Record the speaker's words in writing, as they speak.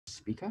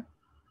speaker.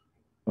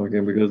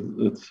 Okay, because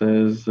it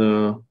says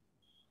okay,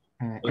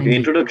 Angie.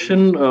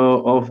 introduction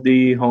of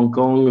the Hong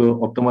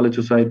Kong Ophthalmology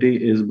Society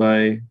is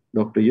by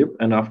Dr. Yip,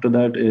 and after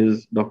that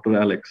is Dr.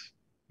 Alex.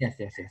 Yes,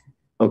 yes, yes.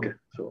 Okay,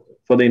 so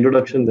for the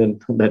introduction, then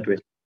that way.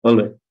 All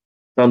right,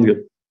 sounds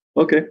good.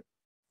 Okay.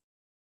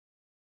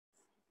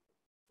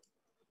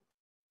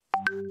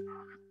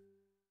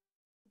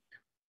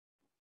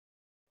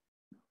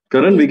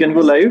 Karan, we can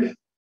go live.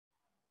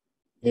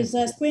 Is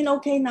the screen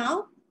okay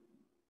now?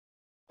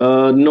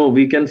 No,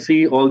 we can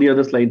see all the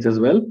other slides as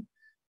well.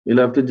 You'll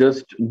have to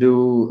just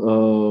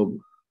do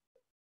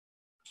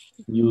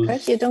use.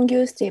 Perhaps you don't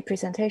use the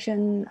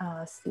presentation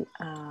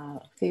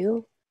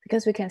view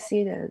because we can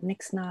see the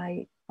next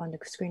slide on the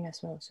screen as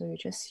well. So you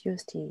just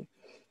use the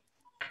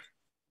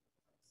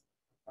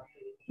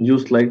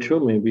slideshow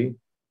maybe.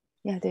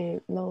 Yeah,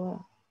 the lower.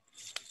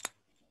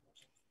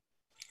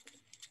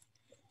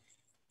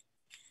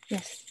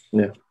 Yes.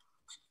 Yeah.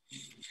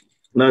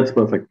 No, it's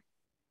perfect.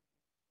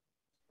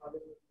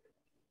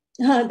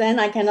 Then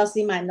I cannot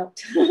see my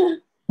note.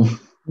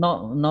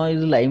 No,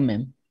 it's live,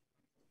 ma'am.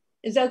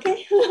 Is it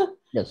okay?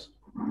 Yes.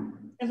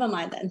 Never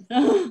mind then.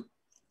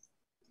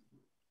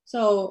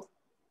 So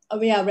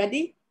we are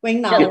ready?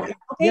 Going now. Yep.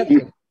 Okay. Yep.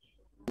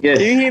 Yes.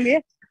 Can you hear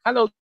me?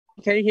 Hello.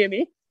 Can you hear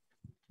me?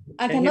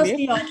 I cannot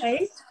see your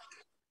face.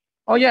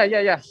 Oh,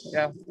 yeah.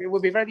 We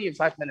will be ready in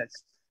 5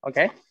 minutes.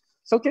 Okay.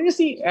 So can you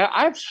see,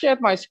 I've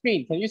shared my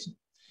screen. Can you see?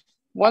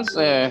 Once,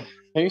 can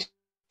you?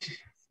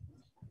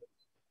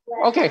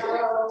 Okay.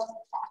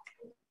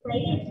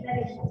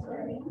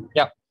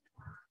 Yeah.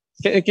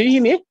 Can you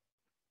hear me?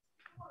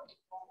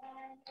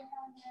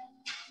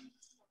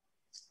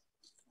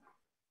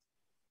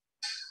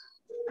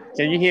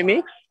 Can you hear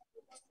me?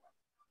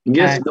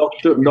 Yes,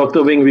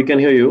 Dr. Wing, we can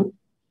hear you.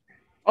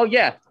 Oh,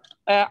 yeah.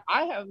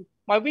 I have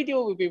my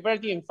video will be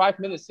ready in 5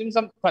 minutes. Seems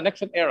some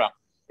connection error.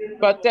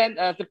 But then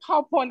the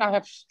PowerPoint I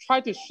have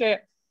tried to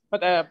share,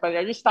 but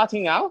are you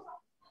starting now?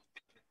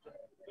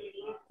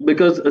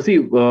 Because see,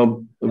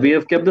 we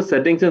have kept the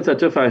settings in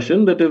such a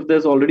fashion that if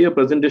there's already a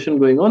presentation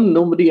going on,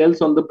 nobody else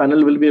on the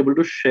panel will be able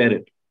to share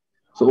it.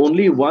 So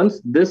only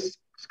once this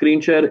screen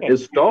share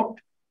is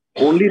stopped,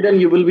 only then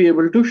you will be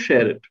able to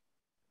share it.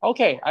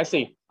 Okay, I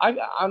see.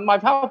 My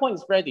PowerPoint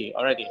is ready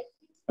already.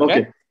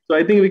 Okay. So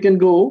I think we can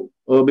go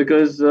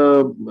because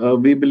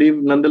we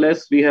believe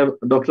nonetheless we have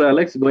Dr.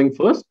 Alex going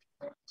first.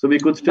 So we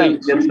could still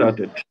get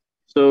started.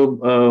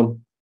 So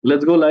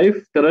let's go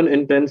live, Karan,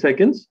 in 10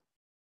 seconds.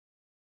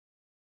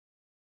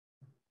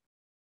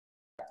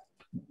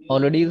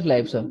 Already is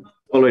live, sir.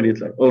 Already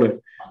it's live. All right.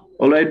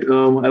 All right.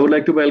 I would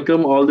like to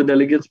welcome all the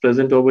delegates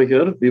present over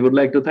here. We would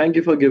like to thank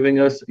you for giving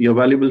us your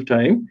valuable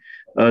time.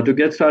 To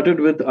get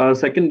started with our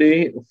second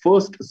day,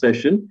 first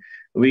session,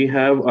 we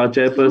have our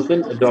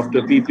chairperson,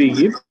 Dr. P.P.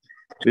 Yip.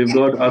 We've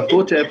got our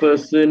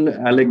co-chairperson,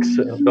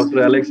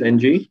 Dr. Alex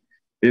Ng.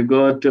 We've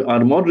got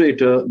our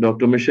moderator,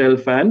 Dr. Michelle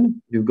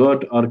Fan. We've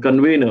got our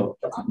convener,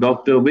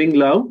 Dr. Wing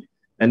Lau.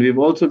 And we've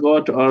also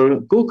got our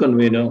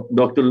co-convener,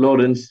 Dr.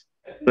 Lawrence,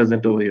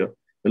 present over here.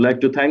 We'd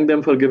like to thank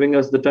them for giving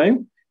us the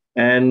time.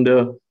 And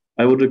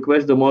I would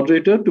request the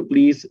moderator to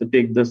please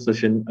take this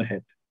session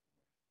ahead.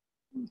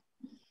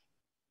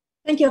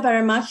 Thank you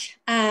very much.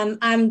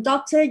 I'm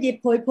Dr.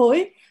 Yip Pui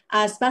Pui,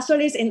 a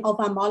specialist in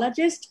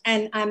ophthalmologist,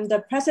 and I'm the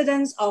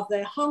president of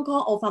the Hong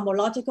Kong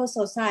Ophthalmological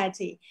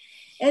Society.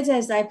 It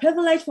is a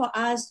privilege for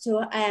us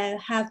to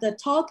have the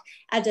talk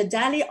at the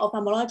Delhi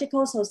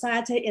Ophthalmological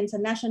Society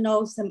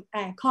International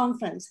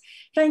Conference.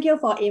 Thank you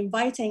for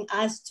inviting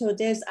us to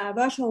this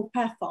virtual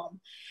platform.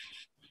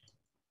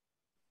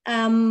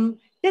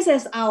 This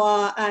is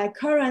our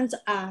current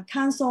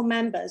council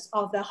members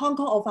of the Hong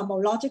Kong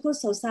Ophthalmological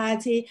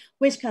Society,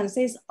 which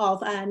consists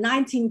of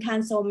 19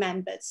 council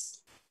members.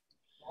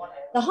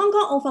 The Hong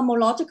Kong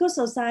Ophthalmological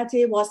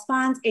Society was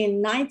founded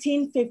in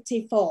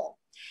 1954,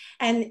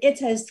 and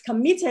it is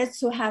committed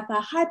to have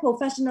a high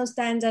professional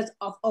standard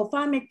of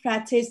ophthalmic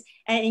practice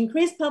and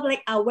increase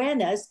public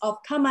awareness of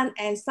common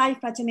and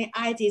sight-threatening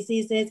eye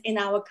diseases in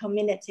our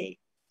community.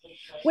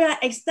 We are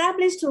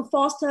established to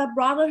foster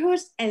brotherhood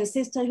and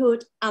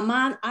sisterhood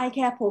among eye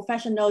care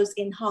professionals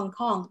in Hong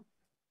Kong.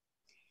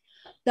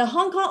 The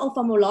Hong Kong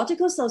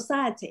Ophthalmological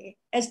Society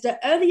is the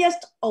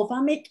earliest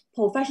ophthalmic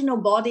professional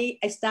body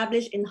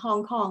established in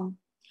Hong Kong.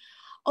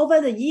 Over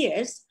the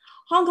years,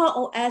 Hong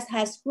Kong OS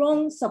has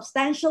grown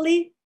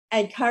substantially,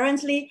 and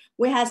currently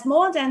we have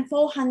more than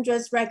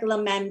 400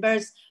 regular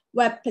members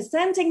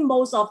representing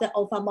most of the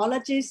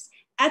ophthalmologists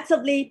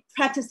actively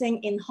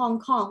practicing in Hong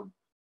Kong.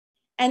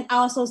 And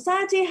our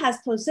society has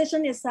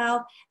positioned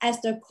itself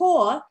as the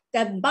core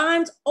that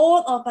binds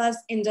all of us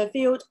in the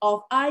field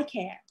of eye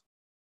care.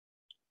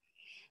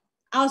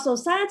 Our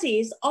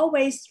societies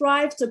always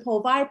strive to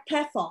provide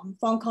platform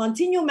for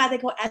continued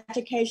medical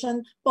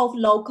education, both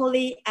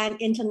locally and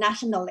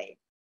internationally.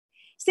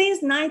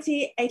 Since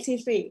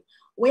 1983,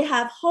 we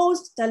have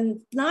hosted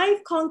the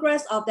 9th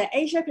Congress of the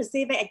Asia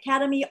Pacific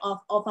Academy of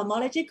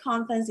Ophthalmology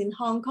Conference in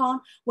Hong Kong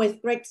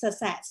with great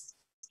success.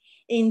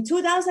 In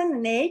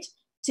 2008,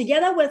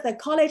 Together with the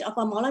College of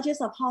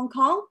Ophthalmologists of Hong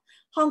Kong,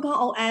 Hong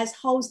Kong OS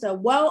hosts the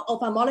World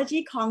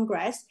Ophthalmology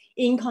Congress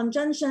in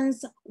conjunction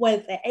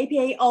with the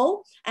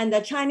APAO and the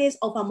Chinese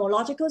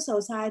Ophthalmological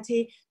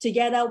Society,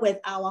 together with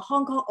our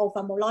Hong Kong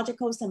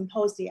Ophthalmological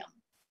Symposium.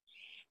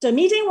 The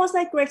meeting was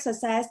a great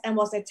success and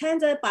was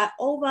attended by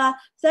over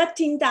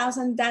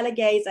 13,000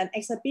 delegates and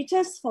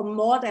exhibitors from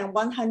more than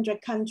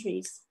 100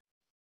 countries.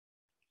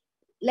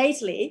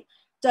 Lately,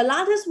 the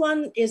latest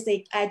one is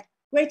the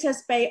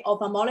Greatest Bay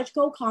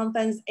Ophthalmological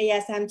Conference,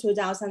 ASM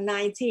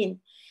 2019,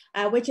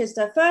 which is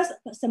the first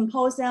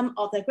symposium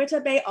of the Greater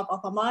Bay of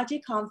Ophthalmology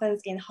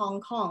Conference in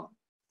Hong Kong.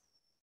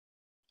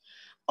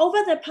 Over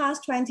the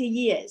past 20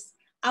 years,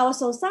 our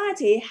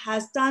society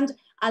has done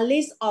a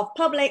list of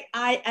public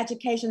eye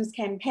education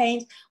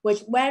campaigns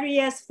with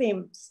various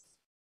themes.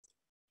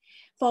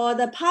 For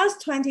the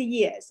past 20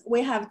 years,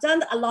 we have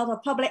done a lot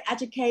of public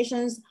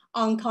educations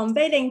on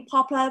conveying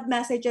popular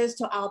messages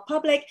to our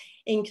public,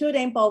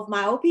 including both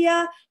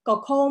myopia,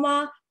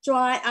 glaucoma,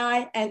 dry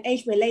eye, and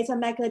age-related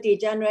macular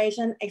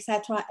degeneration,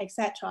 etc.,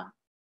 etc.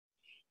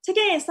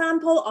 Taking an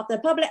example of the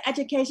public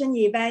education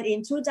event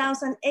in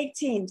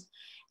 2018,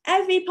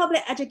 every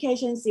public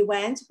education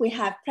event, we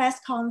have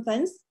press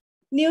conference,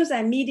 news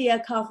and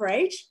media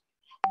coverage,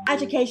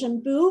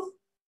 education booth,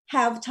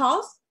 health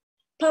talks,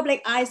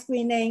 public eye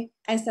screening,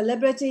 and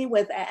celebrity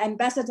with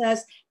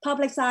ambassadors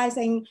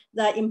publicizing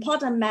the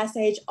important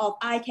message of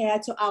eye care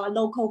to our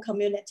local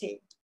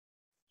community.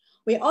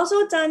 We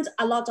also done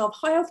a lot of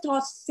health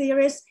talk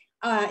series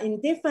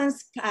in different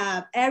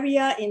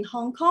areas in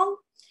Hong Kong.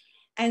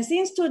 And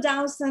since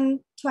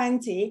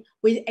 2020,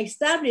 we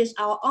established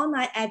our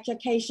online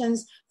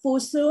educations through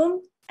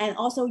Zoom and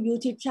also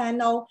YouTube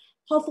channel.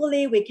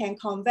 Hopefully we can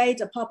convey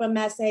the proper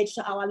message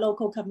to our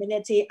local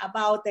community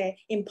about the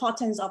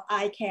importance of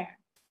eye care.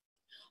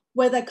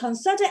 With the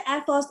concerted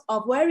efforts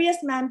of various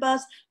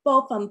members,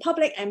 both from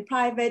public and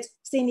private,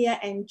 senior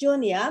and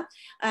junior,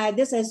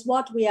 this is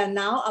what we are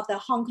now of the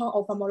Hong Kong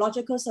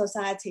Ophthalmological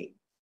Society.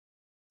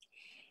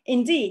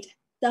 Indeed,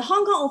 the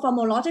Hong Kong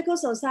Ophthalmological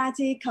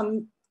Society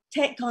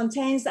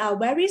contains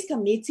various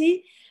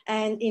committees,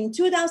 and in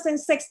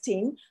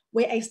 2016,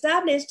 we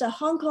established the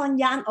Hong Kong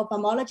Young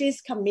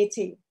Ophthalmologists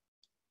Committee.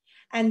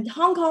 And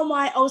Hong Kong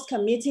YO's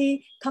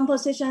committee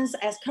compositions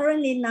as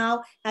currently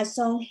now as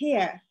shown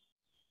here.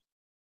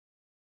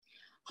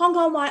 Hong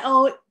Kong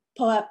YO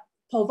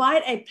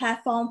provide a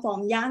platform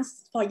for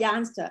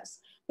youngsters,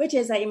 which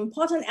is an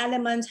important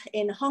element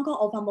in Hong Kong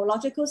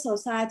Ophthalmological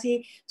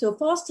Society to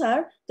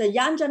foster the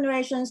young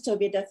generations to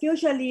be the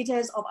future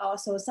leaders of our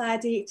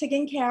society,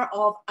 taking care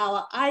of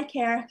our eye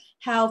care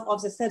health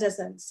of the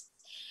citizens.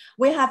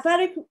 We have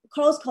very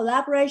close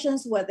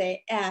collaborations with the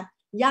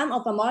Young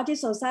Ophthalmology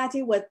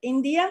Society with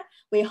India.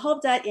 We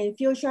hope that in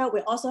future,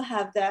 we also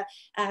have the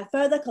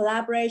further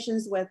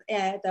collaborations with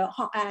the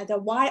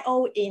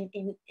YO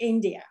in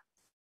India.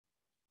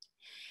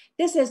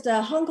 This is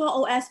the Hong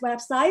Kong OS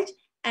website.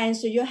 And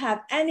should you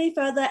have any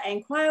further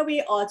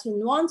inquiry or to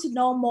want to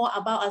know more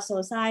about our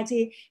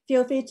society,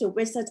 feel free to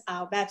visit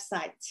our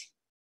website.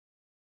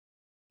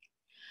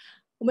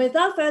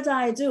 Without further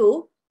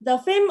ado, the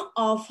theme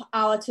of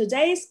our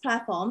today's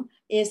platform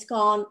is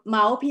called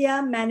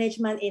Myopia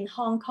Management in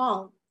Hong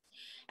Kong.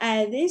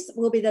 And this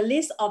will be the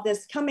list of the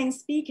coming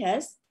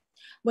speakers.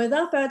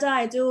 Without further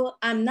ado,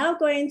 I'm now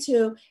going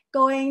to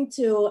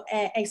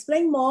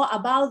explain more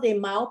about the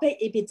myopic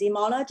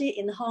epidemiology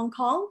in Hong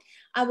Kong.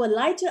 I would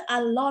like to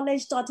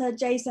acknowledge Dr.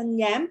 Jason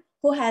Yam,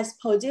 who has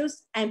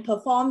produced and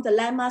performed the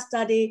landmark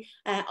study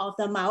of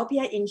the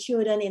myopia in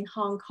children in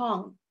Hong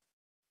Kong.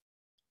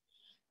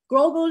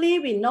 Globally,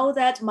 we know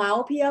that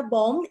myopia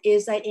bone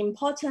is an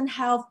important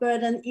health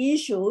burden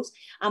issue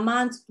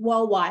among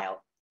worldwide.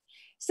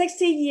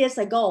 60 years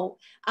ago,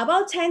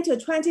 about 10 to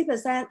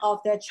 20% of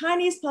the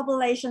Chinese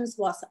population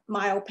was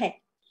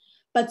myopic.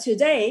 But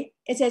today,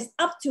 it is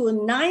up to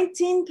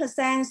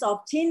 19%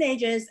 of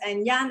teenagers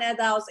and young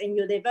adults in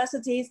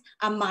universities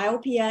are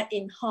myopia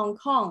in Hong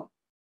Kong.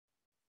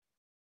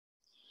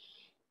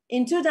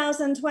 In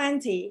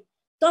 2020,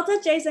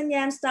 Dr. Jason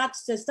Yam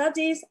started the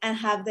studies and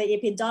have the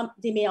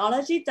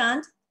epidemiology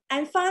done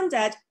and found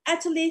that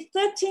actually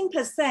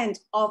 13%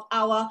 of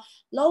our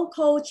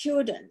local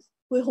children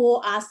who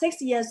are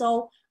 6 years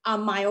old are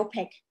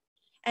myopic,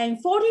 and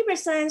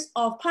 40%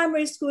 of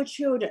primary school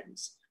children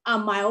are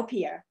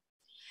myopia.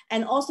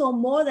 And also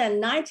more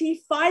than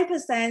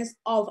 95%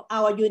 of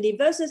our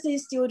university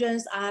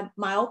students are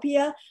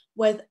myopia,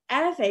 with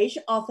average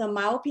of the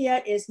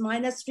myopia is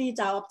 -3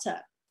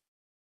 diopter.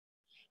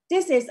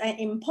 This is an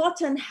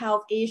important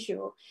health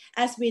issue,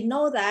 as we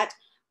know that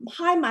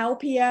high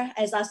myopia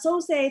is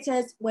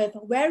associated with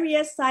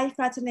various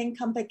sight-threatening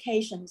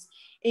complications,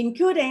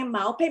 including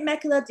myopic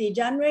macular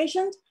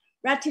degeneration,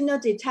 retinal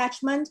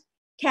detachment,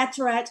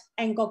 cataract,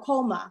 and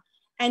glaucoma.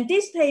 And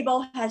this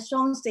table has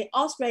shown the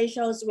odds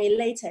ratios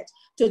related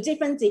to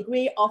different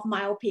degree of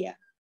myopia.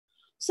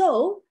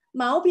 So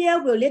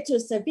myopia will lead to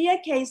severe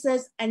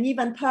cases and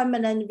even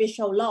permanent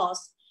visual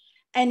loss.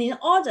 And in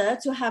order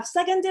to have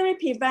secondary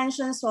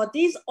prevention for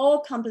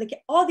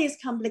all these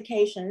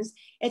complications,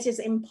 it is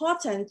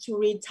important to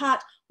retard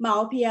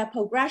myopia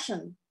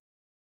progression.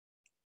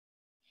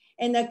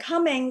 In the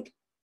coming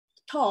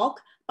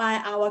talk by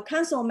our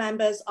council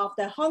members of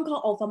the Hong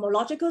Kong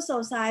Ophthalmological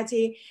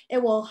Society,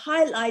 it will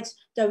highlight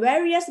the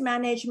various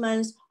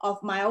managements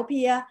of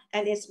myopia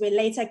and its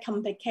related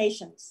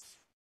complications.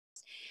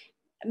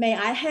 May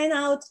I hand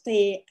out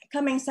the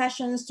coming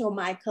sessions to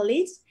my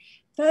colleagues?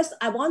 First,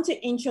 I want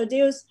to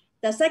introduce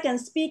the second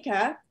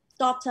speaker,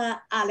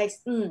 Dr. Alex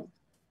Ng.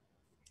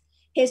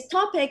 His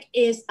topic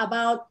is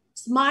about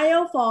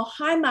SMILE for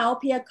high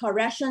myopia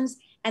corrections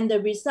and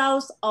the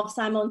results of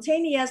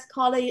simultaneous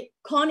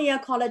corneal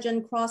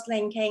collagen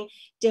cross-linking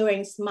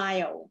during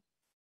SMILE.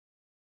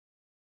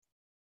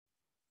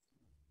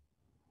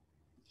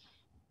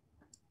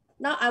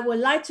 Now I would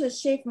like to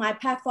shift my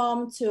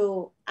platform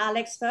to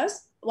Alex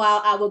first,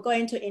 while I will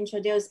going to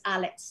introduce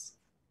Alex.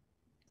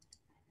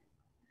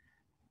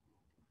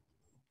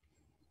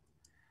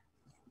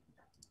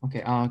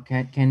 Okay,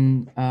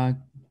 can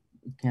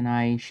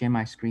I share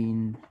my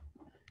screen?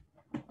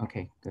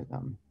 Okay, good.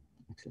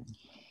 Excellent.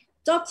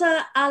 Dr.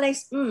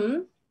 Alex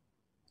Ng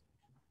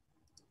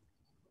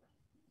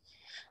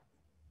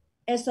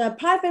is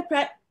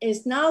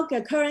now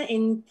current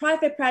in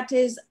private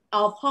practice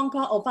of Hong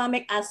Kong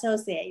Ophthalmic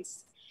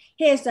Associates.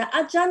 He is the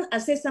adjunct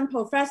assistant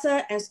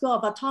professor and School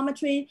of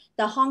Optometry,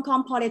 the Hong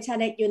Kong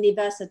Polytechnic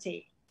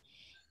University.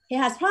 He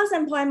has past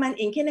employment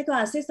in clinical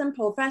assistant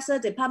professor,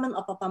 Department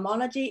of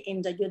Ophthalmology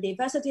in the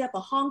University of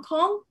Hong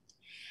Kong.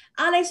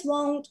 Alex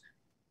won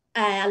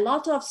a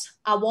lot of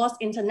awards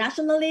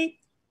internationally,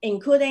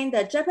 including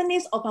the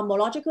Japanese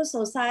Ophthalmological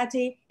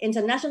Society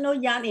International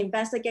Young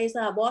Investigator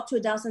Award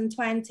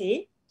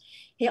 2020.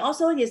 He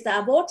also is the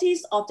awardee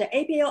of the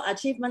APO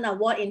Achievement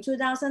Award in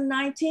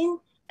 2019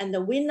 and the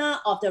winner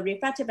of the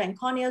Refractive and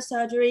Corneal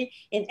Surgery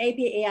in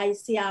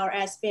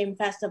APAICRS Film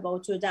Festival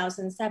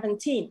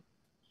 2017.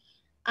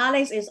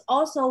 Alex is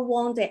also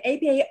won the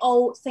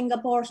APAO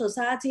Singapore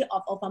Society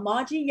of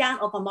Ophthalmology Young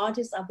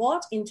Ophthalmologist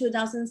Award in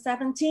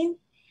 2017.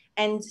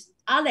 And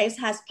Alex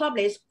has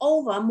published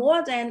over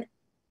more than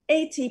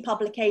 80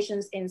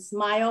 publications in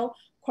SMILE,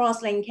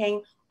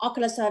 cross-linking,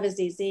 ocular surface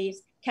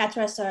disease,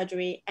 cataract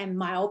surgery, and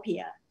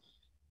myopia.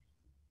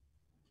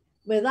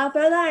 Without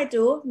further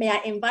ado, may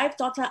I invite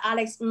Dr.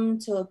 Alex Ng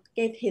to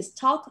give his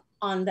talk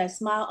on the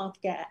SMILE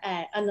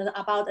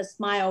about the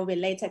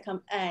SMILE-related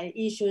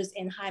issues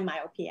in high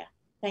myopia.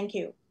 Thank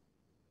you.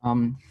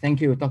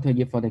 Thank you, Dr.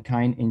 Yip, for the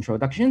kind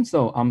introduction.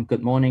 So,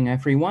 good morning,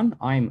 everyone.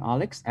 I'm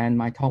Alex, and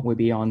my talk will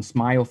be on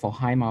SMILE for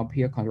high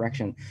myopia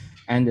correction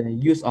and the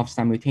use of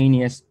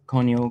simultaneous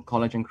corneal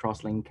collagen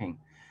cross-linking.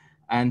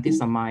 And these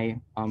are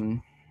my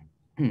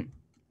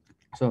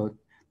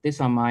these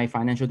are my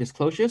financial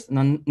disclosures.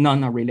 None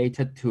are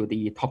related to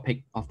the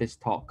topic of this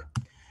talk.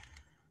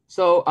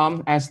 So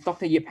as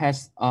Dr. Yip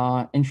has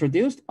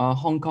introduced,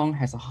 Hong Kong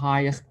has the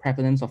highest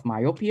prevalence of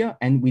myopia,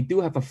 and we do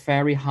have a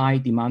very high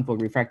demand for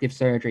refractive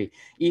surgery.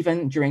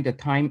 Even during the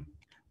time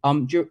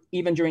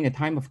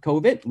of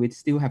COVID, we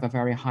still have a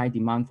very high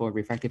demand for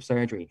refractive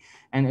surgery.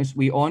 And as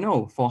we all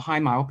know, for high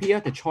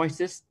myopia, the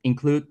choices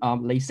include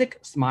LASIK,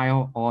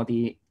 SMILE, or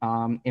the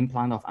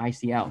implant of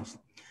ICLs.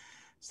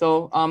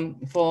 So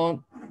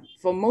for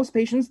most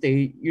patients,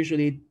 they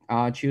usually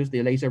choose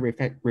the laser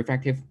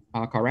refractive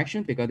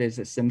correction because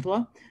it's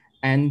simpler.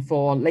 And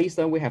for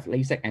laser, we have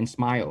LASIK and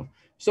SMILE.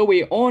 So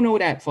we all know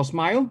that for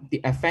SMILE,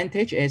 the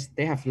advantage is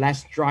they have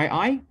less dry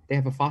eye, they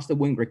have a faster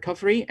wound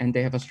recovery, and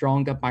they have a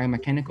stronger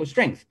biomechanical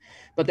strength.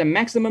 But the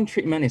maximum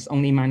treatment is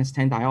only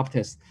 -10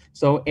 diopters.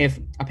 So if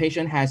a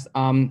patient has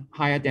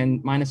higher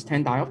than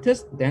 -10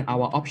 diopters, then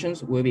our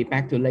options will be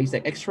back to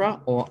LASIK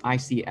Extra or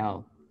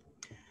ICL.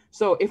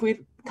 So if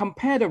we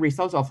compare the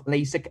results of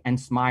LASIK and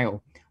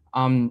SMILE,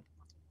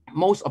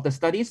 most of the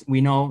studies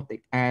we know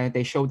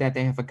they show that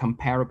they have a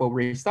comparable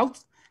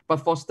results. But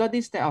for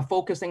studies that are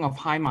focusing on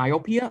high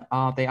myopia,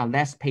 there are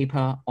less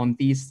paper on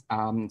these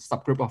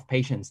subgroup of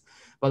patients.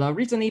 But a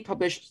recently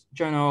published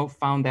journal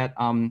found that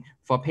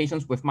for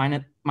patients with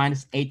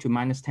 -8 to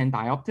 -10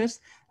 diopters,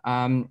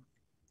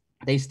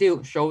 they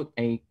still showed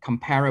a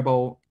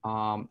comparable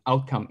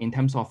outcome in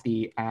terms of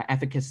the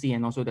efficacy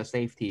and also the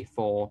safety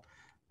for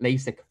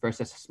LASIK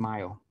versus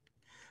SMILE.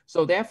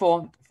 So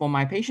therefore, for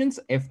my patients,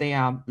 if they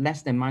are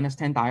less than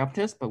 -10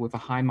 diopters, but with a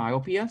high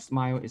myopia,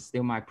 SMILE is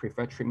still my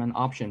preferred treatment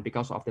option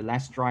because of the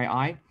less dry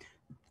eye,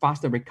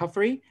 faster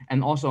recovery,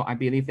 and also I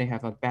believe they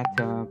have a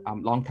better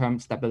long-term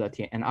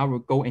stability. And I will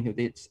go into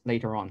this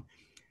later on.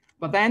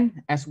 But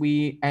then, as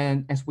we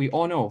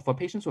all know, for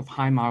patients with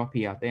high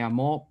myopia, they are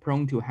more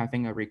prone to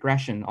having a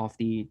regression of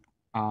the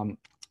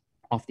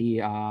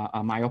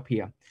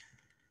myopia.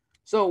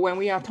 So when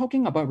we are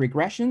talking about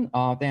regression,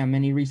 there are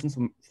many reasons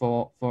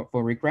for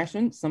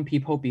regression. Some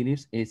people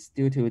believe it's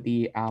due to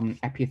the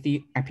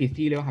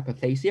epithelial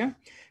hyperplasia.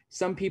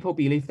 Some people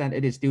believe that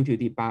it is due to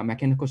the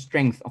biomechanical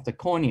strength of the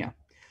cornea.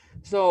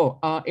 So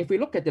if we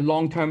look at the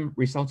long-term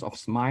results of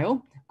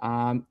SMILE,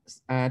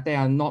 there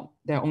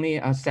are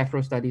only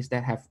several studies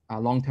that have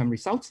long-term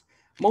results.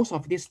 Most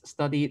of this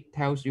study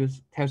tells you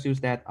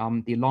that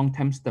the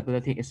long-term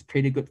stability is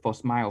pretty good for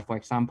SMILE. For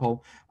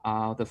example,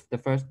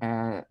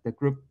 the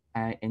group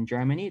in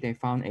Germany, they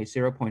found a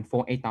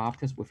 0.48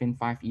 diopters within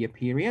 5-year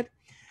period.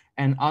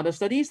 And other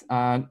studies,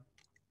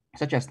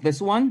 such as this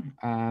one,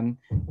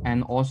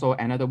 and also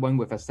another one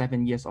with a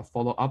 7 years of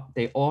follow-up,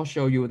 they all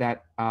show you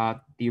that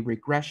the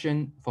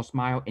regression for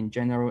SMILE in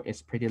general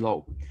is pretty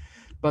low.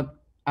 But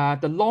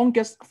the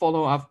longest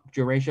follow-up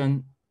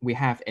duration we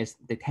have is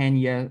the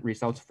 10-year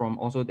results from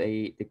also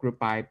the group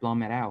by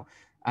Blom et al.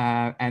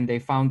 And they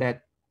found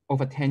that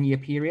over 10-year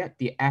period,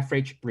 the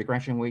average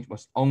regression rate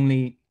was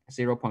only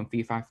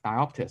 0.35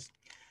 diopters.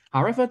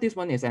 However, this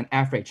one is an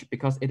average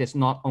because it is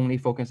not only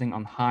focusing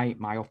on high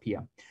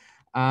myopia.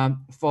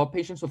 For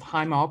patients with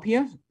high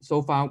myopia,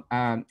 so far,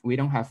 we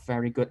don't have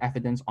very good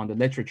evidence on the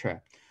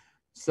literature.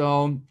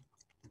 So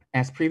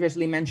as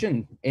previously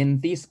mentioned,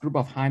 in this group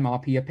of high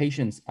myopia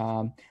patients,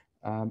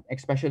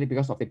 especially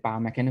because of the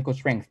biomechanical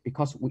strength,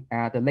 because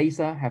the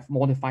laser have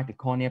modified the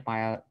cornea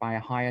by a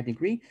higher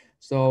degree.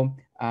 So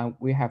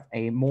we have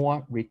a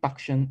more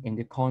reduction in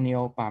the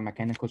corneal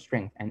biomechanical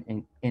strength,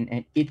 and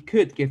it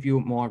could give you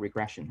more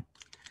regression.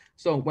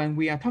 So when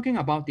we are talking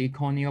about the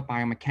corneal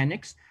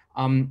biomechanics,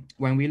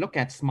 when we look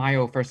at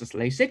SMILE versus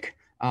LASIK,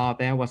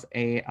 there was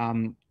a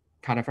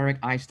cadaveric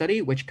eye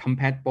study which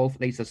compared both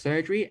laser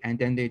surgery and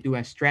then they do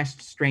a stress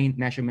strain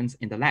measurements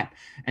in the lab.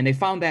 And they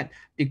found that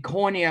the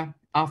cornea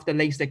after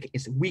LASIK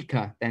is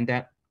weaker than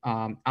that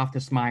after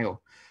SMILE.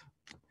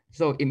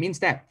 So it means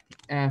that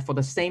for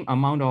the same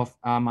amount of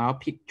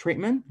myopic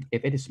treatment,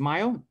 if it is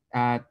SMILE,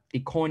 the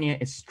cornea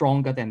is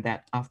stronger than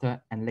that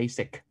after and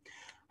LASIK.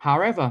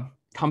 However,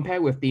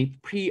 compared with the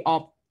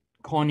pre-op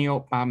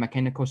corneal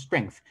biomechanical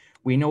strength,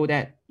 we know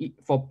that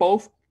for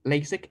both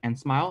LASIK and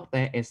SMILE,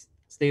 there is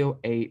still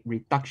a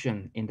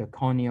reduction in the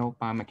corneal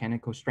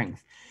biomechanical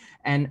strength.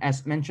 And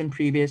as mentioned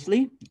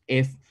previously,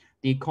 if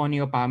the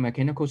corneal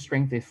biomechanical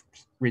strength is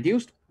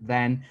reduced,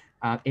 then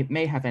it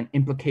may have an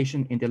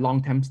implication in the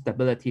long-term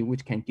stability,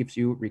 which can give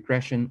you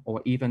regression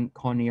or even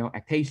corneal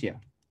ectasia.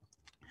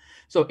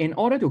 So in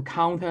order to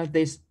counter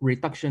this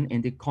reduction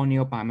in the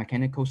corneal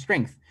biomechanical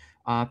strength,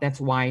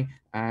 that's why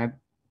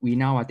we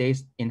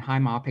nowadays in high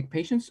myopic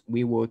patients,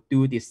 we will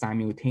do the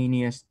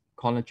simultaneous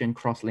collagen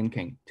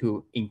cross-linking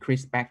to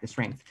increase back the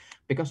strength,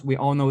 because we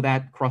all know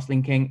that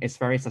cross-linking is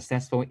very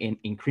successful in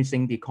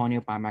increasing the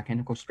corneal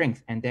biomechanical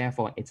strength, and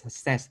therefore it's a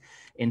success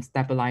in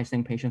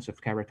stabilizing patients with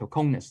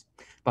keratoconus.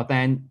 But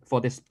then for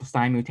this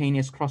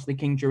simultaneous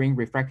cross-linking during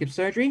refractive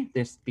surgery,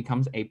 this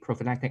becomes a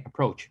prophylactic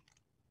approach.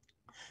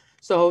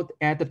 So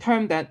the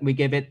term that we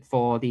give it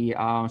for the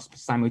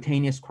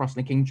simultaneous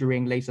cross-linking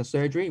during laser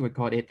surgery, we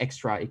call it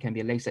extra. It can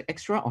be laser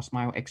extra or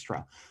SMILE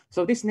extra.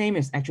 So this name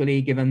is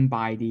actually given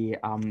by the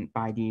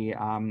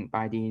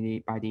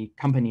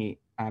company,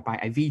 by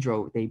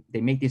Avidro.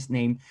 They make this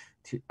name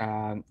to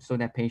so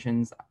that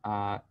patients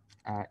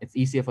it's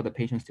easier for the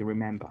patients to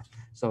remember.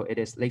 So it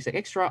is laser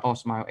extra or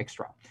SMILE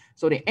extra.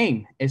 So the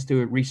aim is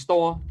to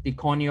restore the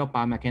corneal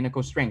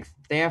biomechanical strength,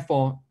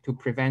 therefore to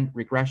prevent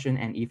regression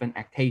and even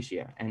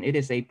ectasia. And it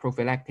is a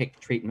prophylactic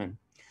treatment.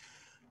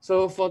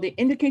 So for the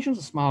indications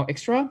of SMILE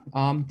extra,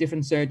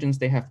 different surgeons,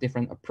 they have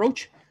different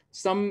approach.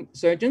 Some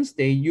surgeons,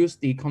 they use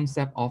the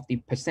concept of the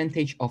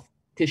percentage of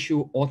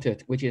tissue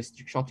altered, which is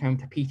short-term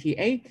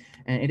PTA,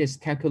 and it is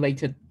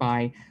calculated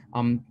by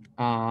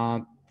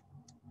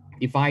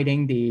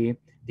dividing the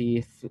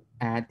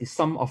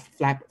sum of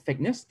flap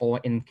thickness, or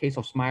in case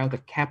of SMILE, the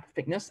cap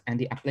thickness, and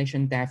the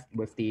ablation depth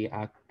with the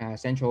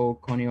central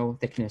corneal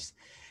thickness.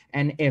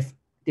 And if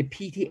the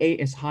PTA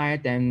is higher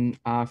than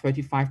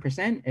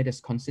 35%, it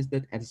is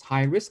considered as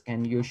high risk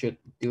and you should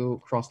do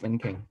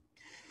cross-linking.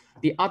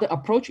 The other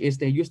approach is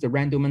they use the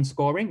Randleman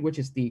scoring, which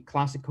is the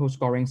classical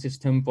scoring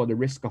system for the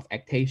risk of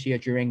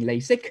ectasia during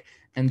LASIK.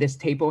 And this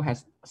table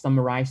has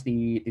summarized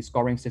the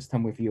scoring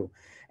system with you.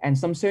 And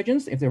some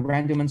surgeons, if the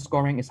Randleman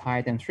scoring is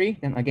higher than 3,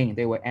 then again,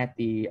 they will add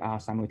the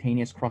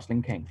simultaneous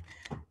cross-linking.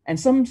 And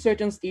some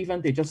surgeons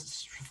even, they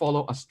just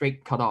follow a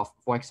straight cutoff.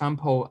 For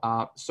example,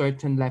 a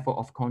certain level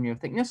of corneal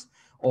thickness,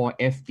 or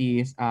if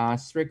the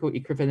spherical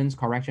equivalence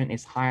correction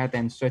is higher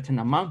than certain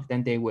amount,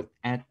 then they would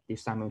add the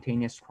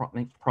simultaneous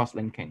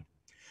cross-linking.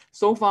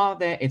 So far,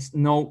 there is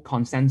no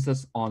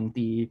consensus on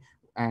the,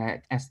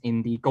 as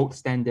in the gold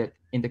standard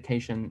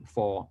indication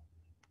for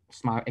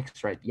SMILE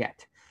extra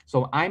yet.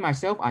 So I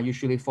myself, I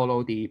usually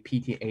follow the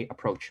PTA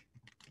approach.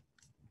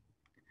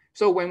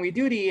 So when we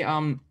do the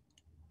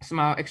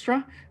SMILE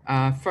extra,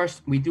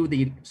 first we do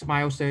the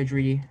SMILE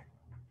surgery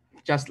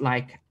just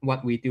like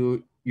what we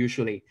do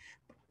usually.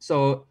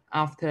 So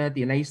after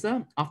the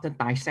laser, after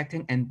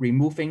dissecting and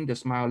removing the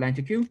SMILE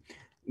lenticule,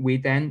 we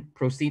then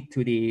proceed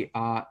to the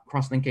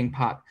cross-linking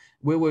part.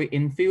 We will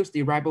infuse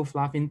the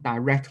riboflavin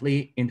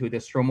directly into the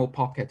stromal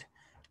pocket.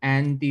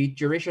 And the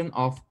duration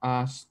of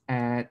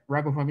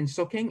riboflavin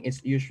soaking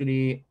is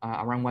usually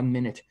around 1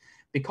 minute,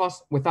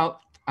 because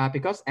without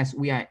because as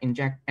we are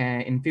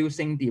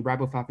infusing the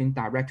riboflavin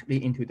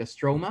directly into the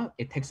stroma,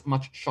 it takes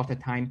much shorter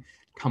time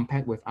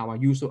compared with our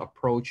usual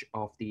approach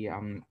of the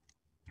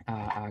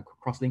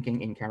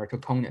cross-linking in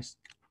keratoconus.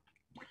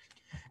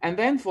 And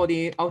then for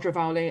the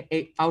ultraviolet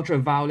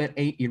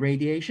A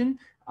irradiation,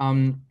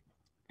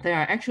 there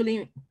are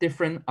actually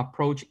different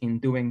approach in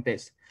doing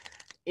this.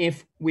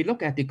 If we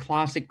look at the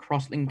classic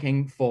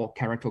cross-linking for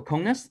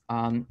keratoconus,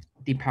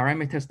 the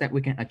parameters that we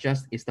can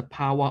adjust is the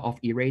power of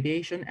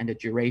irradiation and the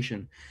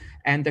duration.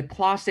 And the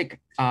classic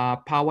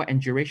power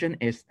and duration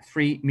is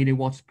 3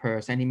 milliwatts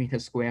per centimeter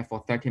square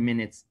for 30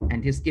 minutes.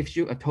 And this gives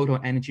you a total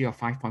energy of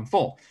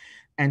 5.4.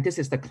 And this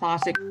is the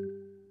classic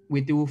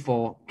we do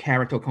for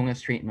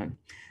keratoconus treatment.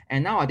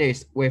 And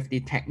nowadays, with the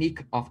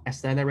technique of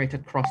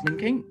accelerated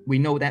cross-linking, we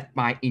know that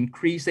by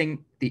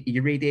increasing the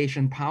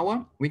irradiation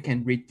power, we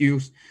can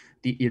reduce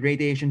the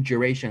irradiation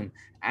duration.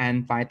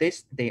 And by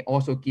this, they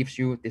also gives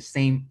you the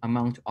same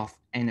amount of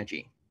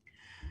energy.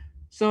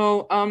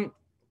 So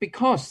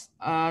because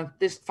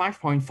this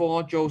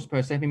 5.4 joules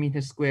per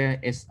centimeter square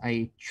is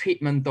a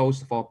treatment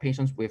dose for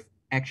patients with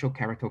actual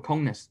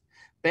keratoconus.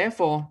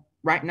 Therefore,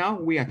 right now,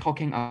 we are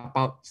talking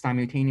about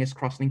simultaneous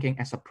cross-linking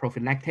as a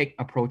prophylactic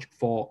approach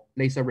for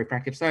laser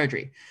refractive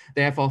surgery.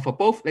 Therefore, for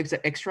both laser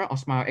extra or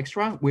smile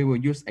extra, we will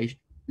use a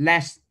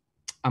less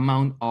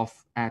amount of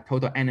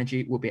total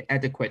energy will be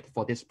adequate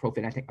for this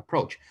prophylactic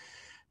approach.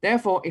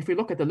 Therefore, if we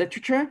look at the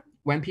literature,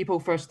 when people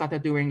first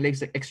started doing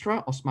laser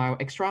extra or smile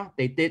extra,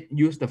 they did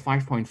use the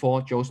 5.4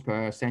 joules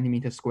per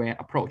centimeter square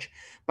approach.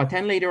 But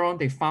then later on,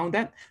 they found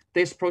that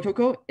this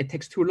protocol, it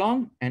takes too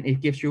long and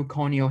it gives you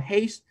corneal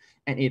haze,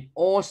 and it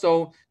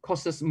also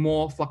causes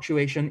more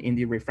fluctuation in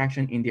the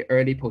refraction in the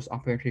early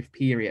postoperative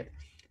period.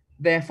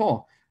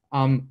 Therefore,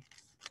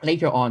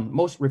 later on,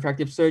 most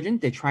refractive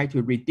surgeons, they try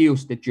to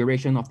reduce the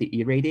duration of the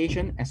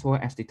irradiation as well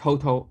as the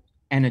total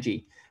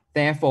energy.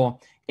 Therefore,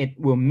 it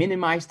will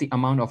minimize the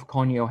amount of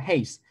corneal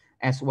haze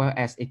as well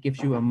as it gives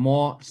you a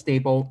more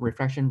stable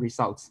refraction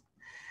results.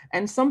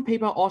 And some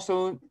paper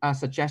also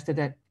suggested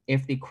that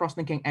if the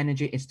cross-linking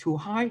energy is too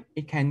high,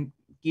 it can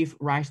give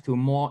rise to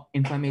more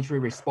inflammatory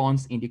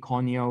response in the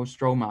corneal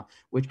stroma,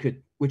 which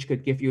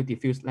could give you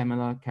diffuse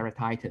lamellar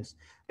keratitis.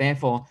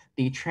 Therefore,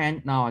 the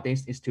trend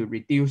nowadays is to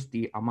reduce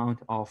the amount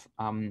of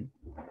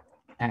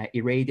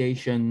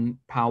irradiation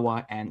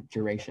power and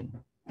duration.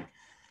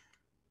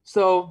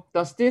 So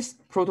does this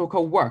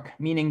protocol work?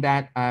 Meaning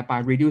that by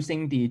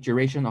reducing the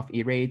duration of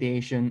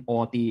irradiation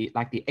or the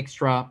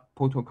extra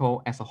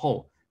protocol as a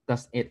whole,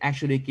 does it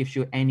actually give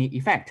you any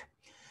effect?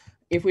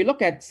 If we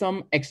look at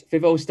some ex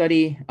vivo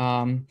study,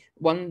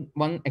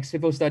 one ex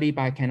vivo study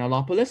by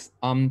Kanellopoulos,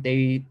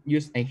 they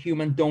used a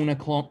human donor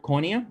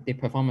cornea. They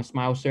perform a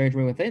smile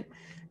surgery with it,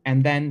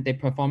 and then they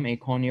perform a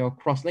corneal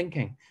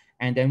cross-linking.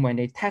 And then when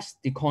they test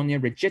the corneal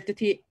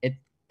rigidity, it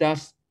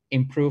does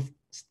improve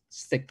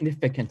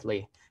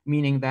significantly,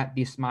 meaning that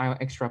the smile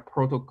extra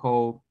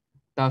protocol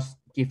does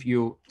give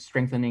you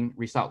strengthening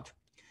result.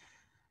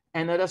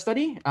 Another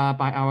study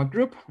by our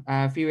group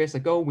a few years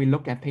ago, we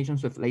looked at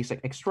patients with LASIK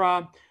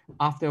extra.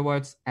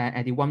 Afterwards,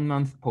 at the 1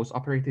 month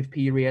post-operative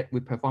period, we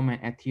performed an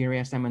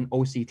anterior segment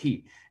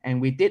OCT, and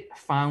we did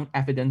found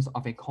evidence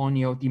of a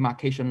corneal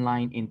demarcation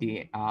line in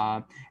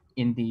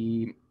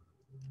the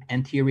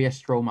anterior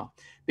stroma.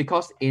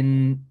 Because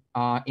in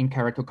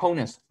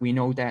keratoconus, we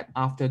know that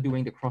after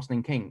doing the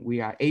cross-linking, we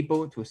are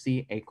able to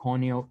see a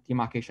corneal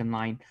demarcation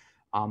line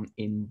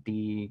in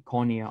the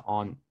cornea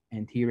on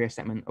anterior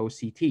segment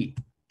OCT.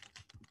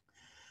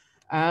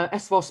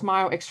 As for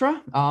smile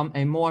extra,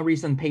 a more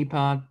recent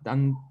paper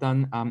done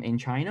in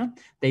China,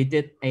 they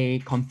did a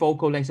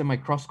confocal laser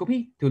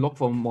microscopy to look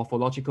for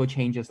morphological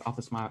changes of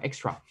the smile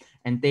extra.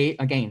 And they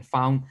again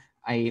found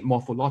a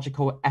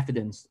morphological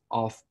evidence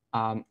of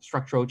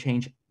structural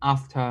change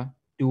after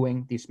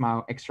doing the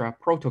smile extra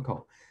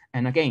protocol.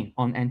 And again,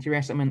 on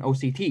anterior segment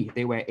OCT,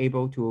 they were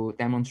able to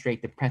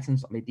demonstrate the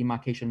presence of a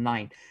demarcation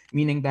line,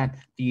 meaning that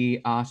the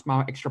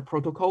smile extra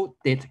protocol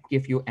did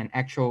give you an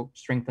actual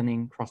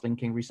strengthening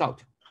cross-linking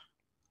result.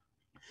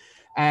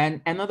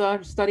 And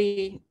another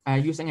study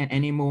using an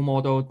animal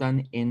model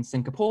done in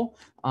Singapore,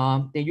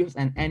 they used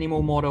an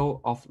animal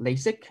model of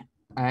LASIK.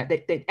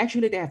 They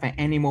have an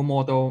animal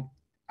model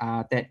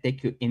that they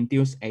could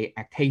induce a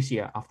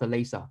ectasia after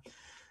laser.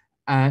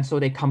 So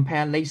they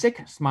compare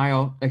LASIK,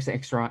 smile, laser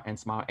extra, and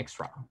smile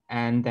extra.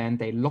 And then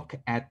they look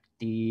at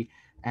the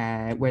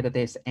whether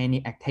there's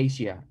any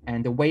ectasia.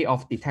 And the way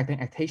of detecting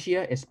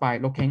ectasia is by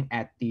looking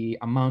at the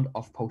amount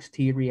of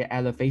posterior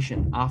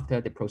elevation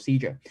after the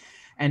procedure.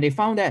 And they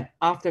found that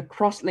after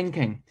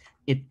cross-linking,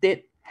 it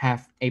did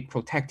have a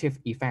protective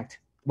effect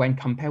when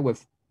compared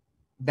with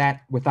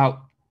that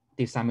without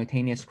the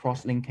simultaneous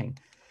cross-linking.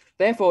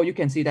 Therefore, you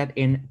can see that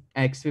in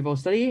ex vivo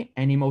study,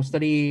 animal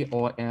study,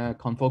 or a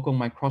confocal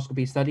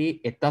microscopy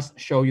study, it does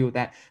show you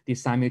that the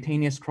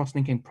simultaneous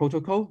cross-linking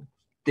protocol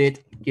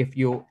did give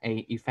you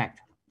an effect.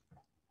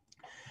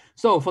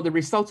 So for the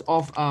results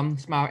of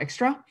Smile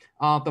Extra,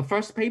 the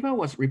first paper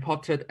was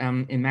reported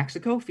in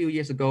Mexico a few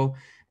years ago.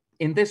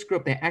 In this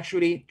group, they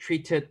actually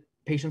treated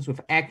patients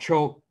with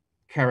actual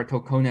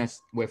keratoconus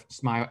with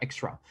SMILE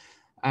Extra.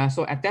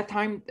 So at that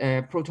time,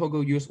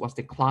 protocol used was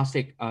the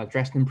classic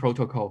Dresden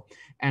protocol.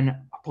 And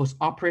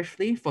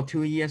post-operatively for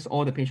 2 years,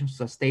 all the patients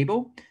were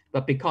stable.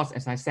 But because,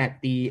 as I said,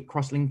 the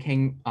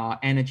cross-linking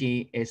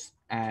energy is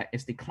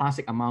the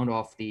classic amount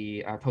of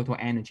the total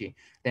energy.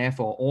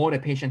 Therefore, all the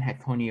patient had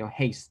corneal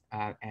haze,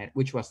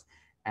 which was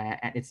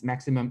at its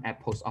maximum at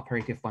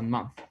post-operative 1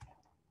 month.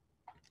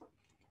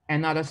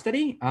 Another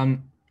study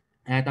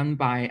done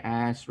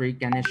by Sri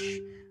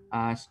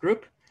Ganesh's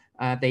group.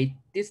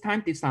 These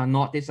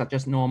are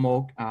just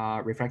normal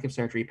refractive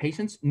surgery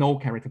patients, no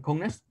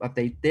keratoconus, but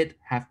they did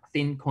have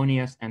thin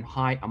corneas and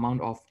high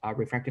amount of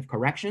refractive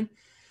correction.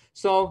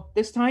 So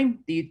this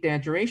time, their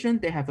duration,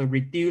 they have a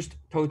reduced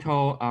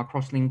total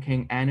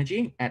cross-linking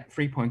energy at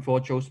 3.4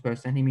 joules per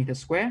centimeter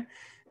square.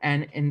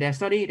 And in their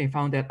study, they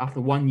found that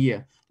after 1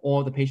 year,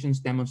 all the patients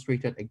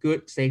demonstrated a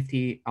good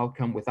safety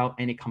outcome without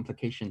any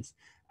complications.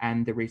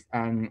 And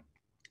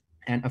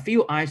a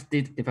few eyes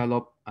did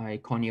develop a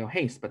corneal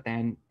haze, but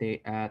then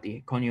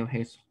the corneal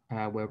haze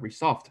were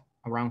resolved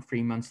around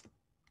 3 months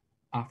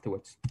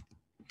afterwards.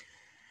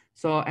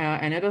 So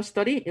another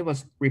study, it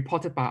was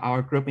reported by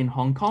our group in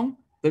Hong Kong.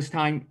 This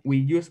time we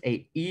used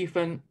a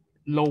even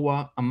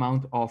lower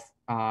amount of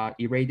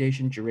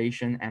irradiation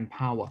duration and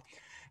power.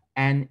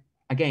 And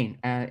again,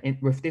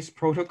 with this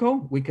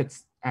protocol,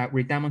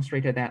 we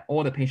demonstrated that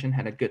all the patients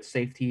had a good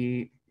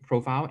safety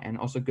profile and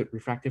also good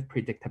refractive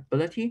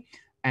predictability.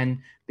 And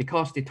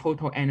because the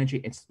total energy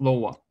is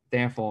lower,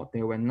 therefore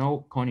there were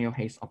no corneal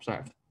haze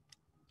observed.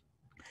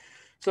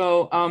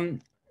 So,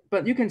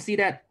 but you can see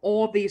that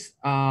all these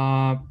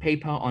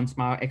paper on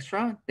SMILE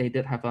Extra, they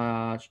did have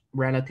a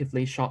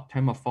relatively short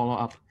term of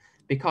follow-up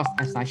because,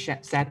 as I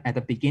said at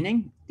the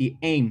beginning, the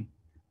aim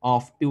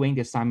of doing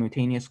the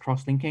simultaneous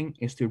cross-linking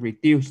is to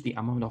reduce the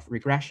amount of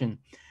regression.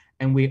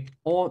 And we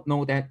all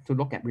know that to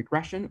look at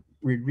regression,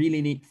 we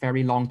really need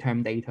very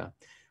long-term data.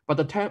 But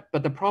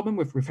the problem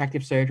with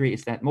refractive surgery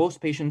is that most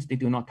patients, they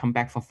do not come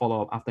back for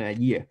follow-up after a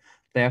year.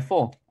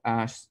 Therefore,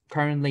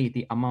 currently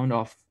the amount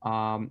of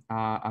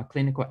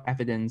clinical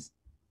evidence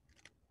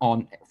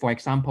on, for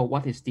example,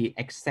 what is the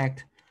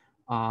exact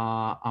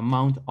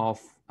amount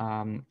of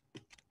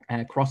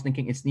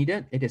cross-linking is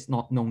needed, it is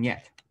not known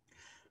yet.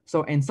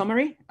 So in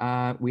summary,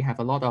 we have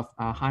a lot of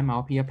high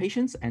myopia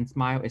patients, and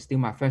SMILE is still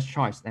my first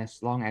choice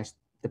as long as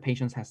the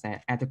patient has an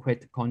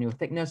adequate corneal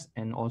thickness,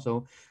 and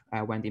also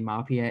when the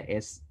myopia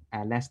is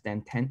less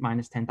than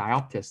minus 10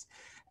 diopters.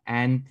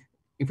 And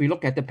if we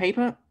look at the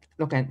paper,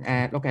 look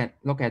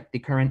at the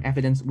current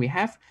evidence we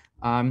have,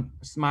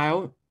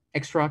 SMILE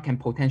Extra can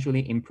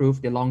potentially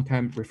improve the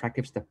long-term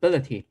refractive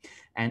stability,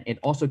 and it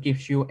also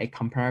gives you a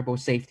comparable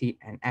safety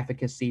and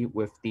efficacy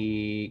with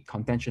the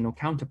conventional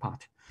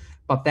counterpart.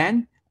 But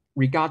then,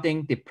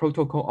 regarding the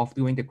protocol of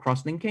doing the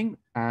cross-linking,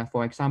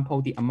 for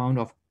example, the amount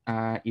of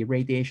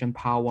irradiation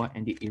power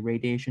and the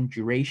irradiation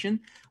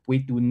duration, we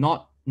do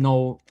not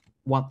know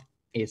what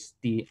is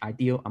the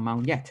ideal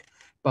amount yet.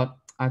 But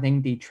I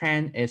think the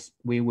trend is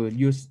we will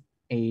use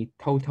a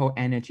total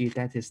energy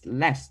that is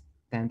less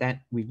than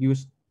that we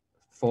use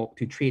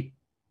to treat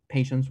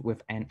patients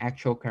with an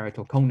actual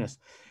keratoconus.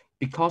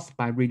 Because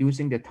by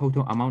reducing the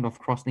total amount of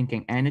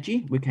cross-linking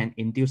energy, we can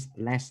induce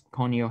less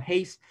corneal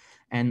haze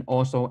and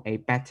also a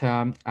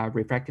better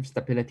refractive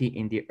stability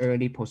in the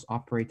early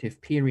post-operative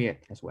period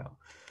as well.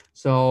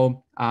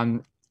 So,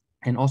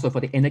 and also for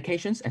the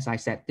indications, as I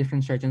said,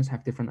 different surgeons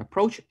have different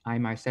approach. I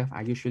myself,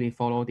 I usually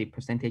follow the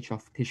percentage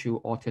of tissue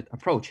altered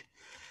approach.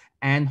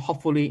 And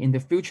hopefully in the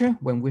future,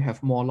 when we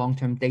have more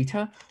long-term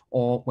data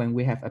or when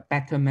we have a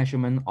better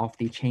measurement of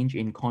the change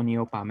in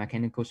corneal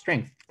biomechanical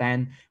strength,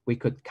 then we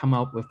could come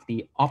up with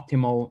the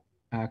optimal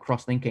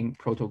cross-linking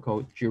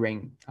protocol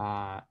during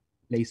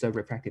laser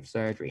refractive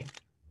surgery.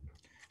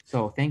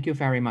 So thank you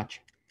very much.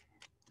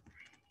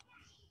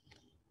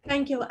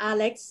 Thank you,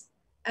 Alex.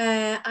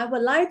 I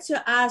would like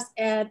to ask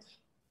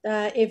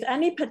if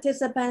any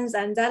participants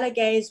and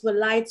delegates would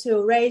like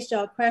to raise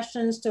your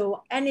questions to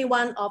any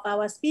one of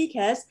our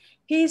speakers,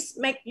 please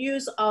make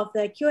use of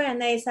the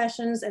Q&A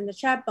sessions in the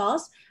chat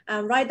box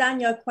and write down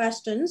your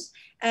questions,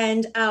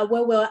 and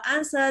we will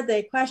answer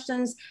the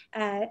questions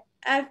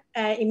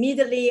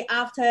immediately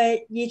after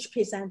each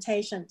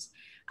presentation.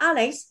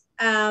 Alex,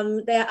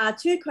 there are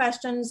 2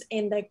 questions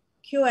in the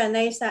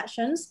Q&A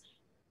sessions.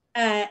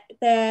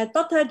 The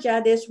Dr.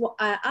 Jadis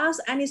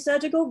asked any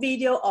surgical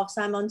video of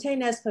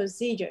simultaneous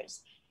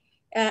procedures.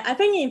 I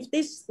think if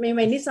this, we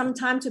may need some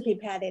time to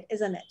prepare it,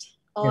 isn't it?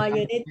 Or yes,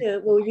 you need to,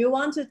 will you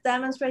want to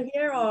demonstrate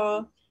here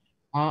or?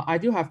 I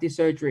do have the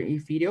surgery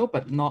video,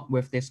 but not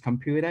with this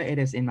computer. It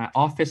is in my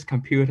office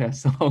computer,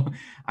 so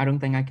I don't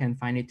think I can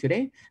find it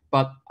today.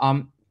 But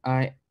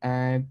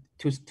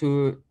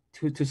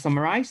to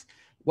summarize,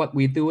 what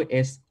we do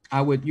is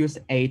I would use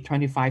a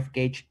 25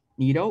 gauge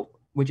needle,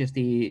 which is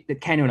the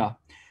cannula,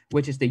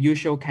 which is the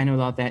usual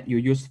cannula that you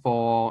use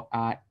for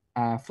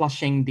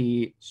flushing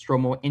the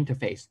stromal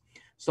interface.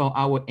 So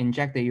I would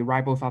inject the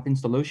riboflavin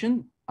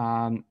solution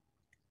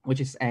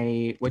which is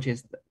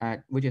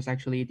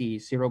actually the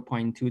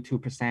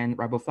 0.22%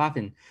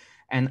 riboflavin,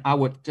 and I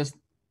would just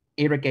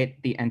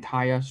irrigate the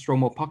entire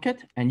stromal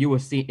pocket, and you will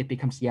see it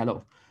becomes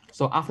yellow.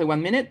 So after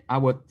 1 minute, I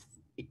would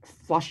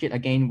flush it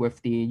again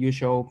with the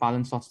usual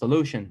balanced salt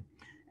solution,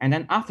 and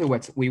then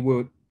afterwards we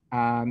would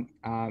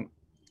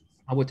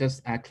I would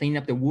just clean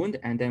up the wound,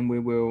 and then we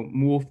will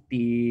move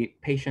the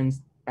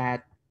patient's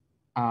bed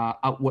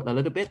outward a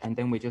little bit, and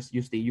then we just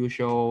use the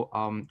usual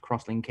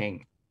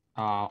cross-linking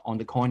on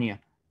the cornea,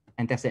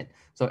 and that's it.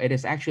 So it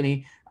is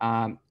actually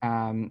a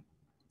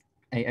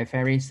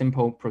very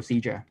simple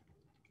procedure.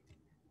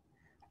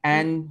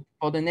 And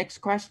for the next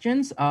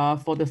questions,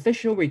 for the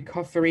visual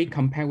recovery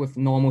compared with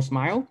normal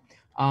smile,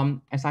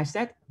 as I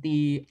said,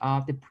 the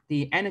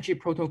energy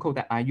protocol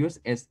that I use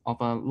is of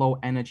a low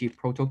energy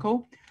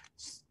protocol.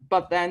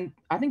 But then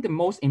I think the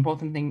most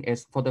important thing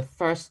is for the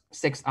first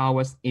 6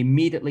 hours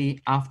immediately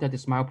after the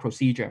smile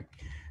procedure.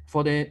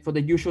 For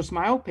the usual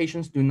smile,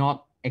 patients do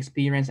not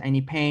experience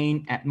any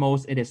pain. At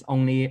most, it is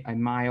only a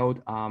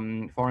mild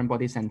foreign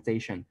body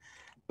sensation.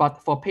 But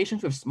for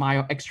patients with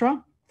smile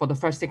extra, for the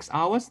first 6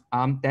 hours,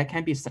 there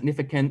can be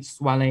significant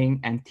swelling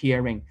and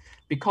tearing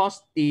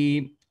because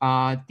the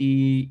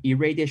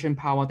irradiation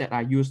power that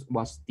I used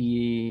was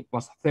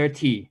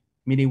 30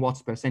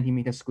 milliwatts per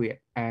centimeter square.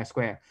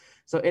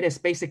 So it is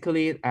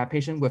basically a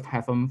patient with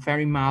have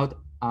very mild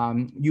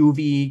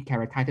UV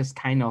keratitis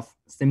kind of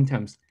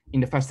symptoms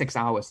in the first 6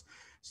 hours.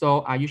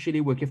 So I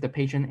usually will give the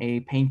patient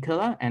a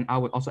painkiller, and I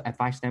would also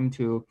advise them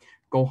to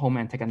go home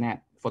and take a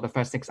nap for the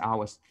first 6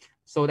 hours,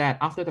 so that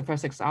after the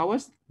first 6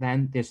 hours,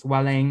 then the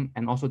swelling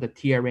and also the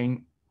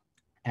tearing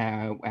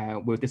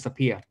will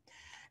disappear.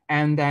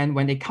 And then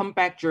when they come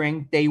back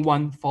during day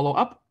 1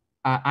 follow-up,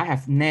 I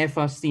have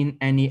never seen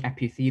any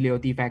epithelial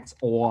defects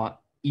or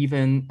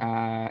even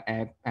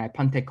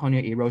punctate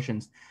corneal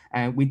erosions.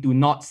 We do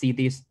not see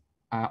this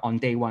on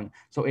day 1.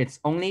 So it's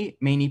only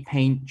mainly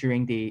pain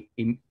during the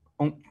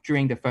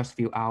first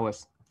few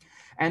hours.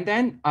 And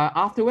then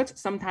afterwards,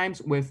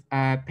 sometimes with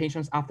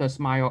patients after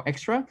smile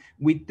extra,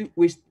 we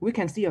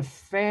can see a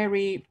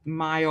very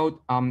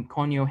mild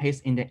corneal haze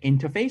in the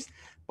interface,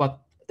 but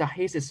the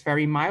haze is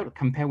very mild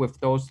compared with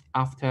those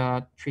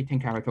after treating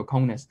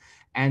keratoconus,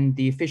 and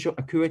the visual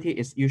acuity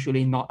is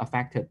usually not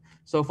affected.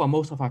 So for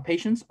most of our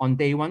patients on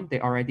day 1, they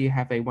already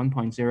have a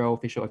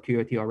 1.0 visual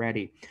acuity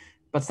already.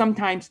 But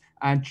sometimes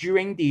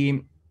during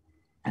the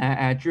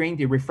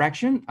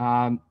refraction,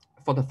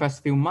 for the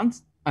first few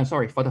months,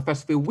 for the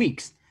first few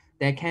weeks,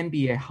 there can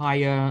be a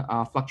higher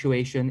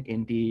fluctuation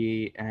in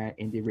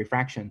the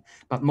refraction.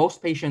 But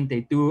most patients,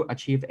 they do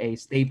achieve a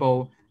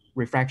stable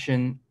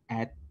refraction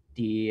at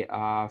the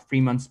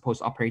 3 months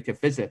post-operative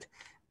visit.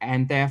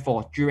 And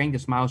therefore, during the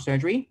smile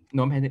surgery,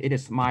 no matter it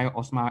is smile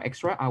or smile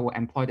extra, I will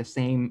employ the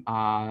same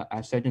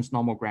surgeon's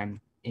nomogram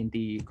in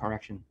the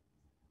correction.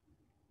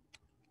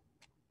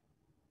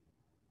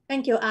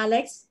 Thank you,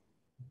 Alex.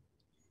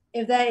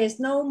 If there is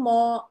no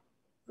more,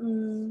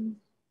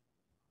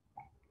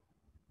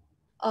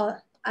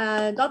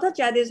 Dr.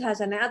 Jadis has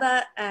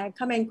another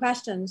coming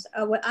questions.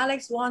 Would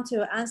Alex want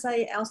to answer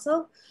it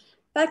also?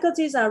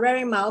 Faculties are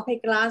wearing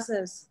myopic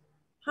glasses.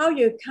 How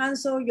you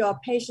counsel your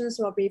patients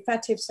for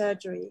refractive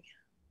surgery?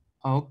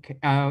 Okay,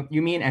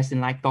 you mean as in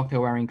like doctor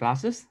wearing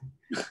glasses?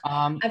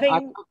 I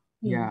think,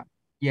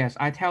 yes,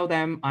 I tell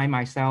them I'm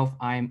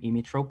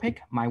emmetropic.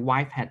 My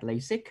wife had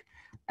LASIK,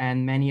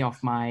 and many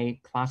of my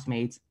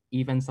classmates,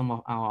 even some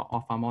of our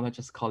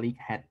ophthalmologist colleagues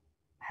had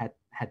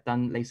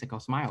done LASIK or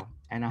smile.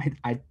 And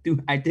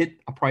I did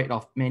operate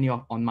of many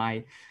on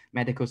my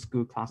medical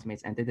school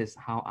classmates, and this is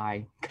how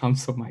I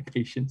counsel my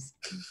patients.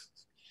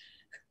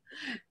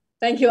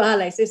 Thank you,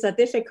 Alex. It's a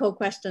difficult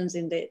question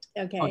indeed.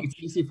 Okay. Oh, it's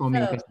easy for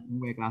me because I don't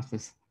wear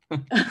glasses.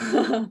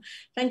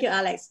 Thank you,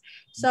 Alex.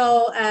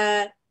 So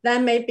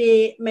then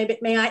maybe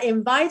may I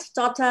invite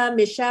Dr.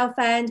 Michelle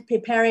Fan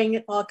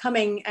preparing or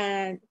coming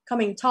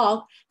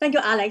talk. Thank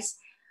you, Alex.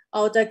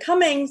 The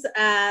comings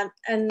and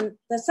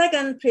the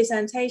second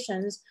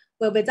presentations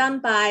will be done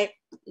by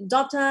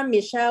Dr.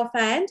 Michelle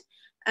Fan.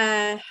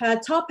 Her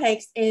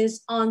topic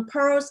is on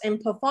pearls in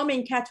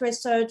performing cataract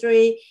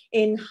surgery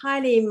in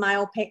highly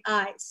myopic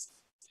eyes.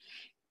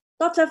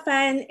 Dr.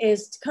 Fan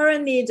is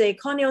currently the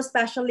corneal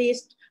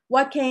specialist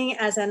working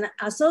as an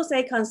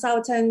associate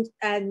consultant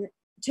at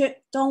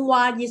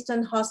Donghua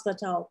Eastern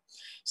Hospital.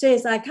 She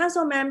is a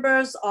council member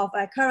of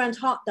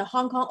the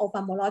Hong Kong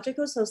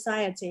Ophthalmological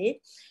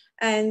Society.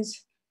 And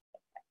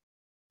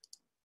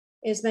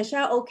is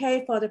Michelle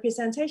okay for the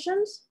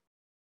presentations?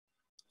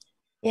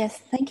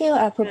 Yes, thank you,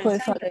 Popo,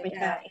 for the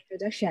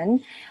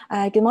introduction.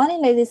 Good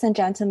morning, ladies and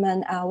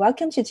gentlemen.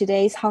 Welcome to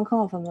today's Hong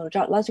Kong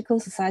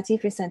Ophthalmological Society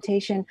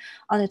presentation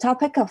on the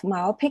topic of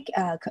myopic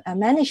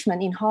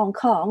management in Hong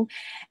Kong.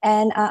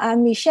 And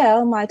I'm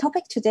Michelle. My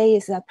topic today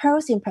is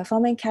pearls in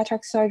performing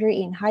cataract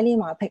surgery in highly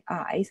myopic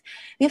eyes.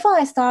 Before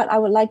I start, I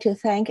would like to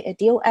thank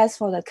DOS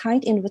for the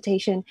kind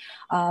invitation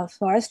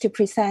for us to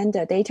present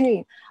the data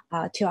in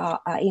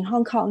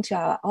Hong Kong to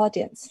our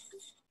audience.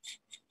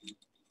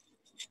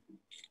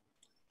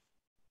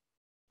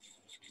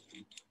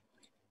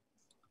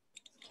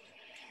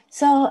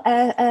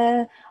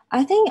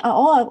 I think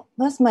all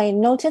of us may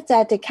notice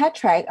that the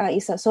cataract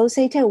is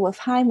associated with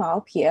high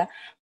myopia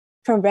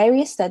from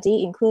various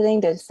studies,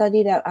 including the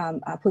study that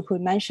Pupu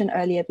mentioned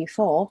earlier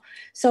before.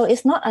 So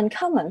it's not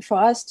uncommon for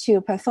us to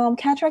perform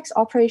cataract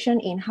operation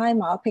in high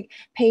myopic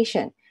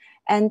patient,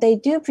 and they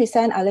do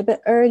present a little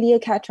bit earlier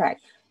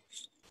cataract.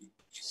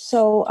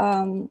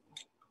 So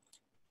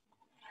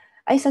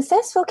a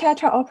successful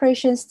cataract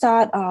operation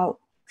starts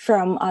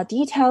from a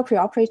detailed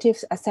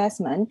preoperative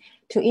assessment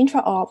to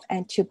intra-op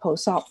and to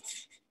post-op.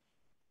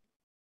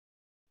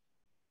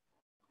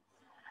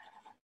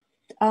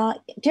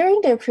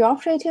 During the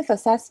preoperative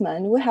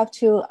assessment, we have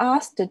to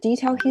ask the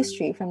detailed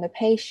history from the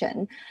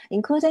patient,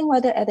 including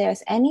whether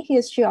there's any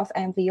history of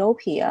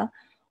amblyopia,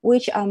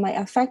 which might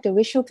affect the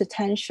visual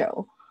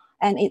potential.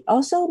 And it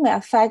also may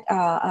affect,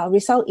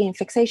 result in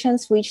fixation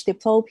switch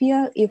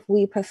diplopia if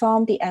we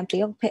perform the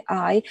amblyopic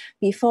eye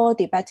before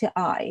the better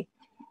eye.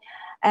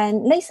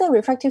 And laser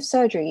refractive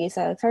surgery is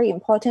a very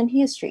important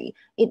history.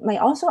 It may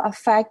also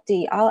affect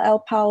the RL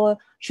power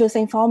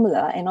choosing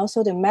formula and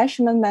also the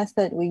measurement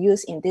method we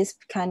use in this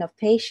kind of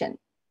patient.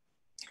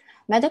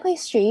 Medical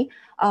history,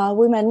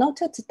 we may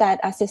note that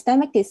a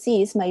systemic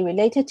disease may be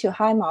related to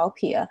high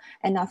myopia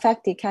and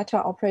affect the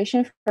cataract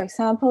operation. For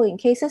example, in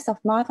cases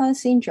of Marfan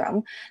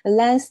syndrome, the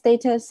lens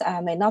status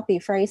may not be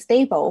very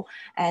stable,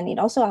 and it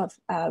also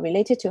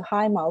related to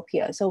high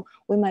myopia. So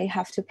we may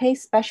have to pay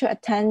special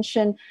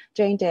attention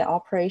during the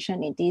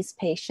operation in these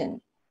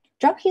patients.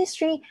 Drug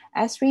history,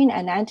 aspirin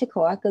and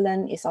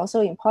anticoagulant is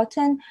also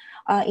important.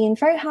 In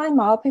very high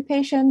myopia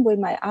patient, we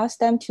might ask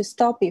them to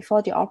stop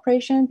before the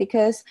operation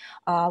because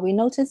we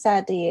noticed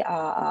that the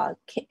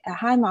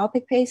high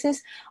myopic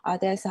cases,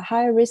 there's a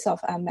higher risk of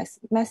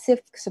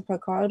massive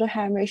suprachoroidal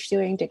hemorrhage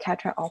during the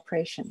cataract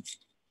operation.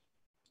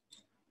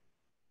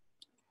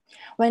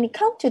 When it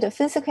comes to the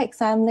physical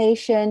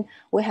examination,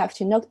 we have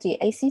to note the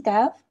AC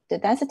depth, the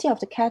density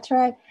of the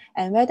cataract,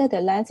 and whether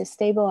the lens is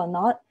stable or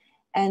not.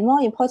 And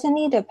more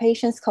importantly, the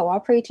patient's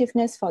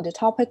cooperativeness for the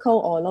topical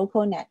or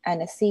local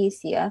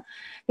anesthesia.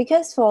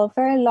 Because for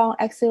very long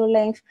axial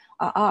length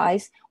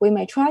eyes, we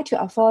may try to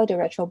avoid the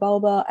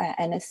retrobulbar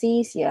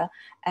anesthesia,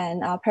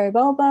 and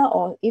peribulbar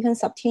or even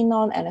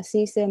subtenon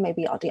anesthesia may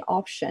be the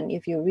option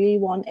if you really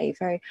want a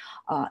very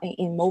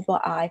immobile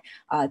eye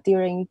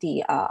during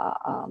the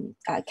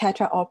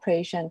cataract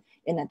operation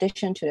in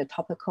addition to the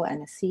topical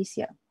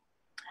anesthesia.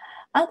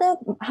 Other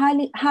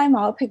high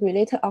myopic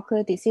related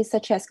ocular disease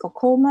such as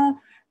glaucoma,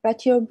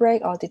 retinal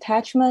break or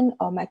detachment,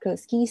 or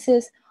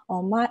maculoschisis,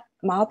 or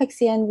myopic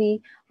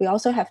CNV, we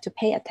also have to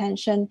pay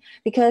attention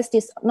because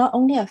this not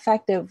only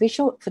affect the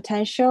visual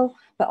potential,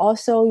 but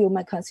also you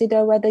might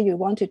consider whether you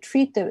want to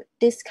treat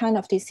this kind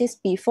of disease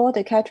before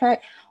the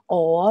cataract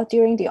or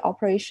during the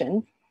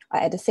operation.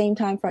 At the same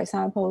time, for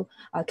example,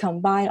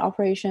 combined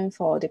operation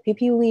for the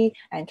PPV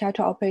and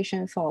cataract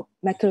operation for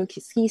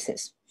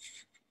maculoschisis.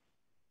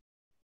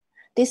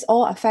 This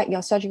all affect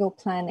your surgical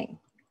planning.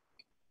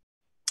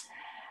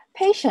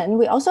 Patient,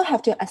 we also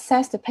have to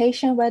assess the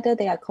patient whether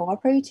they are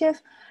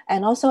cooperative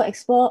and also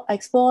explore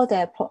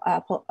their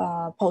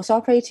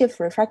postoperative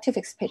refractive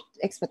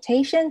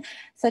expectation,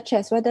 such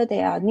as whether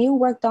they are new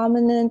work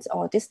dominant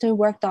or distant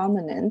work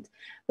dominant,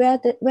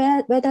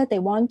 whether they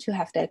want to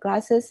have their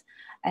glasses,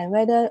 and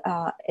whether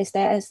is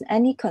there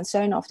any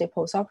concern of the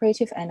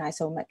postoperative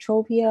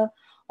anisometropia,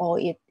 or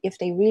if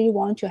they really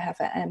want to have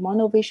a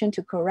monovision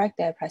to correct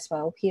their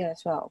presbyopia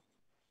as well.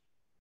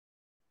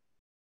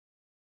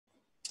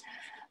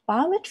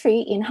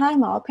 Biometry in high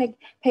myopic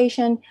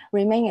patient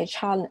remain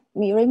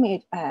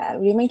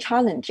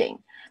challenging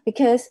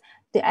because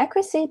the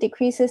accuracy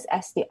decreases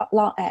as the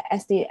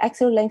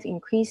axial length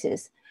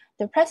increases.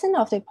 The presence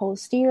of the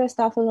posterior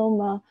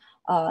staphyloma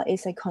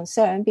is a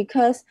concern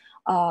because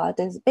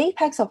the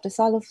apex of the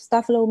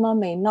staphyloma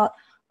may not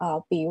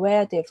be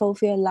where the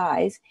fovea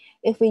lies.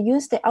 If we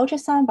use the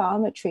ultrasound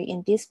biometry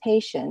in this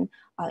patient,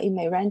 it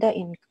may render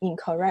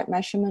incorrect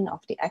measurement of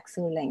the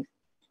axial length.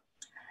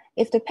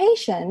 If the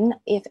patient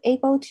is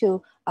able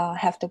to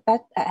have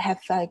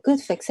a good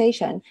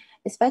fixation,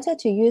 it's better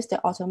to use the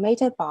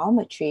automated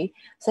biometry,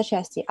 such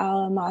as the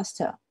RL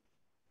Master.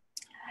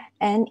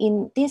 And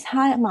in this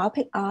high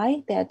myopic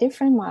eye, there are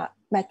different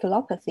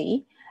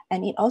maculopathy,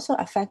 and it also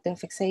affects the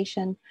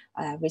fixation,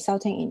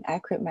 resulting in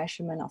accurate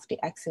measurement of the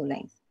axial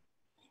length.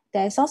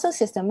 There is also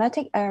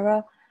systematic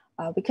error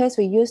because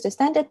we use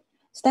the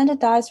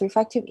standardized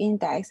refractive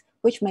index,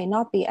 which may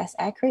not be as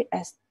accurate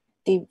as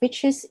the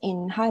riches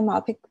in high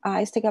myopic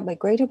eyes take up a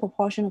greater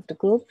proportion of the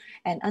group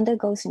and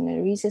undergo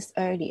syneresis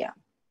earlier.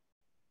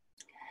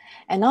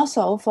 And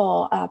also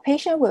for a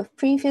patient with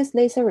previous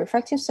laser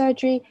refractive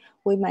surgery,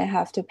 we may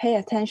have to pay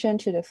attention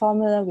to the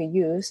formula we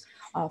use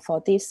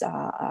for this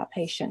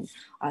patient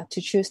to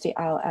choose the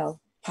RL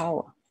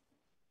power.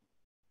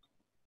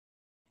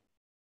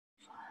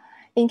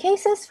 In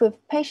cases with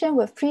patients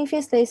with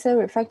previous laser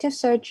refractive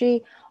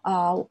surgery,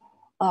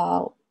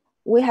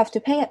 we have to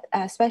pay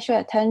special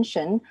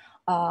attention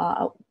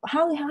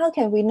how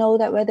can we know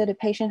that whether the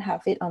patient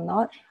have it or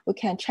not? We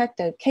can check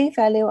the K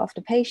value of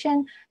the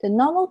patient. The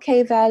normal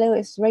K value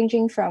is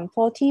ranging from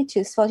 40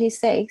 to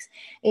 46.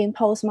 In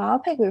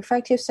post-myopic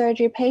refractive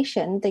surgery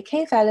patient, the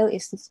K value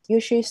is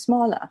usually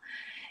smaller.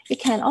 You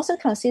can also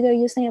consider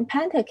using a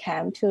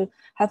pentacam to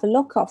have a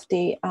look of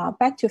the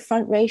back to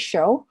front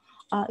ratio.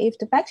 If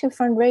the back to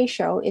front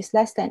ratio is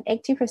less than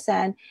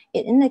 80%,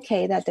 it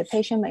indicates that the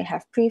patient may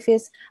have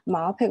previous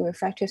myopic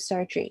refractive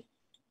surgery.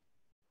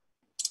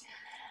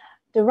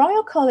 The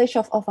Royal College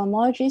of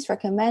Ophthalmologists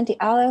recommend the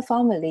RL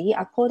formula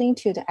according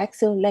to the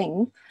axial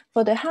length.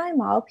 For the high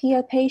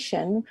myopia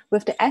patient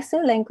with the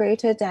axial length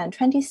greater than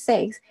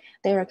 26,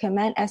 they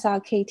recommend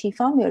SRKT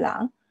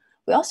formula.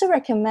 We also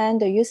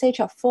recommend the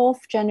usage of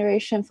fourth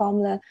generation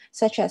formula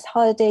such as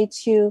Holiday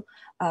 2,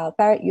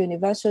 Barrett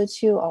Universal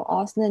 2, or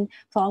Osland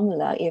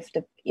formula if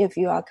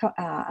you are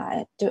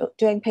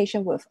doing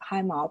patient with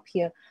high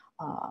myopia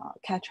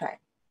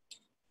cataract.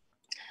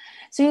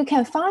 So you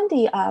can find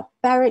the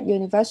Barrett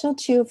Universal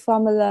 2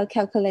 formula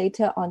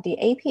calculator on the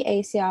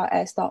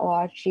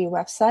apacrs.org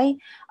website.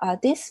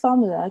 This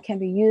formula can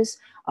be used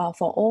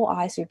for all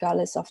eyes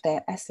regardless of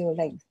their axial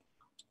length.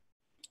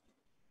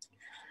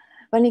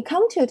 When it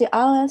comes to the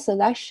RL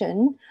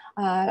selection,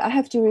 I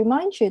have to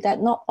remind you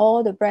that not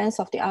all the brands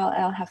of the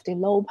RL have the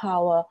low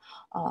power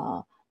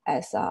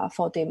as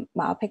for the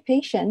myopic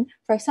patient.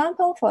 For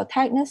example, for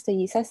Technus,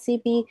 the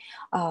ZCB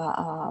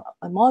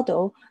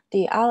model,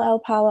 the RL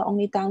power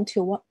only down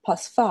to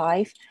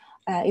 +5.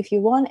 If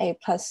you want a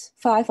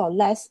 +5 or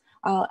less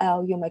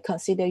RL, you may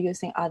consider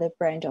using other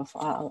brand of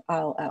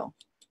RL.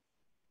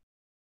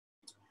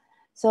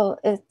 So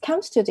it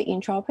comes to the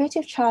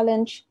intraoperative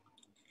challenge.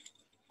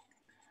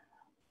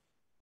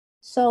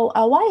 So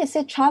why is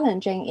it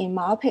challenging in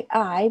myopic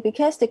eye?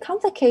 Because the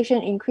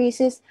complication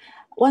increases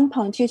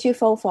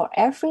 1.22-fold for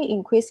every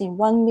increase in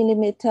 1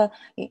 millimeter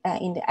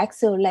in the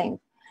axial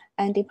length.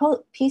 And the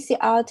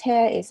PCR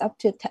tear is up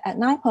to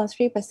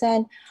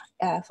 9.3%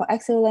 for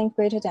axial length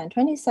greater than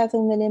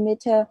 27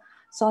 millimeter.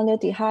 Sonal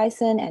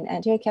dehiscence and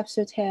anterior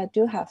capsule tear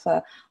do have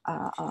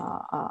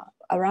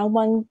around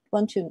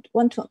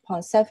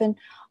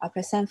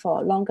 1.7%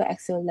 for longer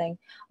axial length,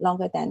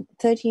 longer than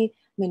 30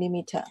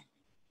 millimeter.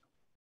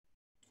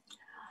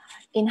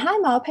 In high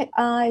myopic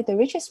eye, the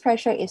Richards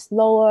pressure is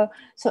lower,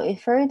 so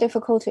it's very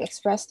difficult to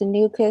express the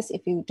nucleus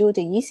if you do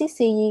the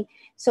ECCE.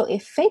 So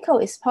if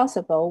phaco is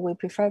possible, we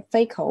prefer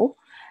phaco.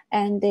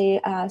 And the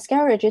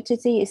scale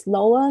rigidity is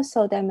lower,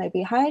 so there may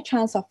be higher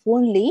chance of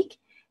wound leak.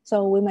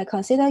 So we may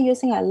consider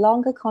using a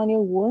longer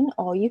corneal wound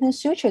or even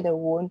suture the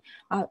wound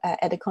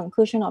at the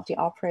conclusion of the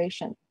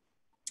operation.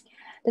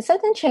 The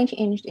sudden change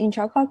in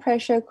intraocular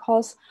pressure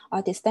causes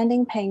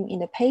distending pain in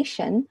the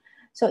patient.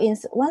 So in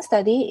one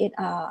study, it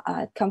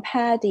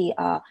compared the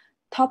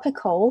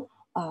topical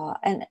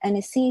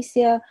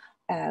anesthesia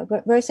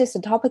versus the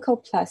topical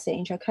plus the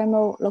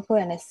intracameral local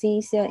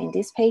anesthesia in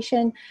this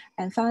patient,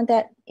 and found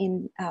that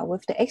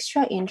with the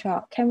extra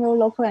intracameral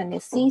local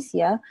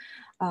anesthesia,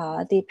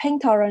 the pain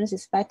tolerance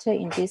is better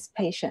in this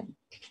patient.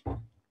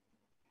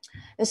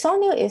 The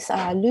sonio is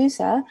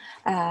looser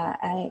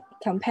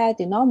compared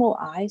to normal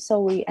eye, so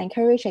we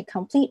encourage a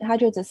complete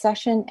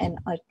hydrodissection and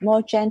a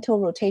more gentle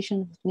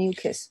rotation of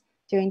mucus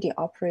during the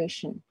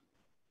operation.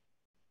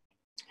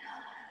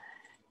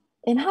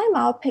 In high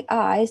myopic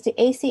eyes, the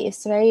AC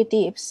is very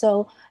deep,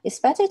 so it's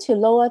better to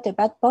lower the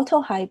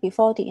bottle height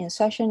before the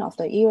insertion of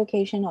the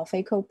irrigation or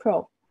phaco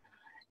probe.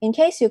 In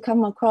case you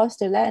come across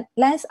the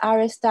lens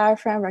iris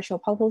diaphragm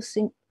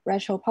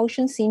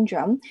retropulsion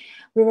syndrome,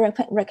 we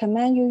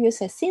recommend you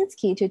use a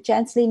Sinski to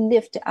gently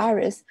lift the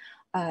iris,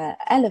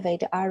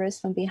 elevate the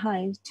iris from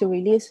behind to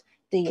release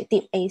the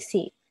deep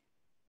AC.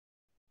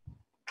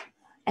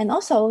 And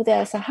also,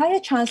 there's a higher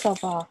chance of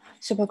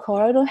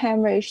suprachoroidal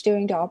hemorrhage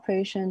during the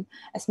operation.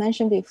 As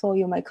mentioned before,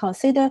 you might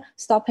consider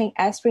stopping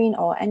aspirin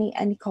or any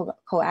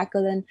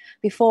anticoagulant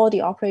before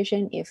the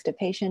operation if the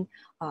patient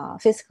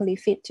physically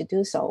fit to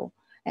do so.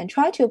 And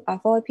try to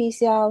avoid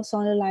PCR,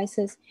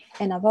 sonolysis,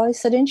 and avoid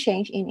sudden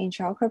change in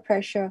intraocular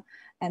pressure,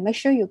 and make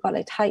sure you got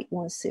a tight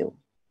wound seal.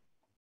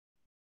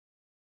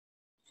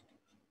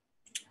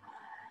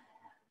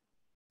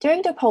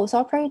 During the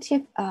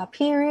postoperative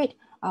period,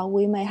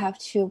 we may have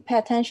to pay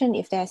attention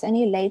if there's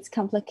any late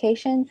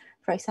complication,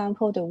 for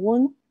example, the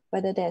wound,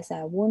 whether there's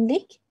a wound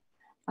leak.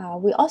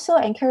 We also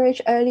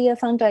encourage earlier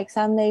fundal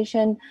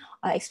examination,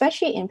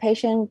 especially in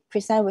patients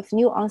present with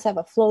new onset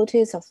of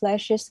floaters or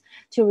flashes,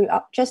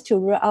 just to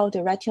rule out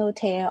the retinal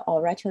tear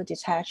or retinal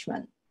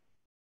detachment.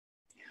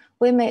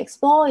 We may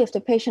explore if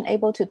the patient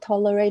able to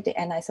tolerate the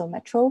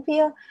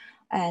anisometropia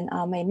and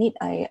may need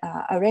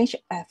arrange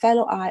a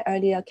fellow eye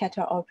earlier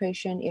cataract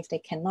operation if they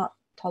cannot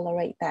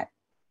tolerate that.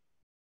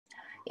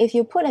 If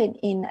you put it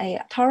in a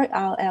toric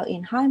RL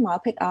in high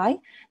myopic eye,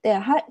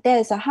 there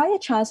is a higher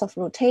chance of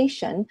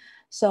rotation.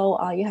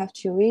 So you have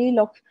to really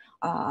look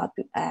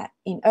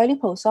in early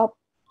post-op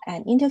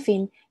and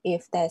intervene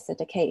if that's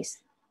the case.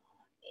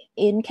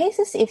 In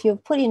cases, if you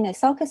put in a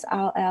sulcus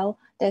RL,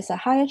 there's a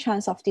higher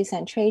chance of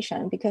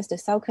decentration because the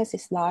sulcus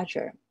is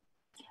larger.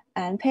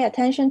 and pay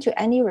attention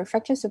to any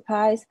refractive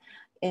surprise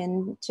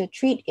to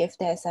treat if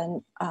there's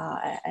an,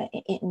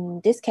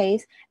 in this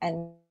case,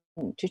 and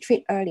to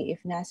treat early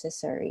if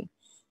necessary.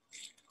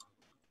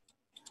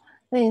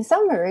 In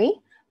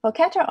summary, for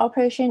cataract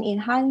operation in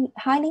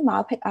highly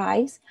myopic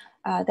eyes,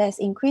 there's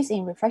increase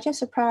in refractive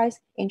surprise,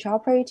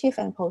 intraoperative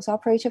and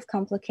postoperative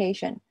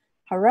complication.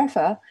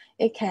 However,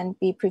 it can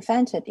be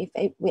prevented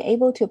if we're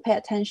able to pay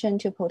attention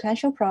to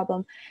potential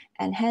problem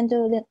and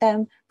handle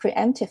them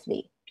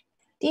preemptively.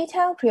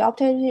 Detailed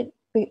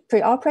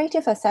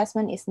preoperative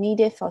assessment is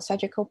needed for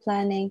surgical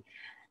planning.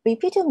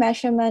 Repeated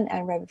measurement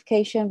and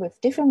verification with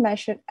different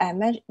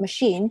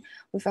machine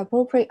with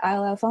appropriate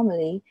IOL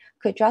formulae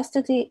could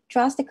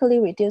drastically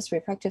reduce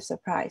refractive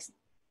surprise.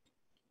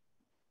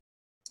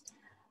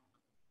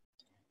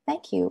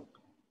 Thank you.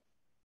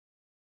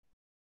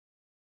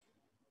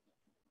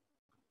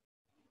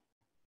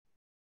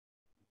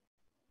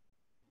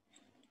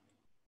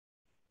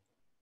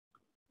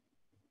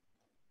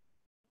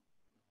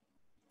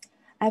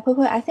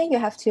 I think you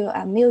have to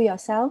mute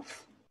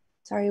yourself.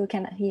 Sorry, we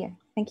cannot hear.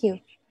 Thank you.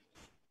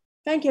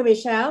 Thank you,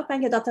 Michelle.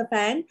 Thank you, Dr.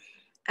 Fan.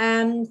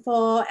 And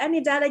for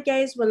any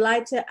delegates would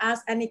like to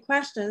ask any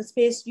questions,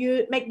 please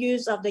make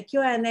use of the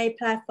Q&A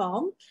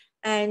platform,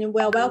 and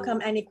we'll welcome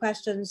any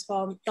questions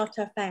from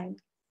Dr. Fan.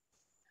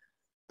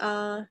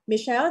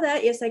 Michelle, there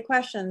is a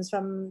question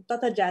from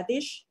Dr.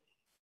 Jadish.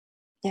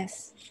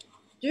 Yes.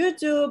 Do you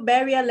do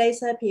barrier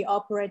laser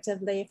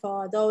preoperatively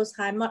for those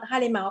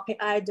highly myopic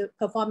eye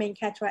performing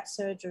cataract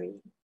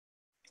surgery?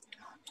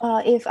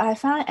 If I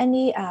find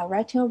any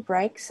retinal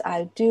breaks,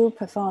 I do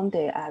perform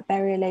the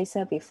barrier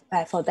laser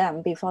for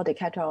them before the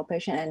cataract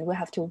operation, and we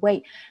have to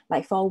wait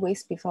like 4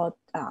 weeks before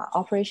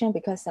operation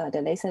because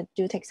the laser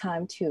do take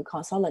time to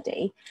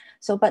consolidate.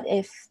 So, but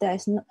if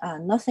there's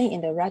nothing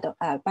in the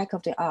back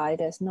of the eye,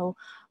 there's no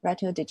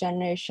retinal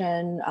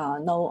degeneration,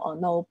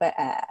 no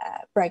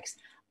breaks,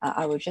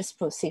 I will just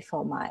proceed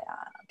for my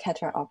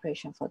cataract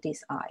operation for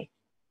this eye.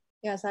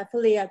 Yes, I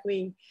fully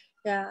agree.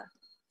 Yeah.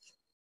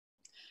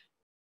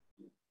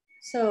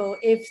 So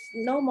if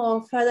no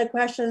more further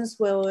questions,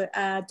 will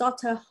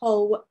Dr.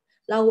 Ho,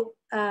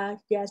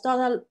 yes,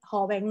 Dr.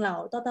 Ho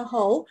Wing-Lau, Dr.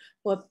 Ho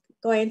will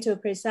going to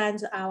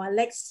present our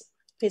next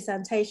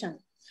presentation.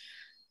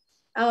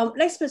 Our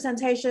next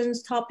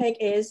presentation's topic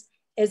is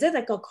it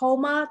a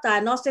glaucoma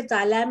diagnostic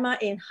dilemma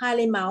in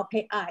highly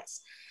myopic eyes?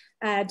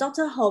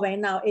 Dr. Ho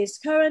Wing-Lau is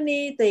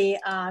currently the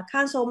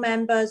council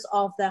members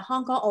of the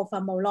Hong Kong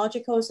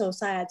Ophthalmological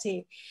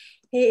Society.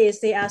 He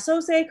is the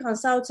associate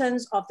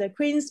consultant of the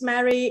Queen's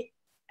Mary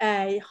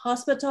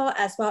Hospital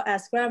as well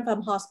as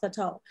Grantham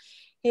Hospital.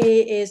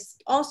 He is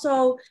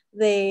also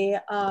the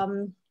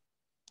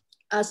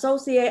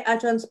associate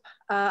adjunct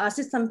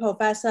assistant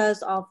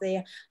professors of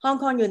the Hong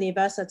Kong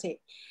University.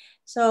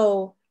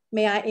 So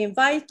may I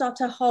invite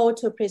Dr. Ho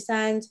to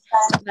present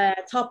the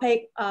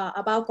topic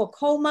about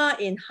glaucoma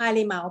in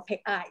highly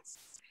myopic eyes.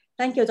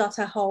 Thank you,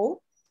 Dr.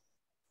 Ho.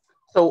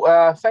 So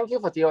thank you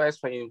for DOS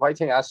for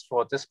inviting us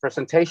for this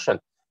presentation.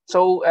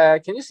 So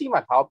can you see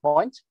my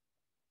PowerPoint?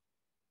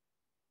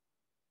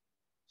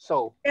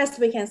 So yes,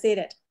 we can see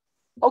it.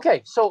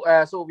 Okay, so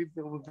we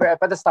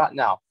better start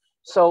now.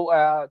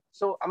 So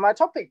my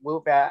topic will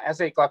be, as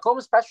a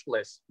glaucoma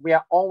specialist, we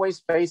are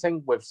always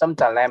facing with some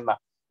dilemma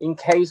in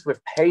case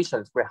with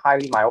patients with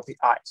highly myopic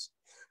eyes.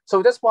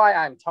 So that's why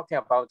I'm talking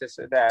about this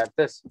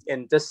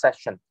in this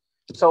session.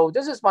 So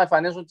this is my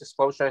financial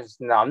disclosure is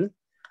none,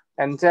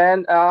 and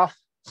then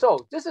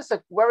so this is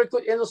a very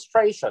good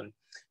illustration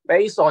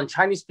based on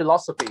Chinese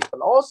philosophy,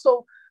 but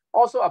also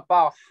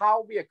about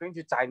how we are going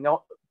to diagnose,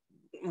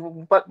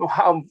 but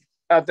how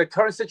the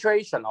current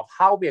situation of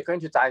how we are going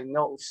to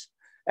diagnose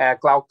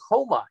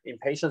glaucoma in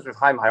patients with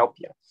high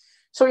myopia.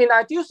 So in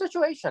ideal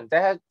situation,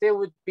 there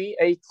would be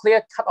a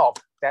clear cutoff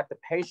that the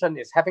patient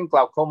is having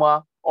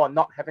glaucoma or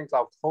not having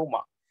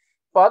glaucoma.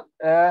 But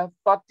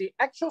the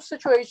actual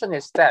situation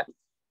is that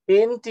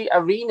in the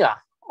arena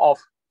of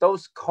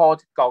those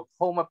called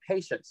glaucoma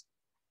patients,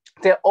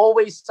 they're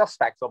always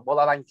suspects of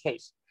borderline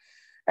case.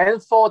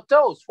 And for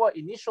those who are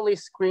initially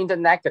screened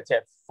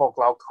negative for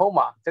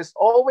glaucoma, there's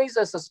always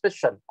a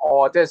suspicion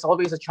or there's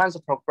always a chance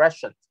of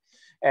progression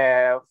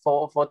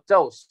for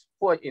those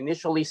who are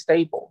initially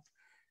stable.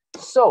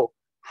 So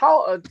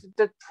how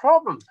the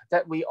problem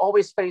that we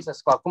always face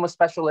as glaucoma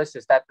specialists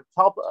is that the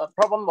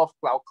problem of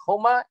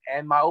glaucoma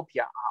and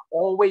myopia are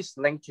always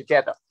linked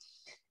together.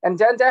 And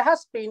then there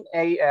has been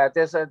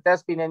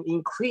there's been an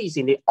increase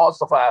in the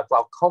odds of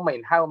glaucoma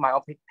in high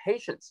myopic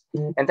patients.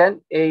 And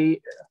then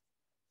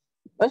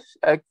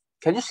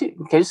can you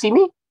see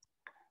me?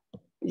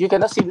 You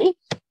cannot see me?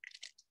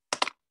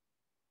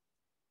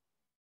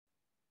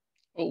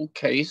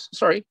 Okay,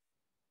 sorry.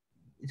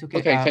 It's okay.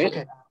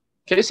 Okay,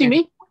 can you see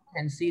me? We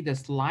can see the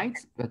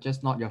slides, but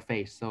just not your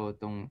face. So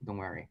don't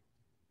worry.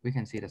 We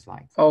can see the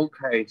slides.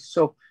 Okay,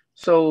 so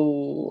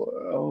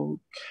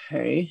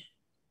okay,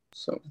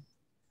 so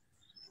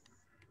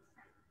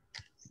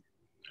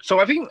So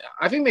I think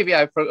maybe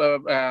I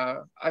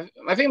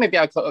think maybe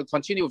I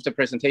continue with the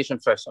presentation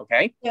first.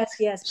 Okay. Yes,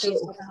 please.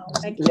 So,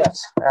 thank you.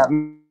 yes,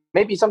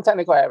 maybe some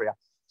technical area.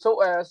 So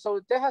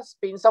there has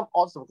been some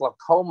odds of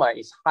glaucoma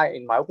is high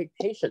in myopic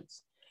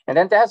patients, and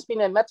then there has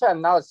been a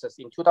meta-analysis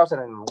in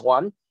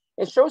 2001.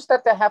 It shows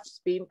that there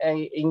has been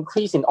an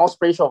increase in odds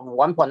ratio of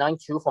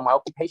 1.92 for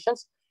myopic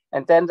patients,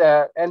 and then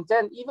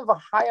even for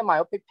higher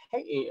myopic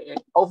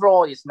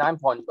overall is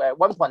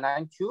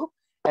 1.92.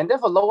 And then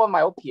for lower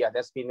myopia,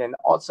 there's been an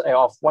odds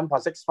of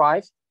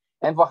 1.65.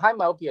 And for high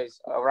myopia,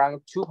 is around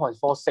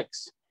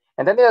 2.46.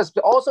 And then there's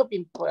also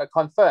been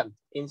confirmed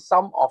in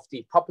some of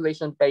the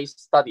population-based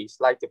studies,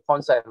 like the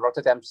Ponce and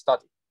Rotterdam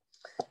study.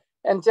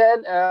 And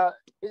then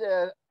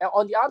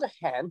on the other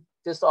hand,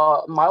 this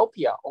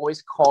myopia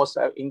always causes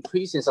an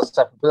increase in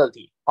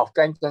susceptibility of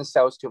ganglion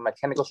cells to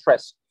mechanical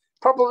stress,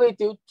 probably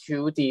due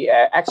to the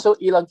axial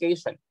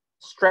elongation,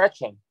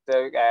 stretching,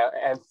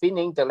 and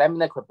thinning the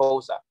lamina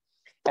cribosa.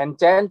 And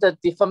then the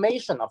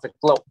deformation of the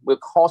globe will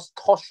cause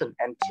torsion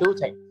and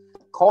tilting,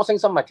 causing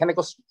some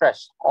mechanical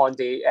stress on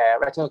the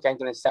retinal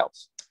ganglion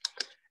cells.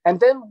 And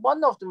then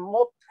one of the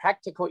more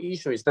practical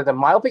issues is that the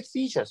myopic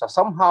features are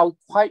somehow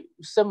quite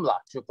similar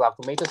to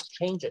glaucomatous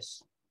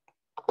changes.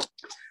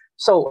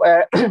 So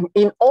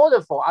in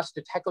order for us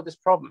to tackle this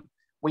problem,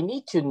 we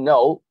need to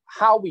know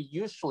how we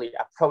usually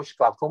approach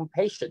glaucoma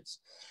patients.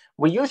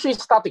 We usually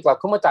start the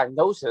glaucoma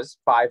diagnosis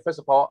by, first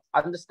of all,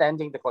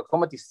 understanding the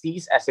glaucoma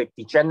disease as a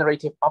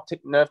degenerative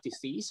optic nerve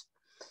disease.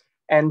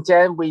 And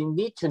then we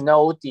need to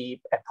know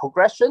the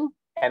progression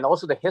and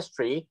also the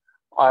history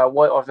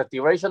of the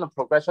duration of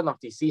progression of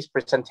disease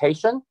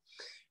presentation.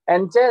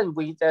 And then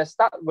we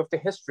start with the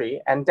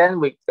history, and then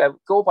we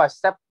go by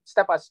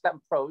step-by-step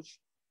approach.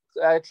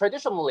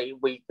 Traditionally,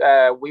 we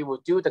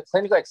will do the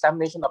clinical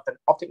examination of the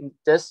optic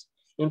disc,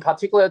 in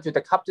particular to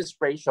the cup disc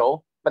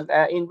ratio. But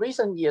in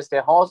recent years,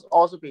 there has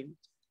also been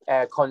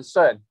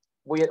concern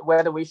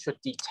whether we should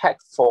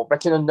detect for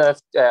retinal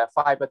nerve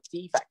fiber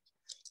defect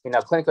in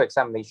our clinical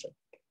examination.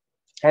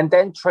 And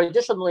then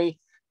traditionally,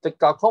 the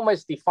glaucoma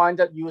is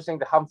defined using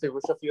the Humphrey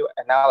visual field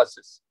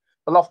analysis.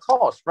 But of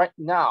course, right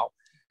now,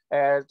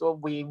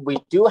 we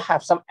do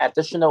have some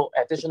additional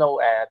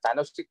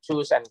diagnostic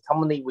tools, and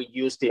commonly we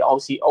use the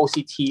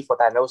OCT for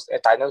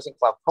diagnosing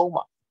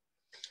glaucoma.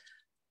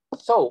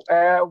 So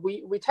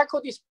we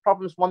tackle these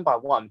problems one by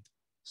one.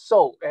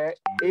 So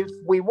if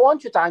we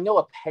want to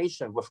diagnose a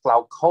patient with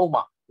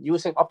glaucoma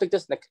using optic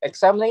disc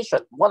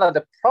examination, what are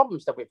the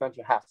problems that we're going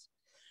to have?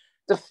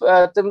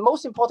 The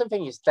most important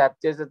thing is that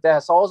there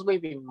has always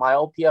been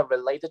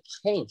myopia-related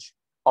change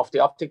of the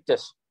optic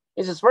disc.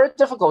 It is very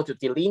difficult to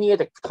delineate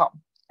the cup,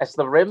 as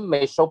the rim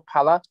may show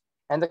pallor,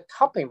 and the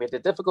cupping may be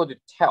difficult to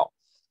tell,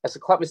 as the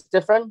cup is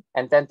different,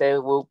 and then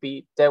there will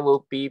be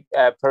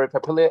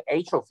peripapillary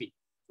atrophy,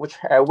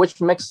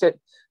 which makes it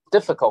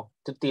difficult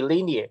to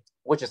delineate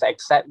which is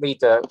exactly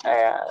the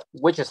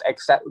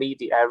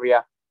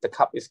area the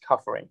cup is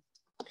covering.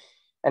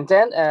 And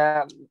then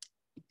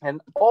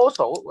and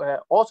also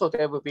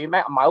there will be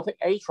myopic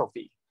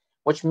atrophy,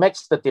 which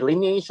makes the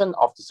delineation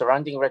of the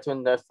surrounding retinal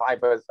nerve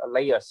fibers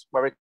layers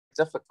very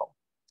difficult.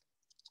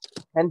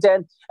 And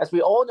then, as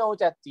we all know,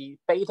 that the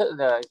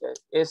beta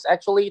is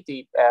actually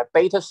the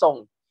beta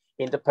zone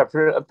in the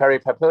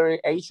peripapillary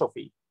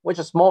atrophy, which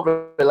is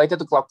more related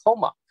to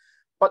glaucoma.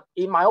 But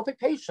in myopic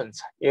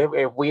patients,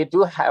 if we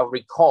do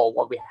recall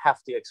what we have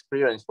the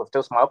experience with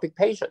those myopic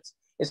patients,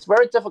 it's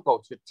very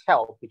difficult to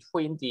tell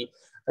between the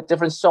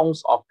different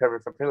zones of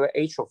peripapillary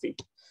atrophy.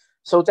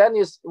 So then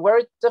it's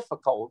very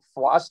difficult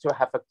for us to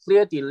have a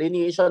clear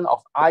delineation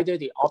of either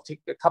the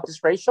optic disc cup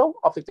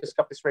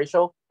disc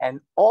ratio,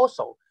 and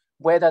also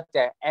whether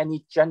there are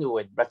any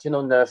genuine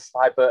retinal nerve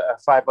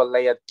fiber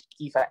layer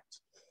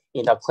defect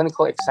in our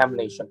clinical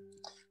examination.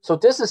 So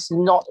this is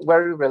not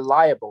very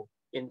reliable,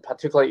 in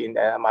particular in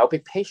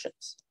myopic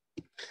patients.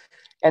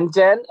 And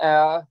then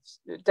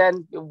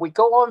we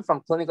go on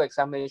from clinical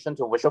examination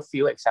to visual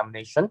field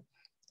examination.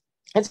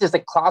 This is the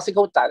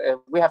classical,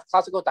 we have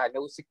classical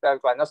diagnostic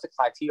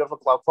criteria for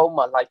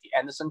glaucoma, like the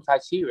Anderson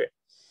criteria.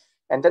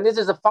 And then this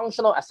is a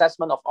functional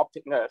assessment of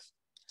optic nerve.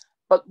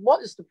 But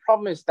what is the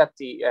problem is that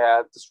the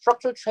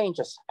structural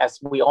changes, as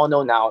we all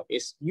know now,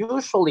 is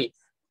usually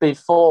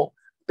before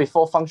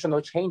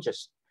functional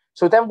changes.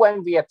 So then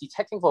when we are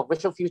detecting for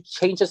visual field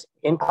changes,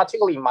 in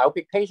particular in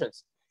myopic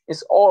patients,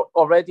 it's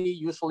already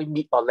usually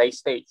mid or late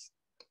stage.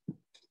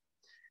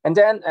 And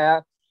then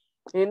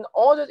in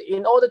order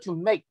to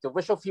make the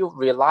visual field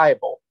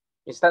reliable,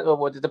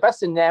 the best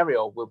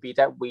scenario will be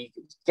that we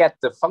get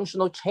the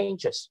functional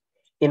changes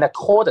in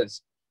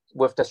accordance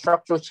with the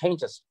structural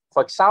changes.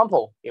 For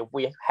example, if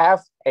we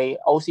have a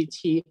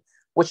OCT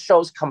which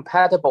shows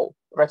compatible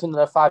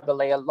retinal fiber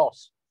layer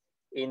loss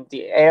in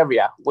the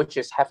area which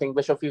is having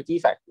visual field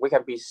defect, we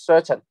can be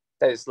certain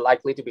that it's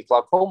likely to be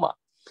glaucoma.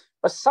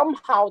 But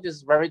somehow this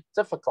is very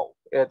difficult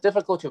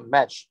to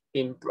match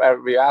in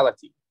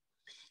reality.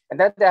 And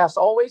then there has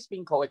always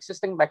been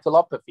coexisting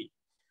maculopathy,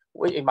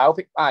 in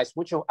myopic eyes,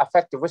 which will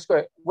affect the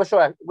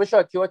visual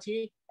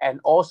acuity and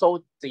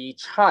also the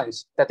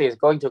chance that is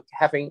going to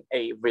having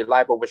a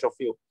reliable visual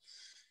field.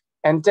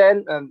 And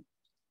then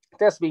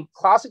there's been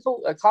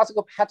classical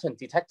pattern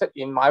detected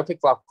in myopic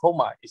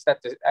glaucoma is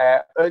that the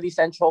early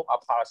central or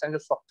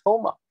paracentral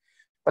subtoma,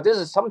 but this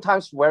is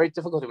sometimes very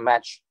difficult to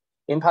match.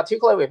 In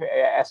particular, with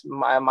as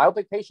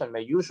myopic patient may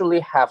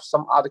usually have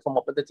some other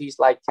comorbidities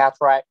like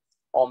cataract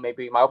or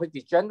maybe myopic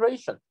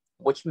degeneration,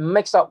 which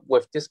mix up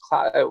with this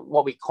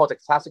what we call the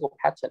classical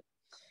pattern.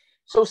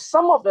 So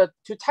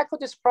to tackle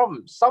this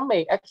problem, some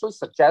may actually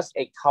suggest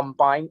a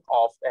combine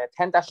of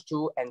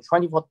 10-2 and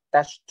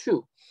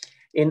 24-2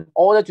 in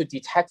order to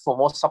detect for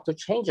more subtle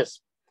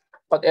changes.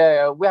 But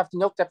we have to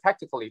note that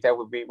practically there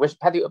will be with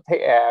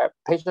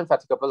patient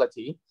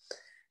fatigability.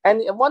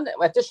 And one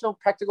additional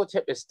practical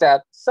tip is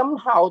that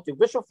somehow the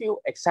visual field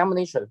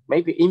examination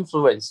may be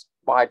influenced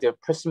by the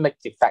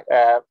prismatic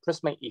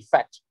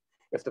effect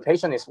if the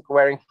patient is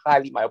wearing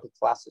highly myopic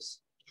glasses.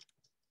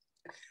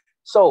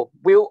 So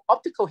will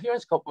optical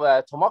coherence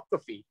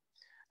tomography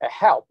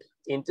help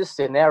in this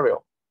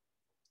scenario?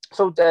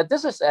 So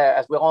this is,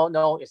 as we all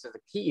know, is the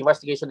key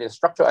investigation in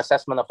structural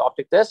assessment of the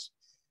optic disc.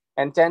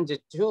 And then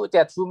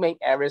there are two main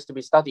areas to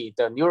be studied,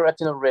 the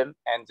neuroretinal rim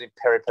and the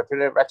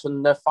peripapillary retinal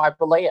nerve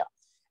fiber layer.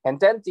 And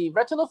then the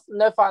retinal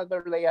nerve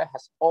fiber layer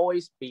has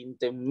always been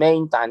the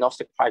main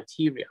diagnostic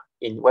criteria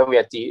when we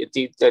are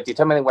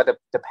determining whether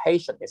the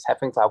patient is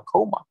having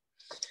glaucoma.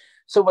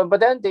 So, but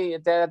then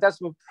that's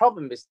the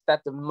problem is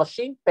that the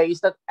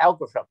machine-based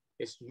algorithm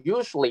is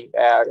usually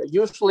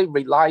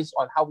relies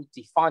on how we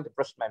define the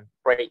brush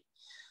membrane.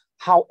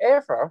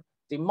 However,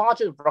 the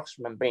margin of brush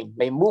membrane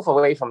may move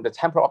away from the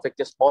temporal optic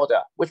disc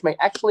border, which may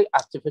actually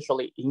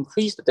artificially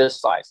increase the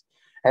disc size.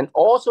 And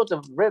also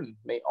the rim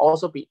may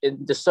also be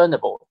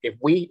indiscernible if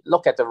we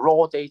look at the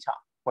raw data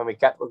when we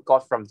got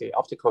from the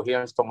optical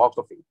coherence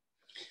tomography.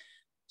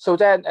 So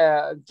then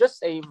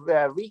just a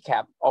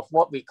recap of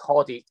what we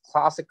call the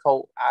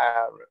classical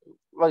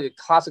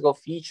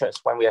features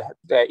when we are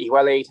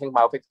evaluating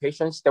myopic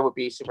patients. There would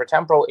be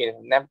supratemporal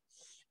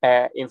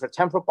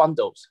infratemporal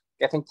bundles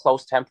getting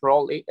close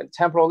temporally.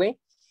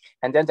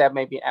 And then there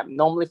may be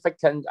abnormally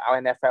thickened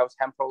RNFL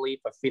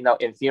temporally, but thinner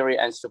inferior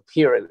and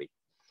superiorly.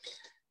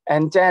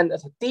 And then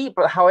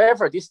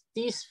however,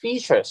 these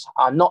features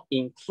are not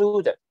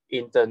included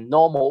in the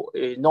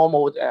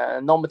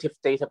normative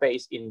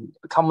database in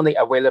commonly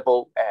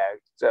available,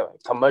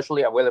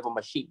 commercially available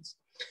machines.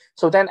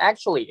 So then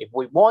actually, if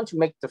we want to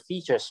make the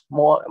features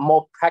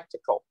more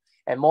practical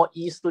and more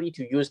easily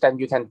to use, then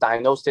you can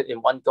diagnose it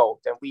in one go,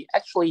 then we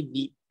actually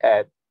need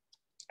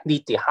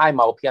the high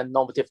myopia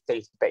normative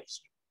database.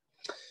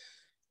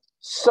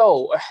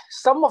 So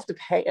some of the,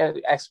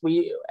 as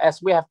we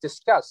have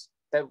discussed,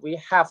 that we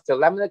have the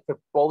laminar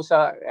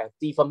cribosa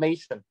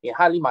deformation in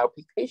highly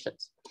myopic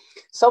patients.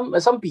 Some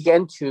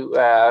began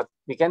to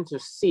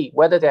see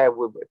whether there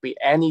will be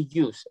any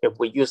use if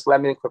we use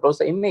laminar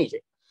cribosa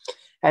imaging,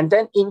 and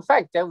then in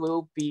fact there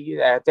will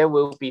be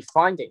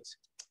findings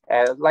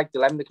like the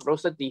laminar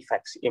cribosa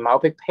defects in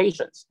myopic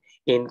patients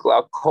in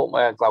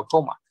glaucoma.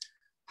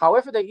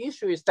 However, the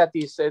issue is that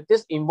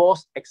this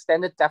involves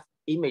extended depth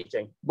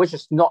imaging, which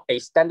is not a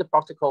standard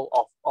protocol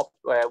of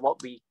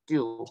what we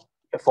do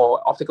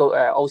for optical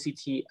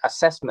OCT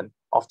assessment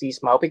of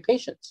these myopic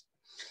patients.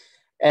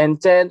 And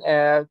then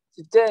there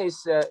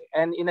is,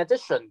 and in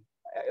addition,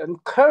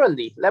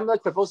 currently laminar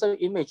cribosa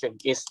imaging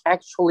is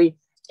actually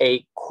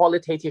a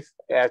qualitative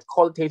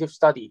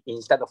study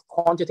instead of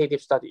quantitative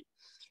study,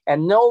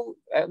 and no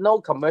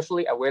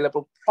commercially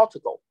available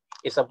protocol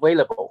is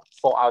available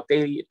for our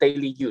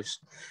daily use.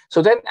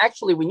 So then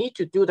actually we need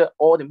to do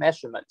all the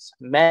measurements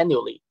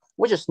manually,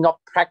 which is not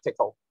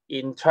practical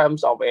in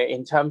terms of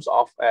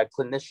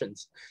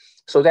clinicians.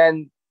 So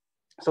then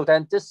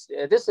this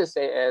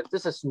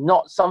is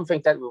not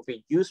something that will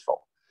be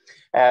useful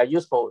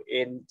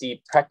in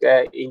the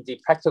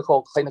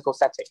practical clinical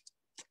setting.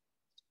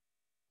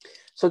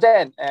 So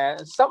then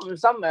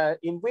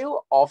in view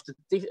of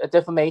the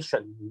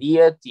deformation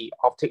near the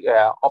optic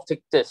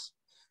disc,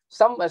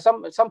 some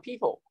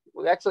people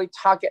will actually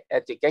target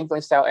at the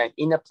ganglion cell and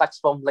inner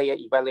plexiform layer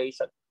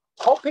evaluation,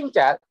 hoping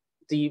that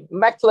the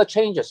macular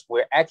changes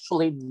will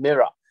actually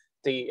mirror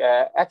the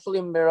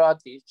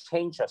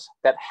changes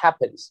that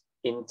happens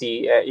in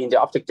the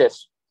optic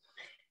disc.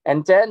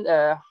 And then,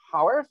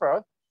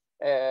 however,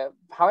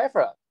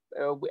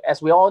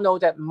 as we all know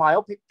that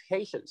myopic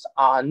patients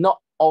are not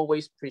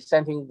always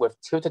presenting with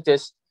tilted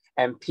disc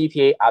and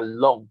PPA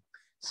alone.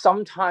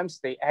 Sometimes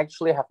they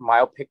actually have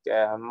myopic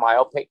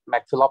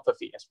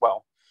maculopathy as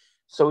well.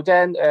 So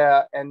then,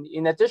 and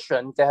in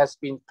addition, there has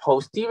been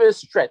posterior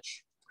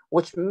stretch,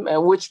 which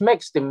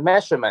makes the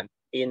measurement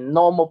in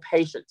normal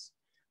patients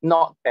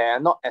not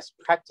as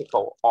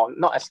practical or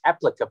not as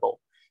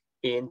applicable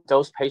in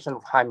those patients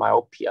with high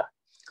myopia.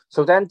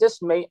 So then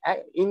this may,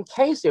 in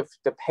case if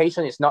the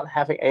patient is not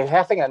having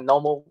a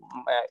normal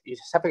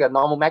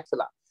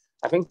macula,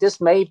 I think this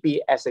may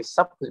be as a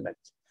supplement,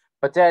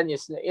 but then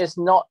it's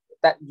not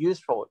that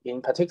useful,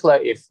 in particular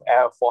if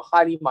for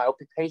highly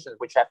myopic patients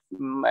which have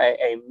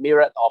a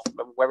myriad of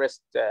various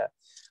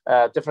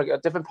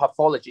different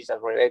pathologies that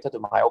are related to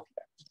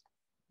myopia.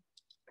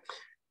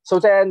 So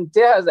then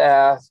there's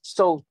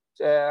so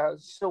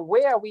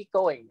where are we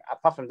going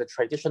apart from the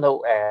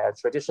traditional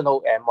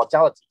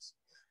modalities?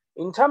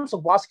 In terms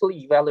of vascular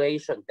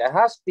evaluation, there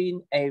has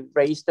been a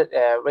raised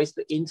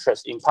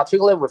interest, in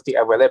particular with the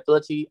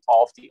availability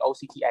of the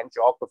OCT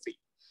angiography.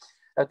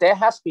 There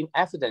has been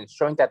evidence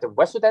showing that the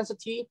vessel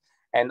density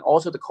and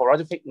also the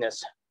choroidal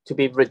thickness to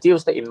be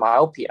reduced in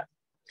myopia.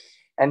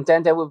 And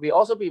then there will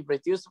also be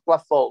reduced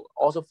blood flow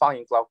also found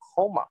in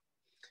glaucoma.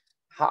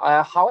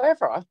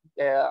 However,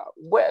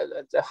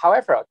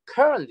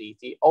 currently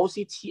the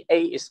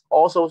OCTA is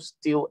also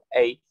still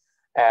a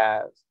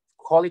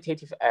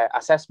qualitative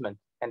assessment,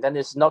 and then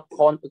it's not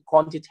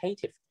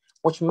quantitative,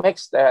 which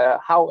makes the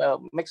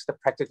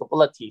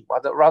practicability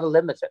rather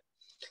limited.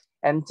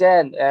 And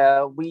then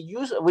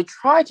we're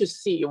trying to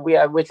see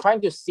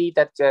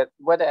that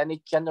whether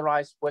any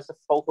generalized with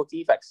focal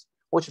defects,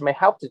 which may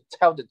help to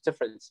tell the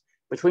difference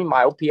between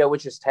myopia,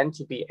 which tend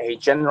to be a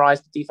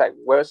generalized defect,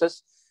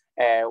 versus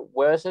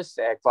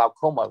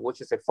glaucoma,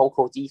 which is a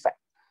focal defect.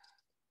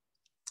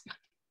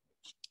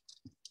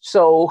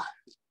 So,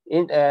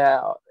 in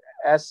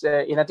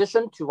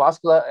addition to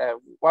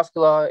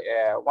vascular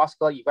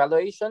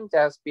evaluation,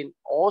 there's been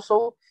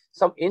also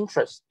some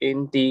interest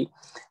in the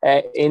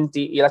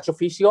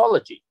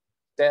electrophysiology.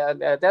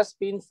 There's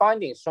been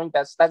findings showing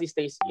that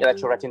steady-state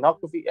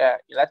electroretinography,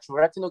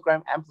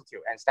 electroretinogram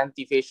amplitude and standard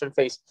deviation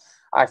phase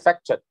are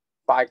affected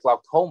by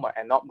glaucoma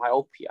and not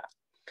myopia.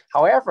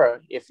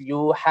 However, if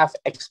you have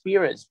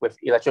experience with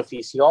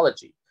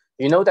electrophysiology,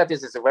 you know that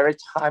this is a very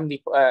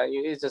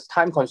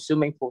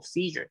time-consuming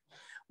procedure,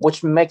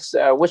 which makes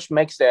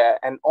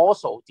and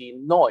also the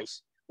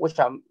noise, which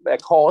are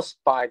caused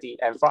by the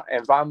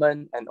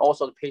environment and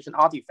also the patient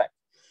artifact,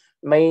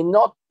 may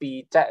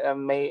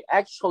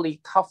actually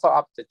cover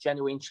up the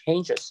genuine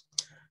changes.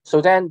 So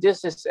then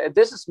this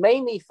is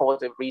mainly for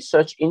the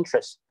research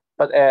interest,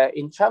 but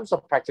in terms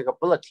of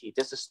practicability,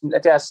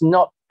 it has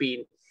not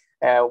been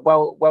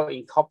well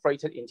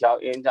incorporated into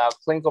our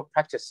clinical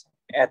practice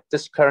at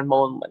this current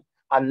moment,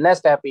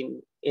 unless there have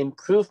been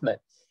improvement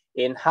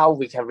in how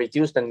we can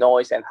reduce the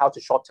noise and how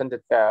to shorten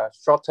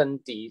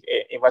the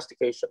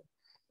investigation.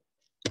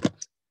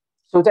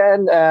 So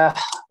then,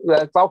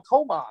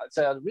 glaucoma.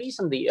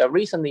 Recently,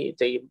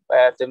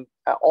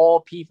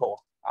 all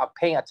people are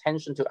paying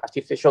attention to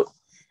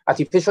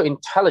artificial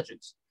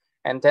intelligence,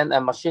 and then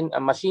machine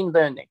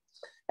learning.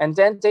 And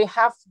then they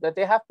have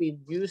been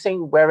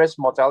using various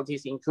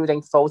modalities,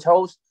 including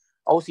photos,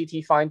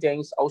 OCT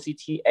findings,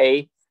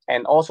 OCTA,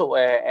 and also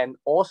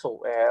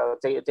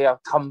they are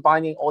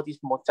combining all these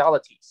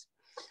modalities.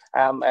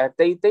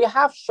 They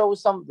have shown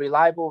some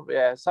reliable,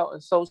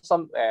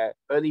 some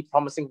early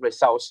promising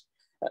results.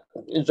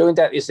 Showing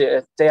that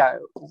they are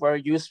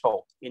very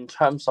useful in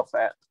terms of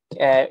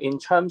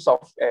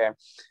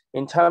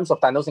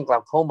diagnosing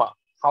glaucoma.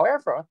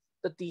 However,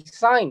 the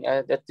design,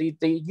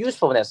 the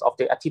usefulness of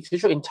the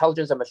artificial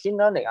intelligence and machine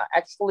learning are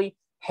actually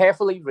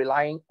heavily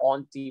relying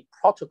on the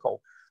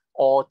protocol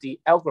or the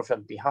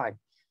algorithm behind.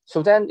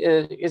 So then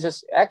it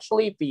is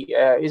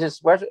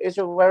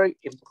very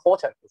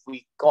important if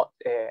we got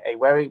a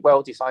very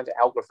well designed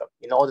algorithm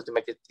in order to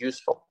make it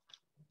useful.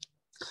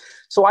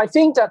 So I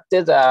think that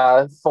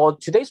for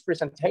today's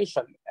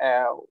presentation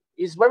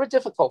is very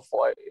difficult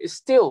it's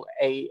still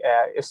a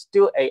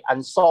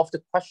unsolved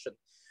question,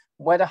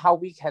 whether how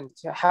we can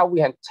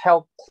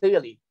tell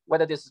clearly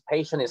whether this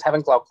patient is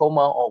having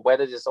glaucoma or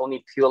whether it's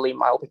only purely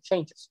myopic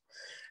changes.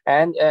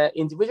 And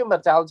individual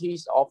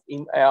modalities of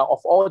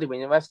all the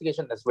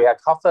investigation that we have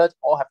covered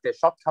all have their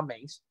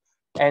shortcomings,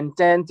 and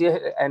then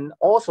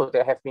also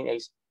there have been a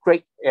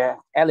great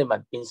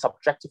element in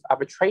subjective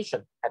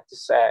arbitration at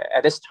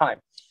this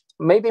time.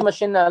 Maybe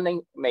machine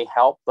learning may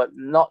help, but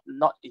not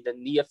in the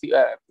near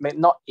future,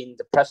 not in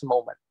the present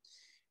moment.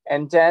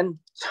 And then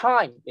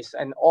time is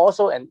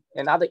also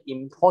another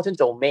important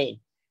domain,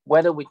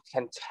 whether we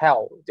can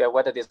tell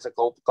whether there's a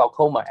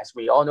glaucoma, as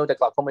we all know that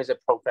glaucoma is a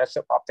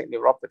progressive optic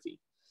neuropathy.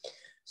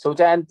 So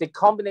then the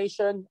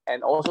combination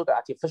and also the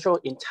artificial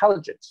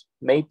intelligence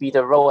may be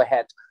the road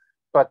ahead.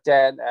 But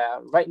then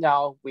right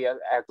now we are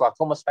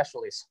glaucoma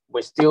specialists.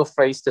 We still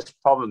face this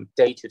problem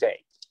day to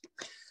day.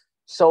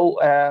 So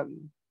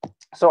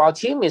so our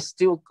team is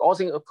still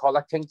also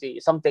collecting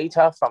some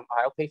data from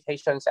IOP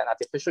patients and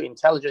artificial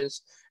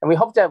intelligence, and we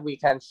hope that we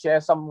can share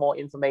some more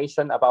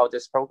information about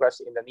this progress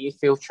in the near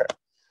future.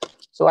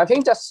 So I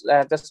think that's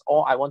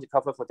all I want to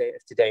cover for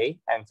today,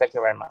 and thank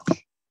you very much.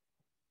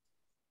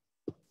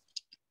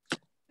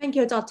 Thank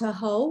you, Dr.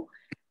 Ho,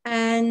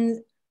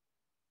 and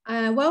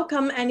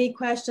welcome any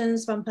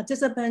questions from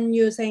participants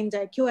using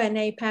the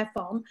Q&A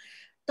platform.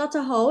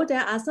 Dr. Ho,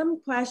 there are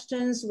some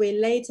questions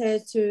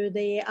related to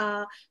the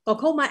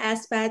glaucoma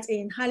aspect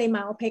in highly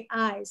myopic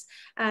eyes.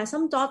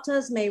 Some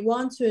doctors may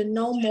want to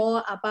know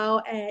more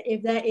about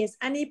if there is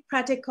any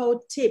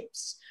practical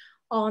tips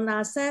on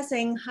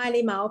assessing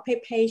highly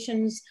myopic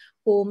patients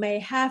who may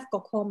have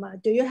glaucoma?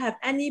 Do you have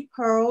any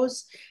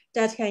pearls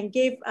that can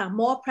give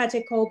more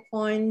practical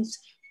points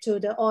to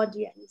the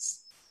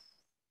audience?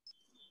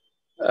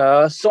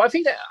 So I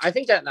think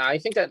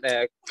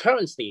that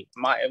currently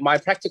my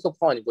practical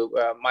point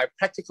my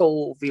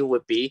practical view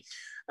would be,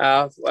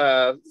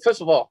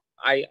 first of all,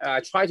 I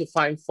try to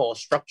find for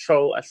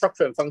structural and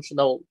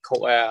functional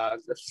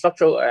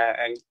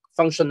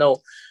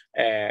functional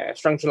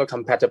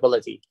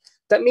compatibility.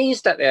 That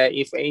means that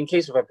if in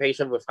case of a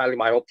patient with highly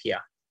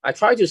myopia, I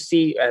try to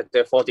see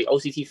for the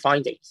OCT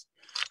findings.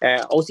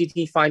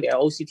 OCT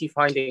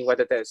finding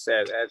whether that's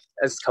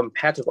as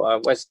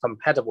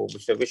compatible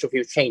with the visual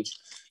field change.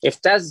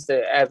 If that's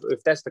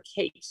the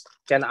case,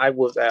 then I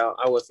would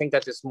think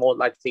that it's more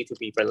likely to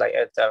be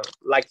related,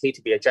 likely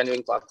to be a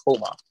genuine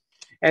glaucoma.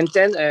 And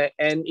then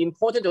an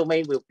important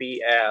domain will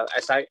be,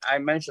 as I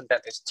mentioned,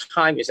 that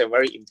time is a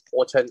very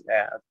important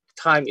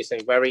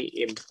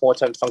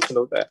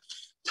functional.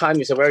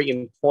 Time is a very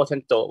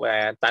important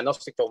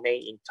diagnostic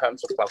domain in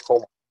terms of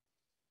glaucoma.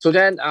 So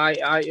then,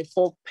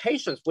 for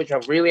patients which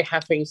are really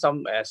having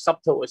some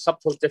subtle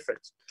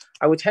difference,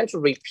 I would tend to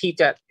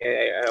repeat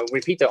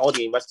all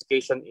the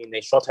investigation in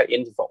a shorter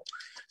interval.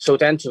 So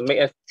then,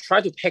 to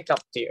try to pick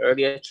up the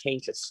earlier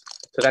changes.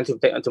 So then, to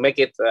make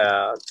it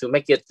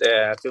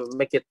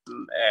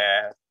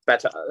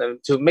better,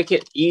 to make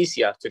it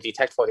easier to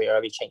detect for the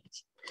early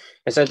change.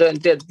 And so then,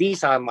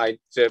 these are my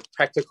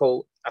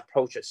practical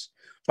approaches.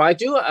 But I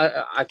do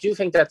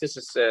think that this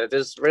is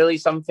really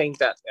something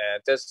that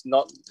there's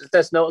not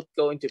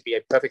going to be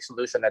a perfect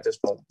solution at this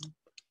moment.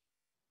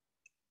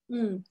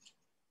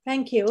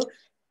 Thank you.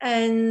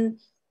 And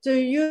do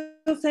you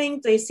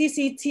think the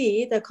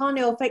CCT, the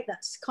corneal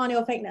thickness,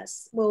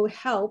 will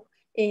help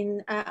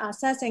in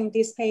assessing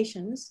these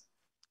patients?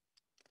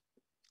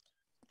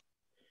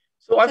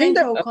 So I think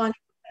that.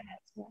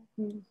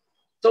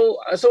 So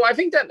I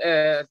think that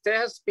there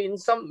has been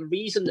some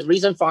recent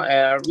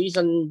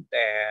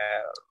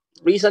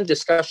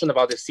discussion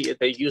about the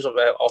use of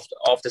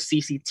the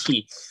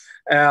CCT,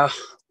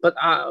 but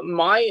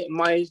my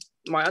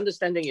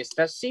understanding is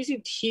that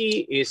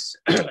CCT is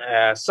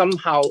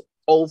somehow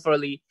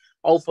overly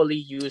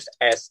used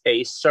as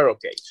a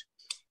surrogate,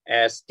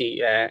 as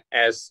the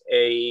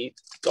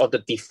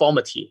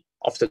deformity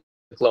of the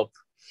globe.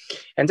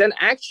 And then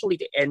actually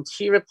the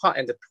anterior part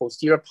and the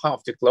posterior part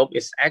of the globe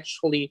is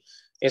actually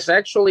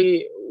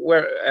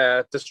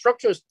where the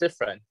structure is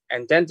different,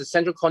 and then the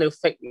central corneal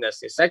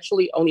thickness is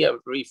actually only a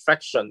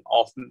reflection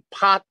of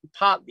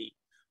partly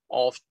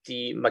of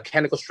the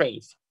mechanical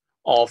strength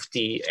of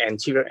the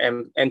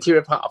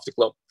anterior part of the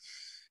globe,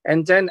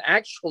 and then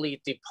actually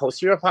the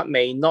posterior part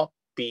may not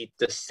be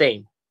the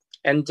same.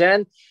 And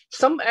then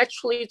some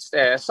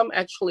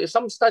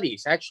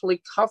studies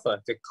actually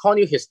cover the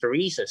corneal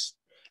hysteresis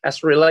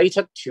as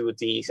related to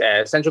the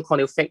central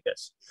corneal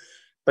thickness.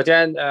 But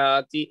then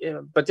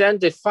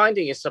the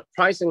finding is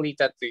surprisingly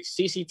that the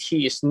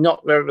CCT is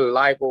not very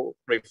reliable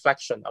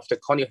reflection of the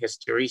corneal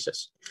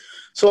hysteresis.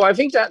 So I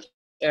think that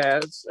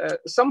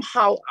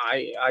somehow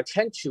I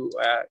tend to,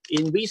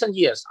 in recent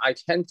years, I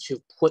tend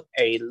to put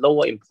a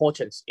lower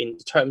importance in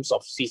terms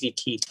of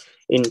CCT,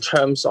 in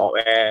terms of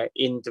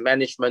in the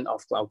management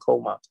of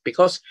glaucoma,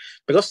 because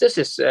this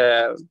is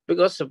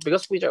because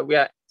we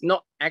are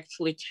not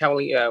actually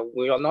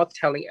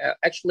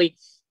actually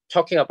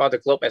talking about the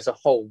globe as a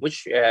whole,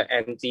 which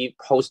and the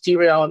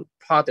posterior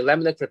part, the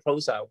lamina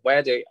criprosa,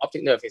 where the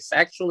optic nerve is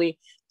actually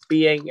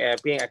being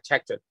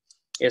attacked,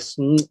 is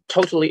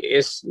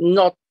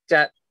not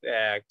that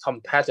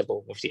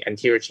compatible with the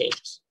anterior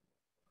changes.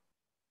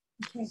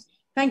 Okay,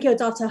 thank you,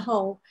 Dr.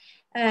 Ho.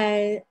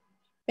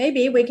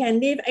 Maybe we can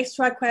leave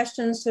extra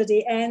questions to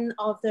the end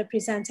of the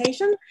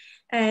presentation.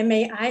 And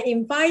may I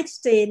invite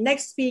the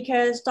next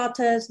speaker,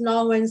 Dr.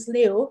 Lawrence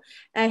Liu.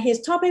 His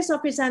topic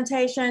of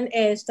presentation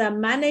is the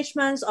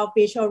management of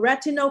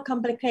vitreoretinal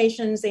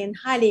complications in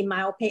highly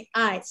myopic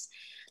eyes.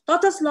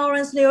 Dr.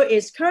 Lawrence Liu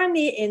is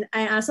currently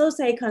an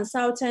associate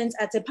consultant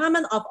at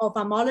Department of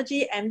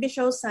Ophthalmology and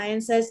Visual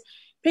Sciences,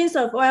 Prince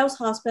of Wales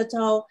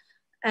Hospital,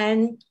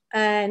 and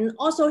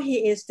also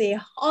he is the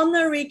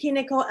honorary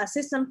clinical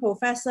assistant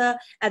professor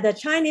at the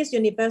Chinese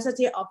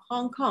University of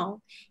Hong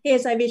Kong. He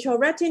is a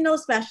vitreoretinal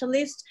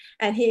specialist,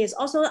 and he is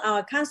also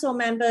our council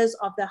members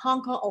of the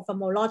Hong Kong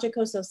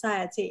Ophthalmological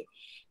Society.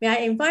 May I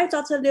invite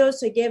Dr. Liu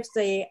to give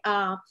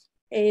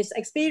his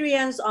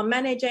experience on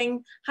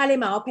managing highly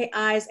myopic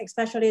eyes,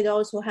 especially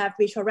those who have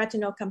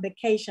vitreoretinal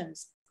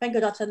complications. Thank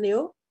you, Dr.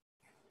 Liu.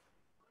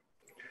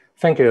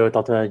 Thank you,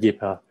 Dr.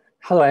 Yip.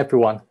 Hello,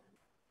 everyone.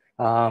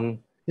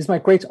 It's my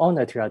great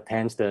honor to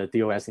attend the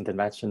DOS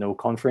International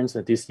Conference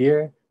this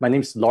year. My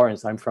name is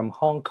Lawrence. I'm from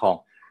Hong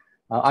Kong.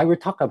 I will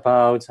talk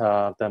about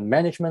the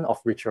management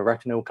of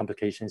vitreoretinal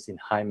complications in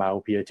high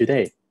myopia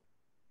today.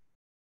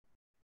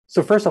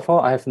 So first of all,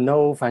 I have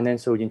no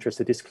financial interest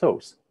to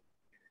disclose.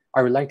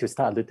 I would like to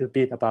start a little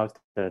bit about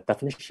the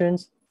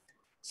definitions.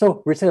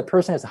 So we say a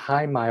person has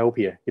high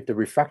myopia if the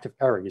refractive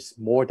error is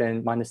more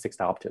than -6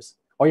 diopters,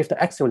 or if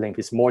the axial length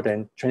is more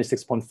than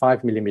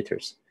 26.5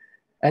 millimeters.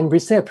 And we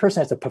say a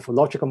person has a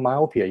pathological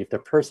myopia if the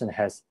person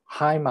has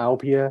high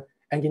myopia,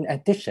 and in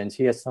addition,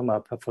 he has some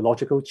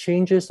pathological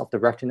changes of the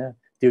retina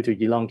due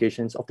to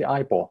elongations of the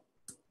eyeball.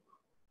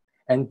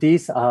 And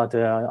these are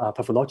the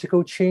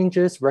pathological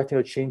changes,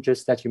 retinal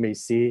changes that you may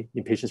see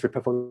in patients with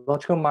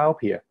pathological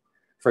myopia.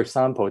 For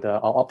example,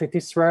 the optic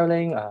disc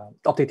swelling,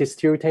 optic disc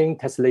tilting,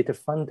 tessellated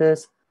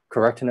fundus,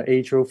 chororetinal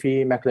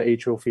atrophy, macular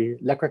atrophy,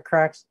 lacrimal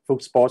cracks,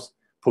 foot spots,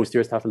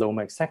 posterior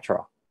staphylomas,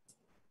 etc.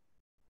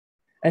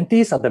 And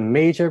these are the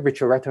major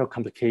vitreoretinal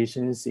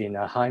complications in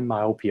high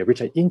myopia,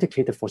 which are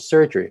indicated for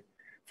surgery.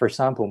 For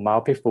example,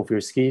 myopic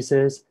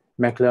foveoschisis,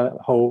 macular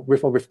hole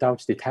with or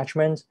without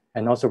detachment,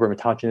 and also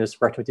rheumatogenic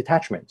retinal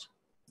detachment.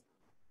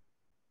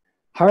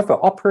 However,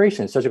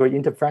 operation surgical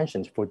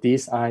interventions for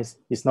these eyes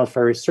is not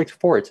very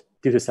straightforward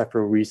due to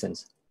several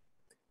reasons.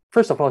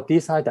 First of all,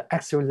 these eyes, the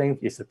axial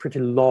length is pretty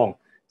long.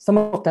 Some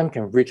of them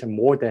can reach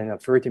more than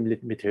 30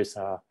 millimeters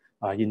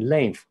in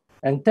length.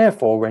 And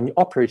therefore, when you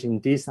operate in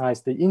these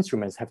eyes, the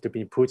instruments have to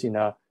be put in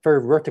a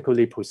very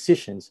vertically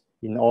positioned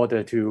in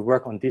order to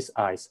work on these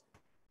eyes.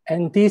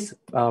 And these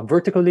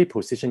vertically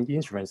positioned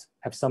instruments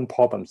have some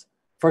problems.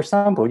 For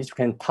example, you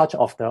can touch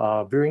off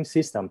the viewing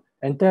system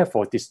and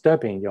therefore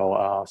disturbing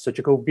your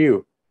surgical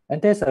view.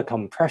 And there's a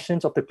compression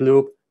of the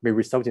globe may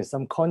result in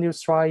some corneal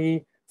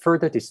striae,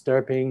 further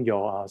disturbing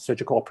your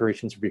surgical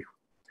operations view.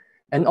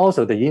 And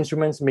also the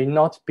instruments may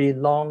not be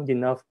long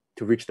enough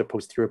to reach the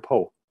posterior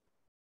pole.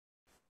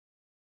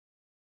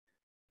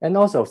 And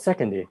also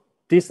secondly,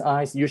 these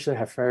eyes usually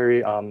have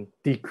very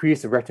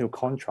decreased retinal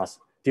contrast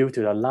due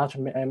to the large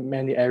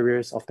many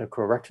areas of the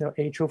chororetinal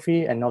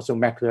atrophy and also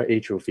macular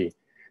atrophy.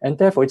 And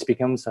therefore, it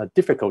becomes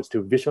difficult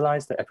to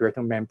visualize the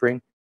epiretinal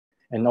membrane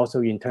and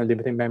also internal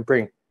limiting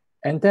membrane.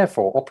 And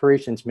therefore,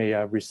 operations may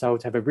have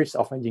a risk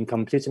of an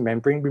incomplete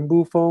membrane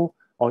removal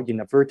or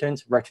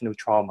inadvertent retinal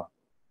trauma.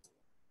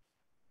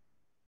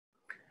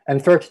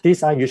 And third,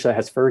 this eye usually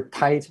has very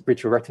tight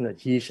vitreoretinal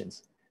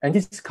adhesions. And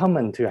this is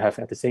common to have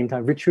at the same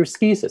time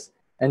vitreoschisis.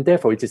 And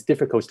therefore, it is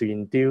difficult to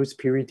induce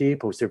PVD,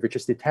 posterior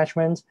vitreous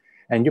detachment,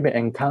 and you may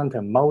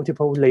encounter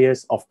multiple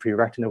layers of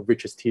preretinal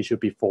vitreous tissue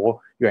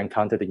before you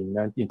encounter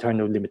the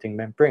internal limiting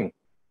membrane.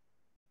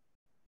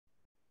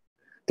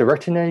 The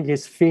retina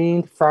is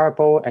thin,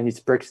 friable, and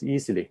it breaks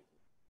easily.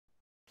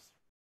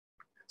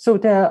 So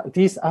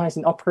these eyes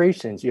in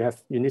operations, you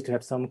need to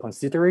have some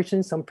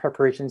considerations, some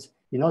preparations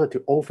in order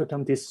to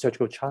overcome these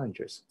surgical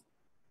challenges.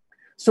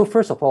 So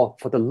first of all,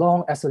 for the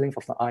long axial length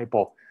of the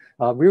eyeball,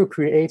 we will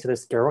create the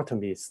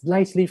sclerotomy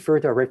slightly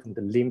further away from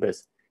the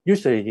limbus.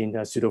 Usually in the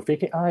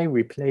pseudophakic eye,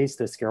 we place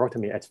the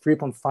sclerotomy at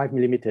 3.5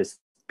 millimeters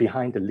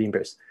behind the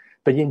limbus.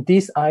 But in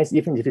these eyes,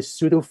 even if it's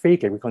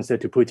pseudophakic, we consider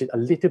to put it a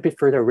little bit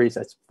further away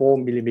at 4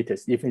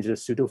 millimeters, even if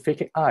it's a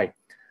pseudophakic eye.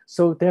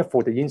 So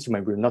therefore, the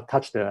instrument will not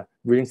touch the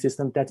reading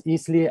system that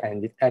easily,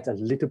 and it adds a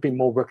little bit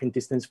more working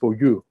distance for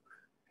you.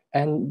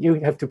 And you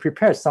have to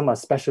prepare some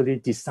specially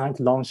designed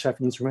long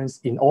shaft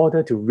instruments in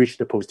order to reach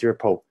the posterior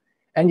pole.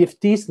 And if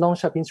these long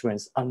shaft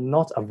instruments are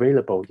not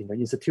available in the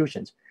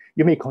institutions,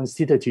 you may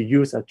consider to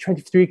use a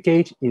 23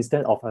 gauge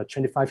instead of a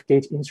 25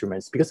 gauge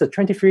instruments, because the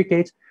 23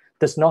 gauge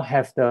does not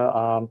have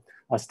the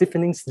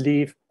stiffening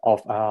sleeve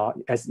of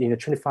as in a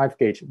 25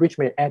 gauge, which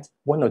may add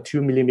 1 or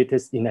 2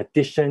 millimeters in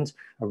addition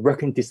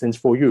working distance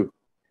for you.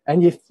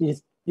 And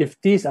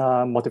if these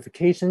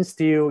modifications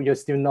you're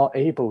still not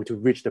able to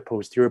reach the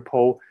posterior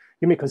pole,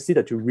 you may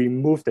consider to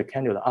remove the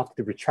cannula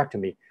after the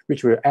retractomy,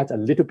 which will add a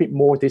little bit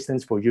more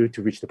distance for you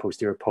to reach the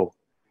posterior pole.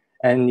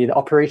 And in the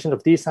operation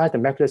of these eyes, the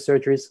macular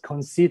surgeries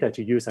consider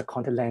to use a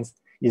contact lens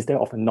instead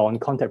of a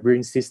non-contact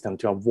viewing system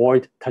to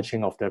avoid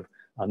touching of the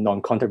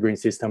non-contact viewing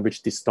system,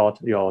 which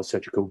distort your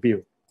surgical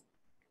view.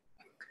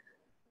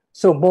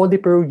 So more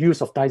liberal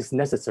use of dye is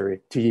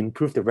necessary to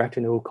improve the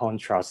retinal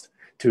contrast,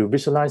 to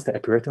visualize the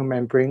epiretinal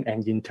membrane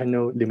and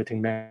internal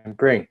limiting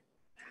membrane.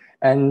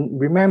 And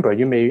remember,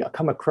 you may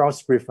come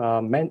across with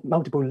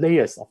multiple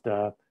layers of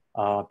the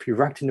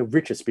preretinal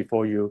ridges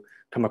before you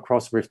come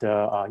across with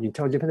the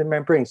internal limiting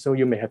membrane. So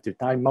you may have to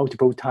dye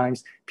multiple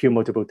times, peel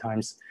multiple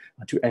times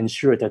to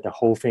ensure that the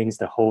whole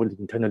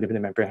internal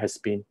limiting membrane has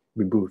been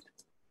removed.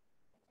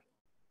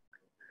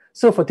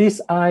 So for these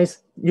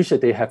eyes,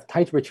 usually they have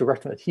tight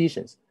vitreoretinal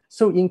adhesions.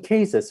 So in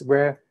cases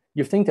where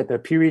you think that the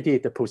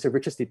PVD, the posterior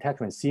vitreous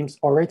detachment, seems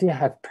already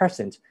have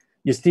present,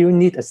 you still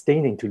need a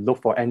staining to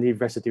look for any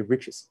residue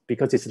ridges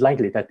because it's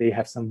likely that they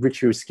have some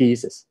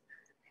vitreoschisis.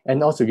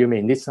 And also you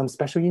may need some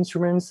special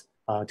instruments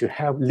to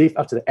help lift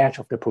up to the edge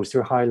of the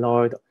posterior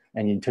hyaloid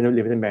and internal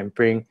limiting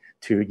membrane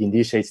to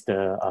initiate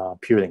the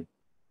peeling.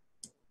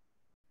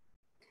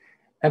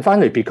 And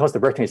finally, because the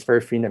retina is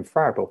very thin and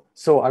friable,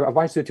 so I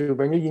advise you to,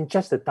 when you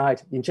ingest the dye,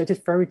 inject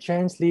it very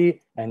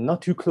gently and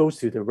not too close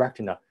to the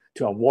retina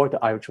to avoid the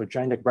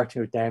iatrogenic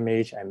retinal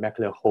damage and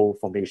macular hole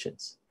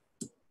formations.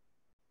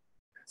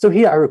 So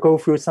here I will go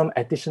through some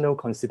additional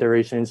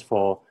considerations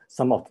for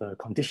some of the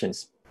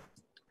conditions.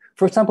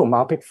 For example,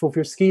 myopic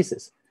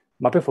foveoschisis.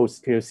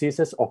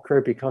 Myopophotosis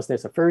occur because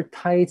there's a very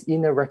tight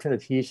inner retinal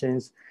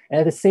adhesions, and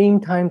at the same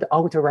time, the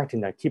outer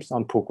retina keeps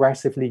on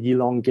progressively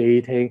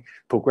elongating,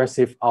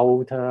 progressive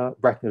outer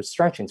retinal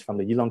stretchings from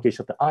the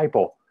elongation of the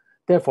eyeball.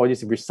 Therefore,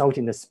 this results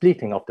in the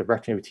splitting of the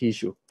retinal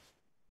tissue.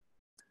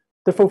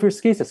 The foveal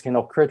schisis can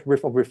occur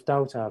with or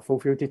without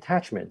foveal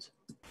detachment.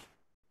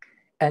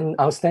 And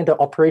our standard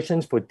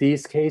operations for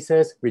these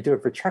cases, we do a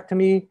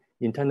vitrectomy,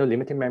 internal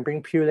limiting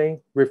membrane peeling,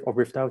 with or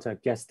without a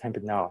gas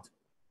tamponade.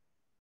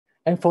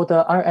 And for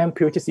the IRM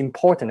peel, it is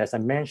important, as I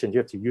mentioned, you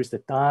have to use the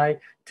dye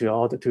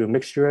to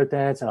make sure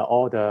that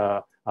all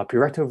the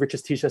periretinal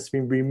richest tissue has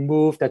been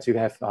removed, that you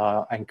have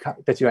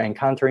that you are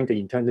encountering the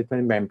internal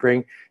limiting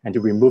membrane, and to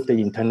remove the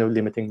internal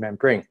limiting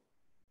membrane.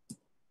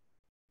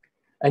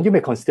 And you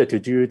may consider to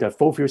do the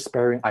foveal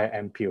sparing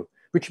IRM peel,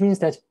 which means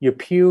that you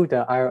peel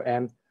the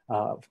IRM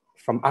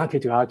from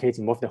arcade to arcade,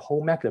 involve the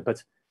whole macula,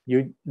 but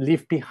you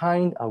leave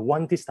behind a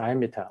 1 disc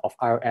diameter of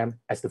IRM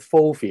as the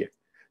fovea.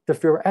 The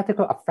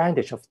theoretical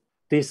advantage of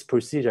this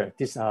procedure,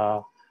 this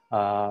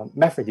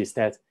method, is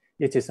that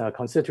it is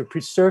considered to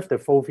preserve the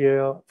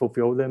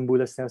foveolar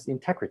Muller cell's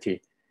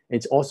integrity.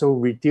 It also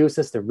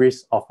reduces the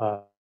risk of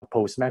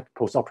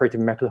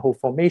post-operative macular hole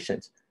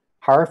formations.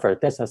 However,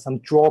 there's some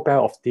drawback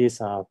of this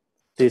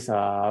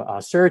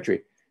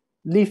surgery.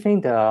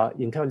 Leaving the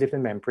internal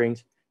limiting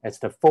membranes as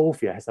the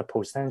fovea has a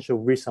potential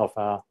risk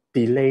of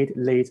delayed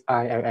late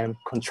IRM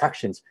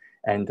contractions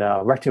and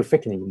retinal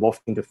thickening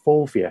involving the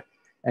fovea.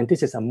 And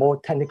this is a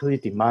more technically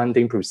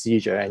demanding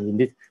procedure, and you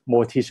need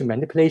more tissue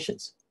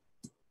manipulations.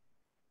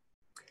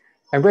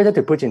 And whether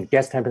to put in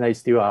gas tamponade is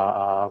still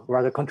a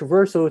rather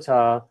controversial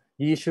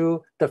issue.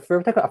 The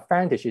theoretical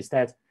advantage is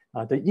that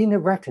the inner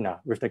retina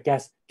with the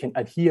gas can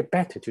adhere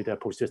better to the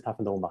posterior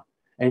staphylomas.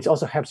 And it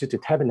also helps you to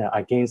tamponade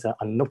against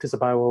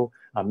unnoticeable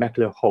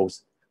macular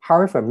holes.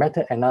 However,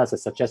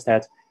 meta-analysis suggests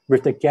that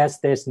with the gas,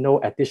 there's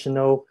no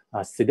additional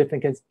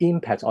significant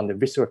impact on the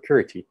visual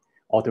acuity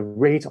or the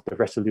rate of the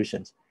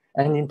resolutions.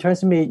 And in turn,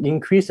 it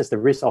increases the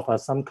risk of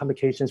some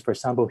complications, for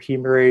example,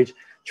 hemorrhage,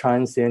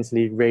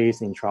 transiently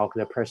raised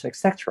intraocular pressure,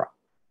 etc.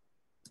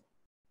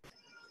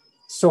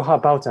 So how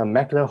about a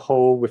macular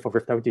hole with or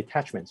without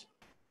detachment?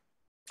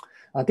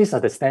 These are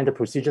the standard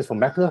procedures for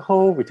macular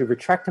hole. We do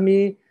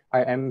vitrectomy,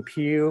 IRM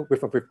peel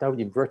with or without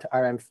inverted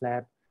IRM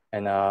flap,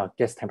 and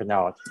gas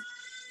tamponade.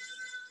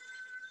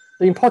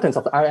 The importance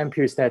of the IRM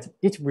peel is that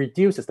it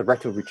reduces the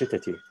retinal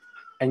rigidity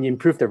and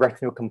improve the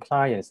retinal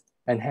compliance,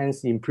 and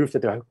hence improve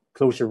the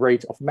closure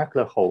rate of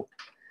macular hole.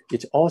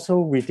 It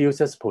also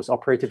reduces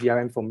postoperative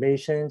IRM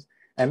formations,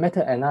 and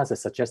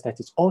meta-analysis suggests that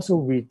it also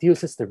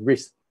reduces the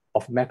risk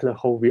of macular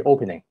hole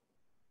reopening.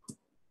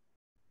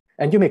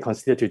 And you may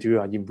consider to do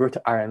an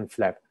inverted IRM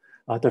flap.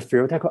 The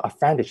theoretical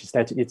advantage is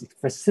that it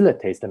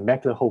facilitates the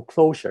macular hole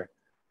closure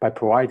by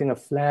providing a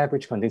flap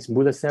which contains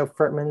Muller cell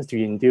fragments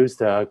to induce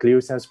the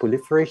glial cells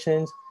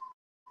proliferations.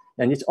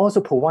 And it also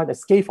provides a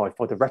scaffold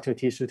for the retinal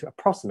tissue to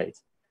approximate.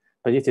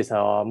 But it is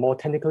more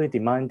technically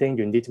demanding.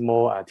 You need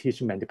more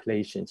tissue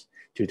manipulations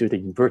to do the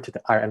inverted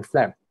IRM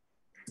flap.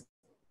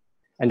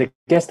 And the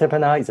gas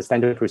tamponade is a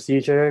standard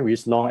procedure. We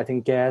use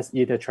long-acting gas,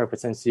 either 12%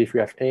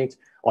 C3F8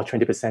 or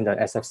 20%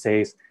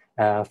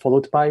 SF6,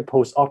 followed by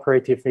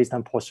post-operative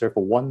face-down posture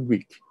for 1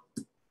 week.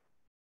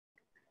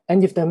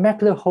 And if the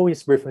macular hole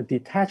is with a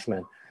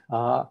detachment,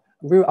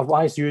 we'll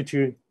advise you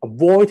to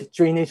avoid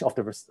drainage of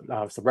the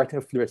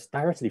subretinal fluids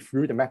directly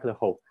through the macular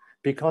hole,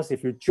 because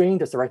if you drain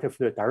the subretinal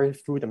fluid directly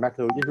through the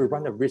macular hole, it will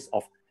run the risk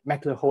of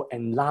macular hole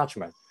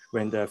enlargement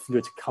when the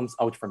fluid comes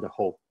out from the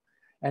hole.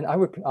 And I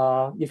would,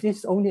 if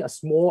it's only a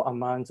small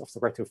amount of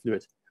subretinal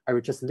fluid, I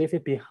would just leave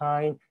it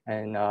behind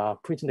and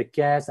put in the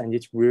gas, and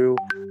it will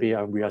be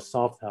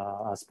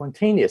reabsorbed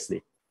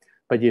spontaneously.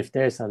 But if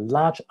there's a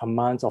large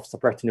amount of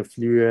subretinal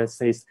fluid,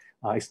 say,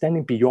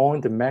 extending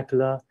beyond the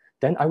macula,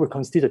 then I would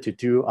consider to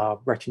do a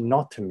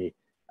retinotomy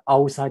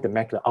outside the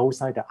macula,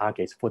 outside the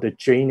arcades, for the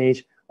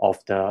drainage of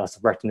the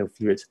subretinal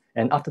fluids.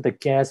 And after the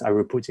gas, I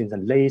will put in the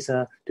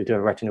laser to do a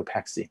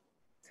retinopexy.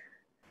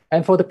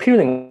 And for the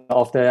peeling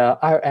of the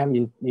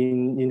IRM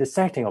in the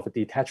setting of a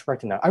detached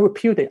retina, I will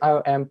peel the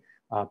IRM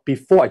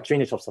before a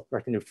drainage of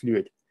subretinal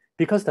fluid.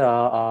 Because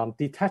the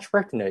detached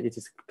retina, it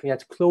is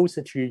get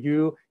closer to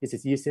you, it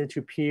is easier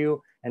to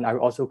peel, and I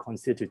will also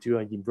consider to do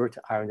an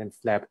inverted IRM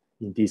flap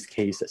in these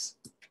cases.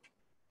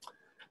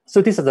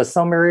 So this is a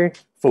summary.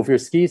 Foveal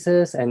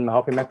schisis and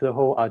myopic macular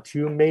hole are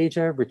two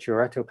major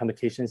vitreoretinal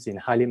complications in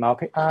highly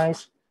myopic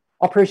eyes.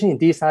 Operation in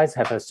these eyes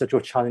have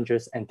surgical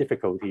challenges and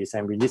difficulties,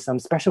 and we need some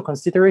special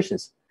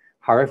considerations.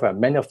 However,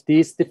 many of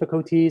these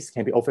difficulties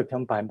can be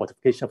overcome by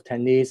modification of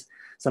techniques,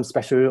 some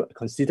special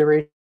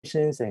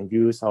considerations, and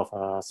use of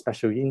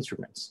special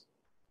instruments.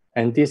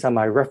 And these are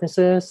my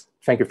references.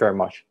 Thank you very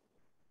much.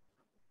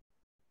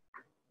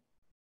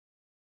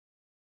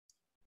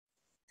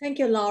 Thank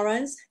you,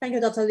 Lawrence. Thank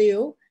you, Dr.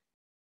 Liu.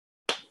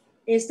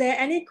 Is there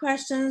any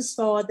questions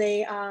for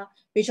the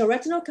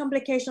vitreoretinal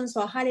complications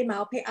for highly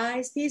myopic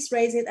eyes? Please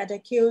raise it at the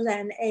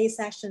Q&A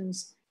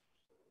sessions.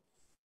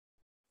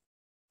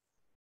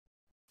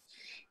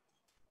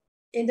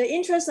 in the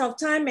interest of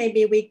time,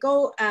 maybe we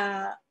go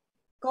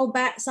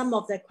back some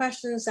of the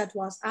questions that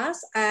was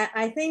asked.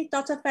 I think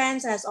Dr.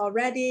 Fans has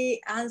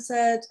already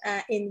answered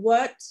in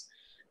words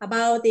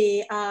about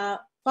the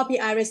floppy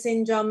iris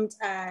syndrome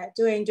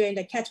during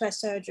the cataract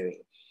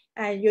surgery.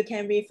 You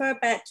can refer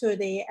back to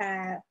the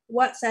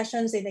word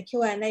sessions in the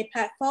Q&A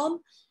platform.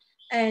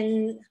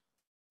 And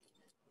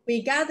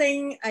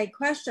regarding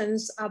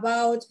questions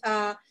about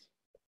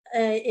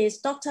is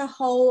Dr.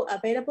 Ho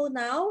available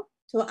now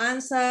to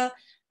answer,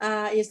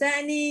 is there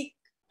any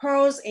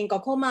pearls in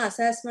glaucoma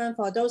assessment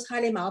for those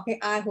highly myopic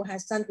eye who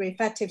has done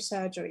refractive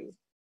surgery?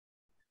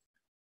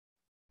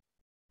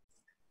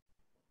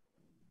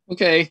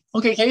 Okay,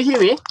 can you hear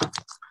me?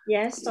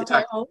 Yes,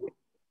 Dr. Ho.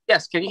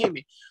 Yes, can you hear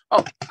me?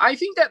 Oh, I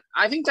think that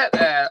I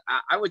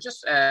would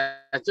just add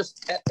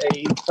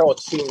a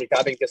thought too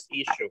regarding this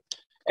issue.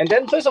 And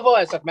then first of all,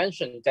 as I've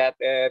mentioned, that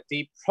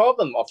the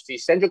problem of the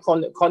central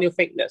corneal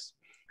thickness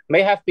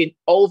may have been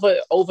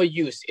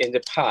overused in the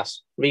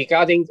past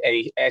regarding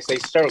as a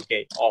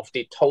surrogate of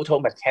the total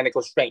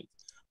mechanical strength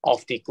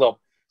of the globe.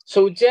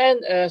 So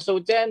then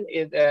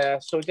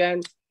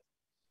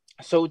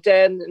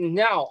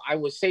now I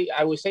would say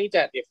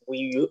that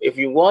if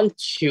you want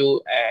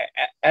to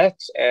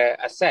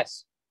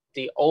assess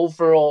the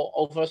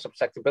overall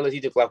susceptibility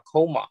to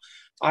glaucoma,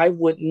 I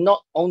would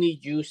not only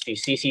use the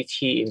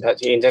CCT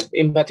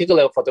in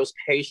particular for those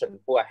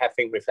patients who are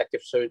having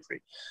refractive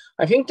surgery.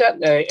 I think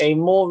that a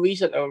more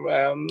recent,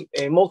 a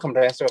more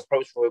comprehensive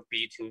approach would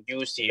be to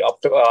use the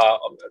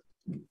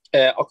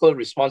ocular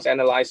response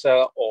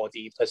analyzer or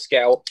the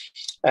Pascal,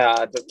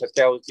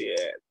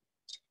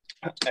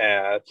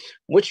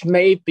 which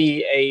may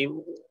be a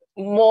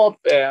more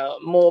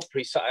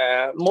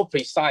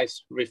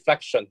precise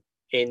reflection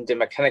in the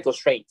mechanical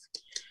strength.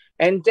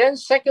 And then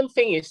second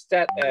thing is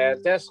that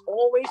there's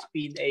always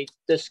been a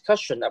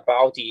discussion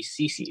about the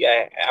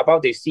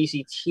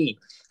CCT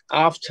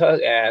after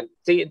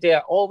they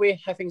are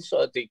always having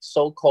the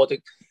so-called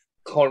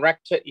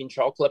corrected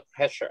intraocular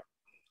pressure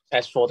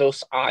as for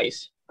those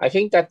eyes. I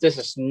think that this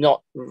is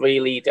not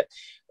really that.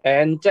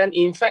 And then,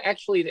 in fact,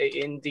 actually,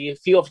 in the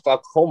field of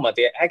glaucoma,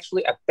 they're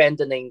actually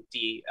abandoning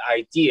the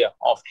idea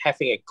of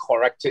having a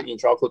corrected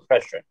intraocular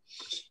pressure.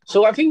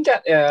 So I think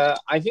that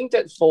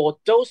for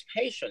those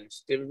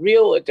patients, the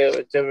real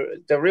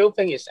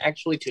thing is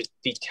actually to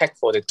detect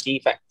for the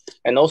defect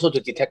and also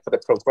to detect for the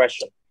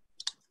progression.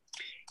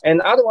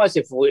 And otherwise,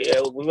 if we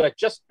were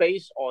just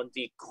based on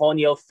the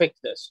corneal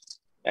thickness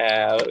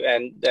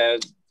and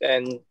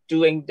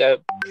doing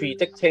the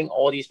predicting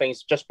all these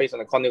things just based on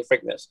the corneal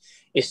thickness,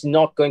 is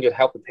not going to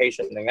help the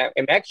patient,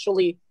 and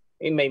actually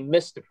it may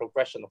miss the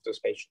progression of those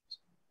patients.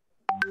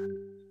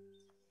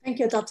 Thank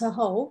you, Dr.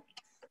 Ho.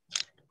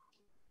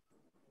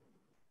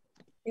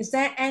 Is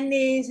there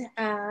any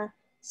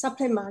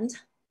supplement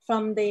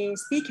from the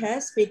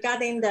speakers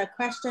regarding the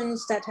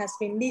questions that has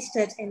been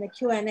listed in the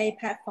Q&A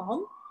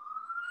platform?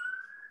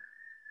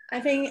 I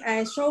think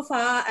so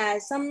far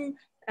some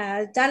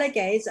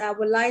delegates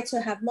would like to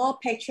have more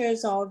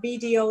pictures or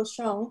videos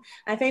shown.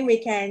 I think we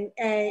can,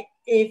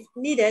 if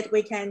needed,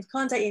 we can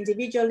contact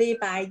individually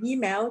by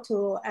email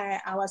to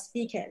our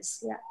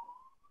speakers. Yeah.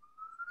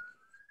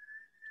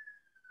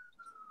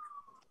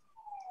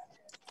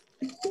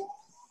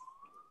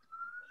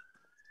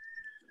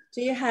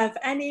 Do you have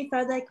any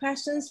further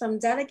questions from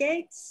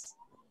delegates?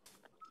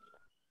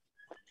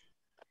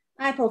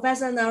 Hi,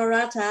 Professor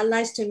Nararata,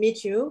 nice to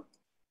meet you.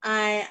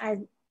 I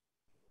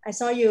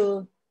saw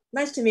you.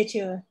 Nice to meet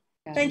you.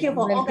 Thank you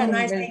for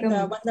organizing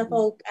the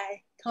wonderful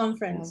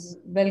conference.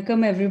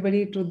 Welcome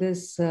everybody to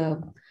this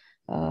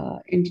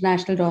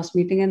International DOS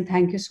meeting, and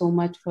thank you so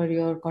much for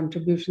your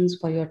contributions,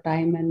 for your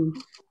time, and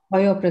for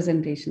your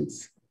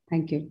presentations.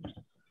 Thank you.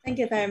 Thank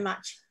you very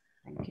much.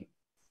 Thank you.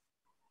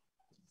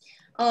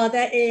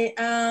 There is,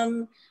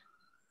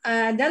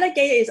 a delegate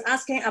is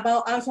asking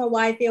about ultra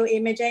wide field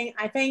imaging.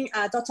 I think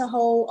Dr.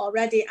 Ho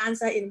already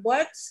answered in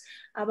words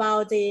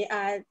about the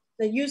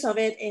use of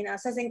it in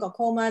assessing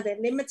glaucoma.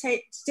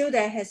 Still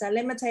there has a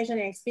limitation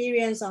in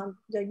experience on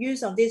the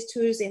use of these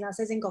tools in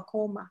assessing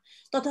glaucoma.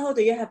 Dr. Ho,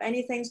 do you have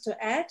anything to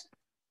add?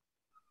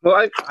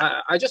 Well,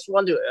 I just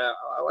want to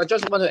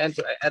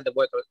add the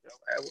word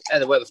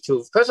of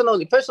truth.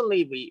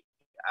 Personally, we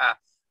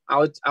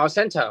our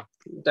center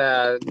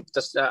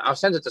does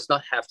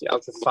not have the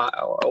ultra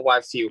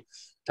wide field,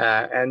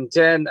 and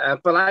then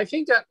but I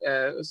think that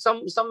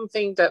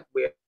something that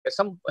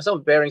some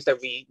bearings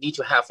that we need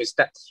to have is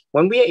that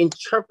when we are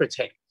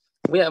interpreting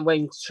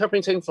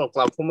from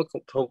glaucoma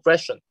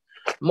progression,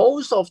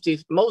 most of the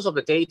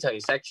data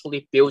is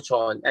actually built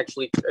on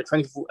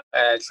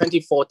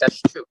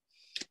 24-2.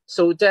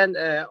 So then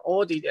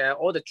all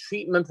the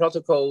treatment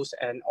protocols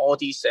and all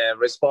these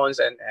response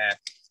and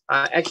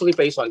are actually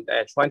based on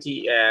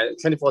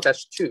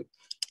 24-2.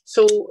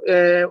 So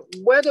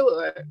whether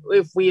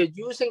if we are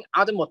using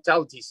other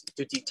modalities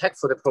to detect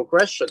for the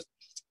progression,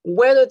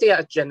 whether they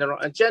are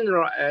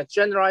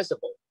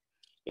generalizable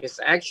is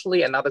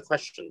actually another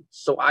question.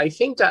 So I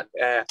think that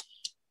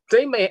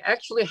they may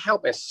actually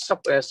help as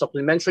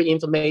supplementary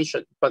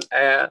information. But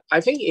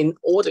I think in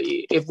order,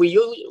 if we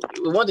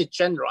want to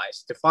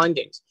generalize the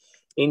findings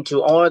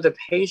into all the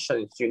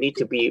patients, you need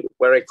to be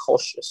very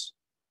cautious.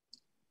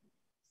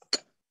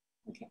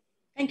 Okay,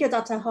 thank you,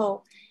 Dr.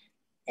 Ho.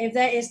 If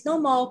there is no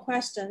more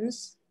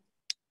questions,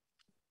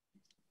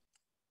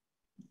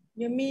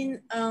 you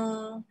mean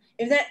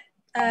if that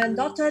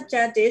Dr.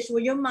 Jadish,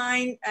 would you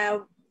mind?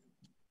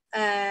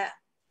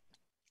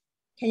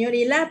 Can you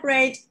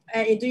elaborate?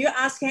 Do you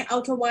asking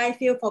ultra wide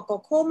field for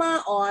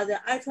glaucoma or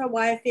the ultra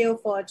wide field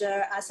for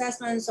the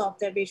assessments of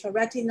the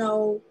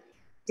vitreoretinal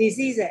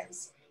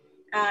diseases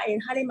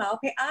in highly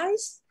myopic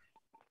eyes?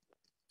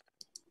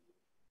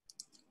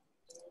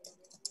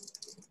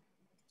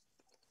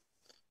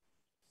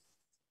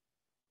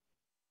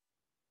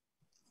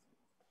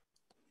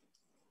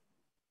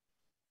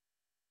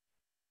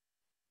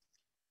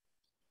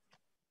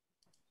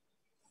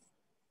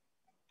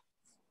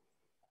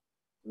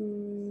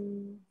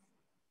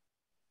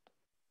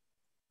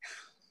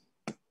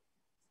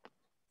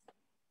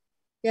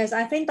 Yes,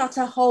 I think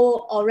Dr.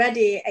 Ho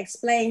already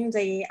explained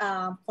the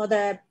for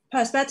the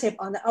perspective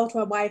on the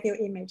ultra wide field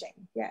imaging.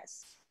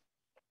 Yes.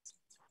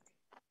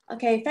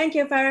 Okay, thank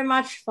you very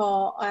much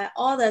for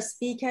all the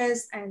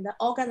speakers and the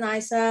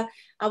organizer.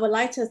 I would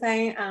like to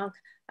thank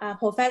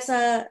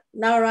Professor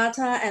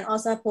Navarata and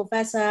also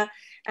Professor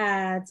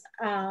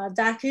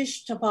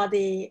Dakish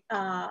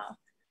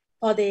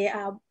for the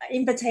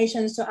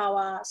invitations to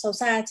our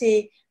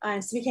society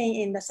and speaking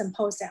in the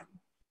symposium.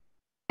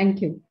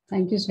 Thank you.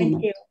 Thank you so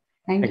much.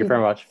 Thank you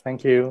very much.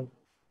 Thank you.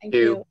 Thank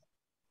you.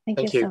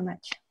 Thank you so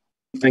much.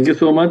 Thank you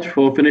so much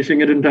for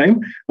finishing it in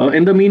time.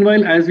 In the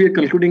meanwhile, as we are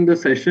concluding the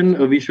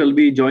session, we shall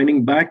be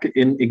joining back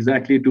in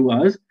exactly 2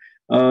 hours.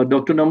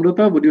 Dr.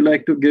 Namrata, would you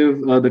like to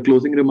give the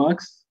closing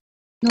remarks?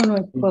 No,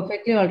 it's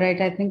perfectly all right.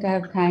 I think I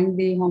have thanked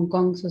the Hong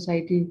Kong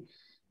Society,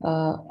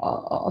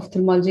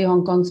 Ophthalmology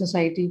Hong Kong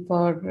Society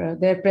for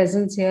their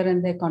presence here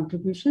and their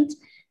contributions.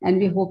 And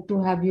we hope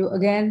to have you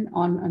again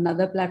on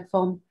another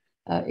platform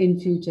in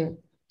future.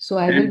 So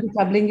I will be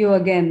troubling you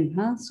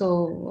again.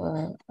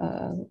 So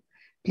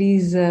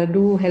please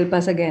do help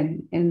us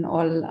again in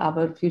all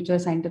our future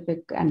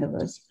scientific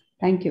endeavors.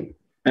 Thank you.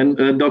 And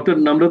Dr.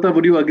 Namrata,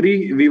 would you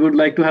agree? We would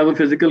like to have a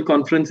physical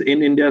conference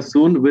in India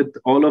soon with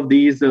all of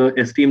these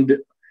esteemed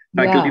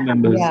faculty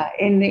members. Yeah,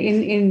 in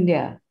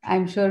India.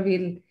 I'm sure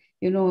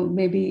we'll,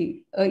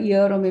 maybe a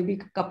year or maybe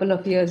a couple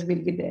of years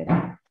we'll be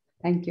there.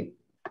 Thank you.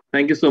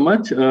 Thank you so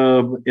much.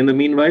 In the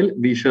meanwhile,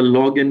 we shall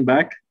log in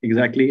back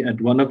exactly at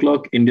 1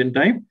 o'clock Indian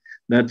time.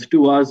 That's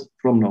 2 hours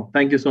from now.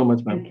 Thank you so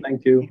much, ma'am.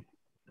 Thank you.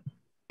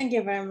 Thank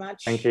you very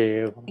much. Thank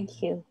you.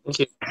 Thank you. Thank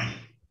you.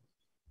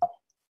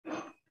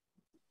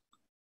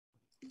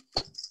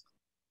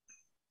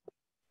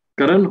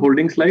 Karan,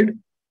 holding slide.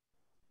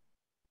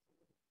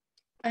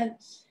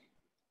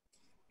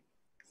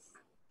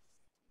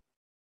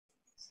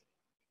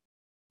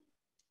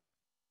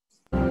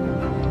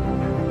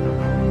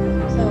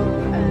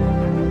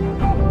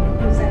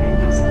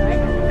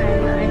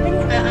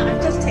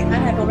 I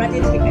have already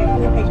taken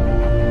a few